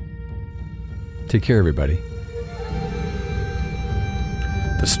 Take care, everybody.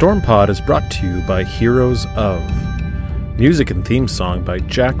 The Stormpod is brought to you by Heroes of. Music and theme song by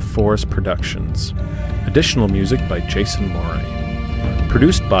Jack Forrest Productions. Additional music by Jason Morey.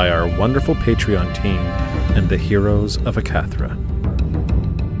 Produced by our wonderful Patreon team and the Heroes of Acathra.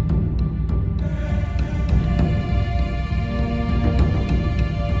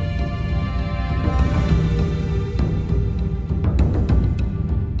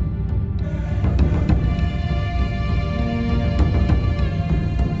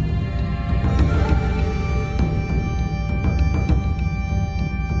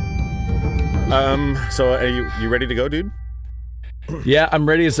 So are you ready to go, dude? Yeah, I'm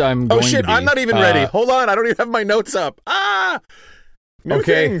ready as I'm going to be. I'm not even ready. Hold on, I don't even have my notes up. New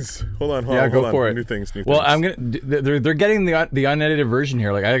things. Hold on. Go for it. New things. Well, I'm gonna. They're getting the unedited version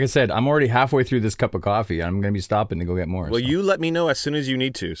here. Like I said, I'm already halfway through this cup of coffee. I'm gonna be stopping to go get more. Well, you let me know as soon as you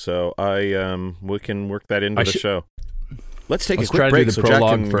need to, so we can work that into the show. Let's take a quick break do the so prologue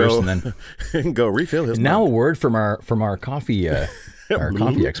Jack can first, go, and then go refill his. Now mug. a word from our coffee our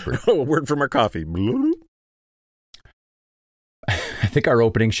coffee expert. A word from our coffee. I think our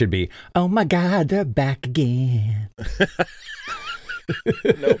opening should be, "Oh my God, they're back again."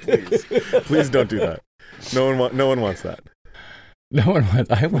 No, please don't do that. No one wants that. No one wants.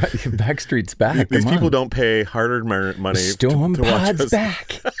 I want Backstreet's back. These people don't pay hard-earned money. Stormpod's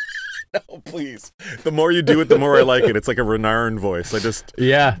back. No, please. The more you do it, the more I like it. It's like a Renard voice.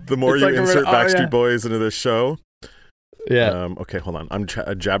 The more you insert Backstreet Boys into this show. Yeah. Okay, hold on. I'm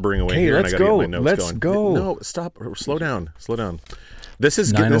jabbering away hey, here, and I let's gotta go. get my notes Let's going. go. No, stop. Slow down. This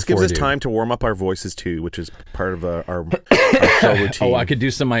gives us time to warm up our voices too, which is part of our show routine. Oh, I could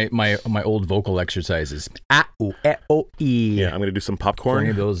do some of my old vocal exercises. A-O-E. Yeah, I'm gonna do some popcorn. For any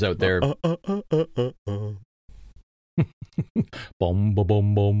of those out there. Bum ba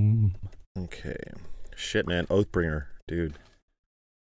bum bum. Okay. Shit, man. Oathbringer, dude.